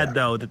have said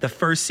though that the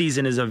first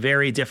season is a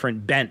very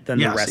different bent than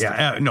the rest of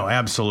it. No,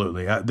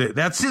 absolutely.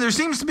 There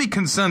seems to be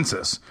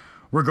consensus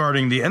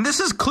regarding and this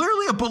is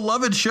clearly a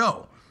beloved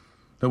show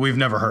that we've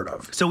never heard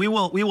of. So we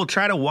will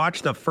try to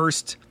watch the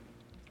first,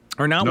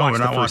 or not watch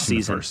the first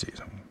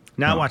season.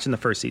 Not No. watching the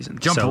first season.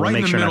 Jump so right we'll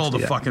in the sure middle of the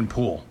that. fucking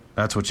pool.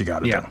 That's what you got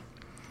to do.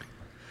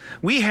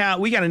 We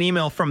got an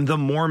email from the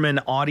Mormon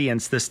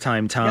audience this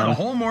time, Tom. Yeah, the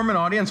whole Mormon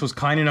audience was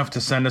kind enough to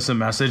send us a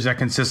message that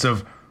consists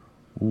of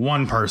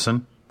one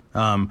person.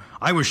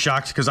 I was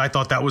shocked because I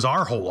thought that was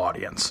our whole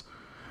audience.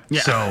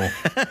 Yeah. So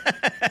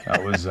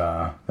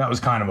that was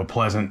kind of a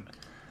pleasant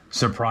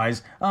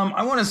surprise.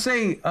 I want to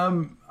say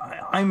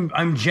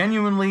I'm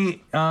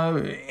genuinely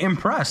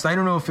impressed. I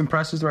don't know if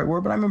impressed is the right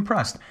word, but I'm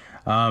impressed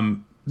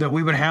that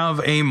we would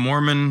have a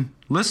Mormon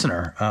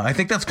listener. I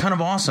think that's kind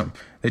of awesome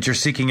that you're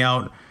seeking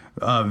out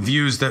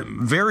views that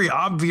very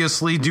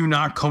obviously do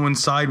not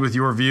coincide with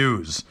your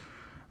views.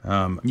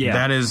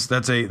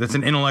 That's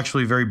an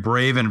intellectually very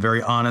brave and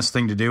very honest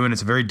thing to do, and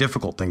it's a very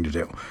difficult thing to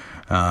do.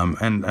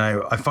 And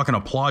I fucking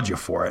applaud you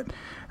for it.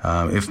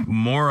 If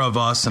more of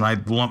us, and I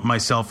lump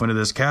myself into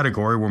this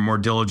category, were more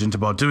diligent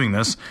about doing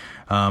this,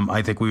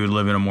 I think we would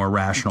live in a more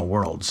rational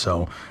world.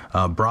 So,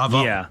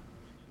 bravo.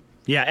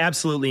 Yeah,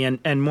 absolutely.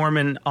 And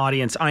Mormon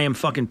audience, I am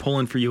fucking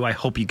pulling for you. I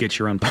hope you get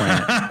your own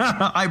planet.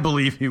 I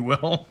believe you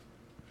will.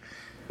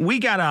 We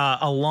got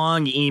a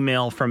long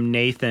email from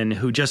Nathan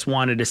who just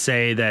wanted to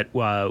say that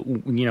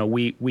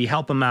we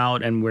help him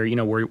out, and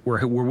we're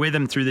with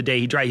him through the day.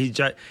 He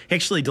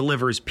actually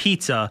delivers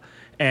pizza,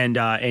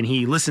 and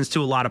he listens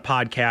to a lot of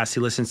podcasts.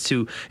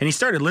 He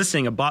started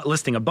listing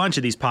a bunch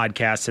of these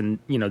podcasts, and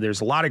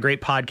there's a lot of great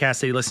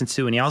podcasts that he listens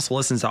to, and he also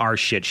listens to our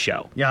shit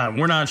show. Yeah,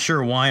 we're not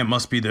sure why. It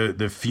must be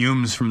the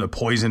fumes from the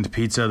poisoned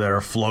pizza that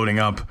are floating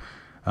up.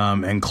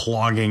 And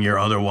clogging your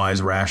otherwise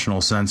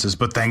rational senses.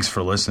 But thanks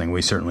for listening.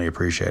 We certainly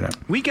appreciate it.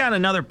 We got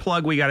another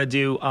plug we got to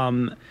do.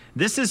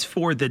 This is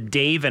for the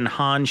Dave and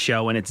Han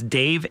show, and it's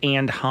Dave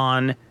and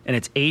Han, and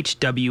it's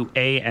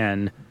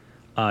HWAN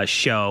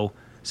show.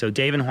 So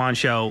Dave and Han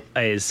show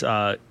is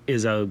a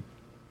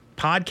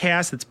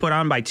podcast that's put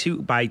on by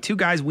two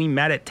guys we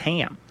met at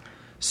TAM.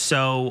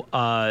 So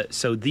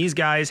these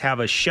guys have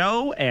a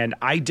show, and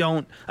I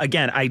don't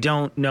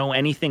know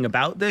anything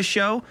about this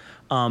show.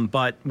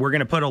 But we're going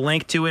to put a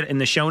link to it in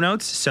the show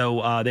notes.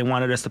 So they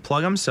wanted us to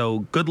plug them. So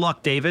good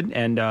luck, David.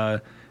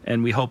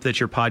 And we hope that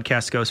your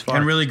podcast goes far.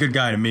 And really good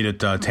guy to meet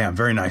at TAM.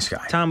 Very nice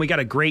guy. Tom, we got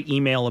a great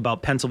email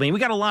about Pennsylvania.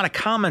 We got a lot of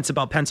comments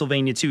about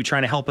Pennsylvania, too,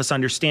 trying to help us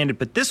understand it.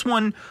 But this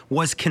one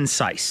was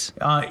concise.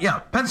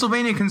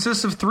 Pennsylvania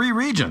consists of 3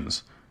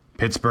 regions.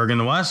 Pittsburgh in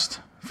the west,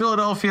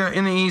 Philadelphia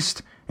in the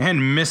east,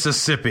 and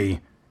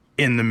Mississippi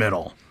in the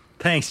middle.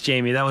 Thanks,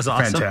 Jamie. That was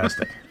awesome.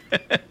 Fantastic.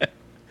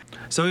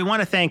 So we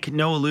want to thank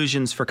No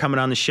Illusions for coming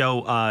on the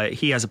show.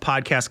 He has a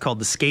podcast called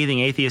The Scathing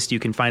Atheist. You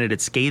can find it at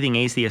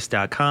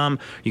scathingatheist.com.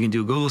 You can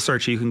do a Google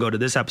search, or you can go to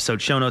this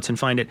episode's show notes and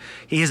find it.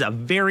 He has a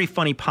very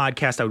funny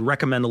podcast. I would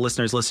recommend the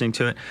listeners listening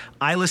to it.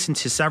 I listened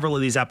to several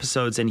of these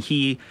episodes, and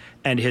he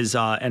and his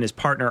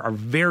partner are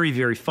very,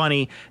 very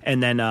funny.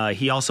 And then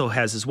he also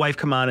has his wife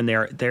come on, and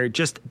they're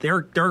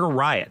a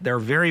riot. They're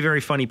very,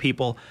 very funny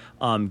people.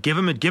 Give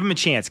him a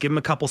chance. Give him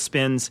a couple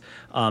spins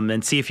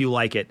and see if you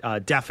like it.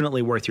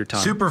 Definitely worth your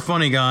time. Super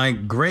funny guy,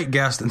 great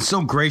guest, and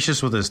so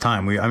gracious with his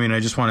time. I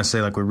just want to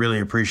say, we really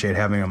appreciate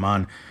having him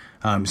on.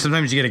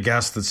 Sometimes you get a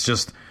guest that's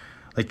just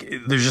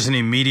there's just an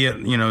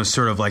immediate,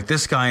 sort of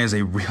this guy is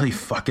a really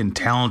fucking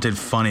talented,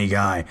 funny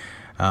guy.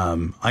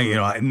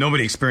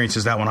 Nobody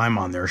experiences that when I'm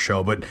on their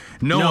show, but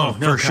no,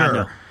 for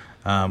sure.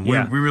 We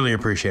really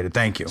appreciate it.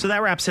 Thank you. So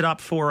that wraps it up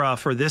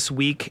for this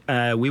week.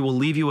 We will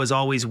leave you, as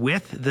always,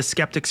 with the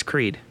Skeptic's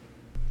Creed.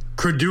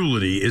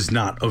 Credulity is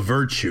not a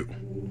virtue.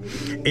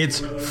 It's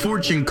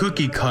fortune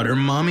cookie cutter,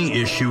 mommy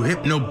issue,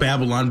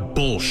 hypno-Babylon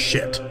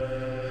bullshit.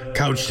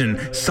 Couched in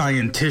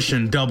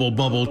scientician, double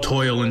bubble,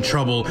 toil and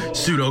trouble,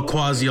 pseudo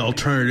quasi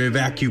alternative,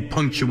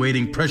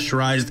 acupunctuating,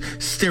 pressurized,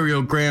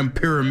 stereogram,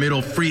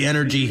 pyramidal, free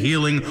energy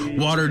healing,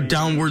 watered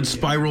downward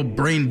spiral,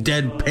 brain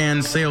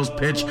deadpan sales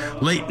pitch,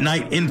 late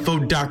night info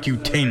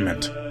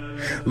docutainment.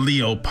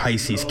 Leo,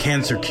 Pisces,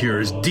 cancer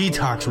cures,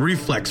 detox,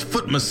 reflex,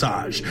 foot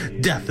massage,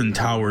 death and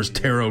towers,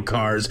 tarot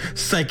cards,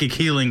 psychic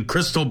healing,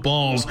 crystal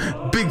balls,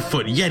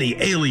 Bigfoot, Yeti,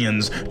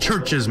 aliens,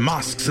 churches,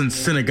 mosques and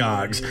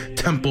synagogues,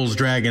 temples,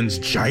 dragons,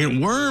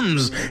 giant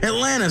worms,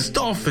 Atlantis,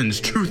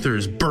 dolphins,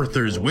 truthers,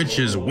 birthers,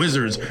 witches,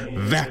 wizards,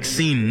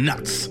 vaccine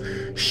nuts,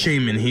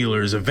 shaman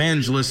healers,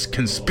 evangelists,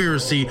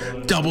 conspiracy,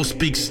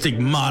 doublespeak,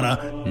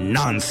 stigmata,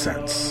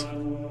 nonsense.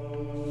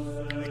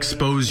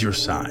 Expose your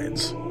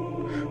sides.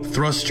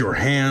 Thrust your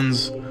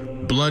hands,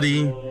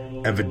 bloody,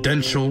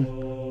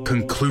 evidential,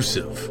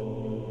 conclusive.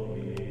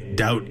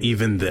 Doubt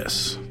even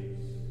this.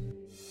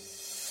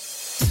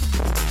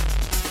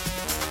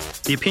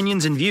 The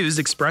opinions and views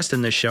expressed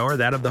in this show are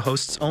that of the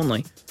hosts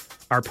only.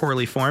 Our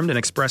poorly formed and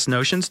expressed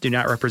notions do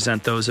not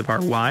represent those of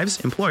our wives,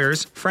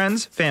 employers,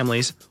 friends,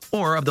 families,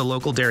 or of the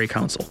local dairy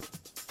council.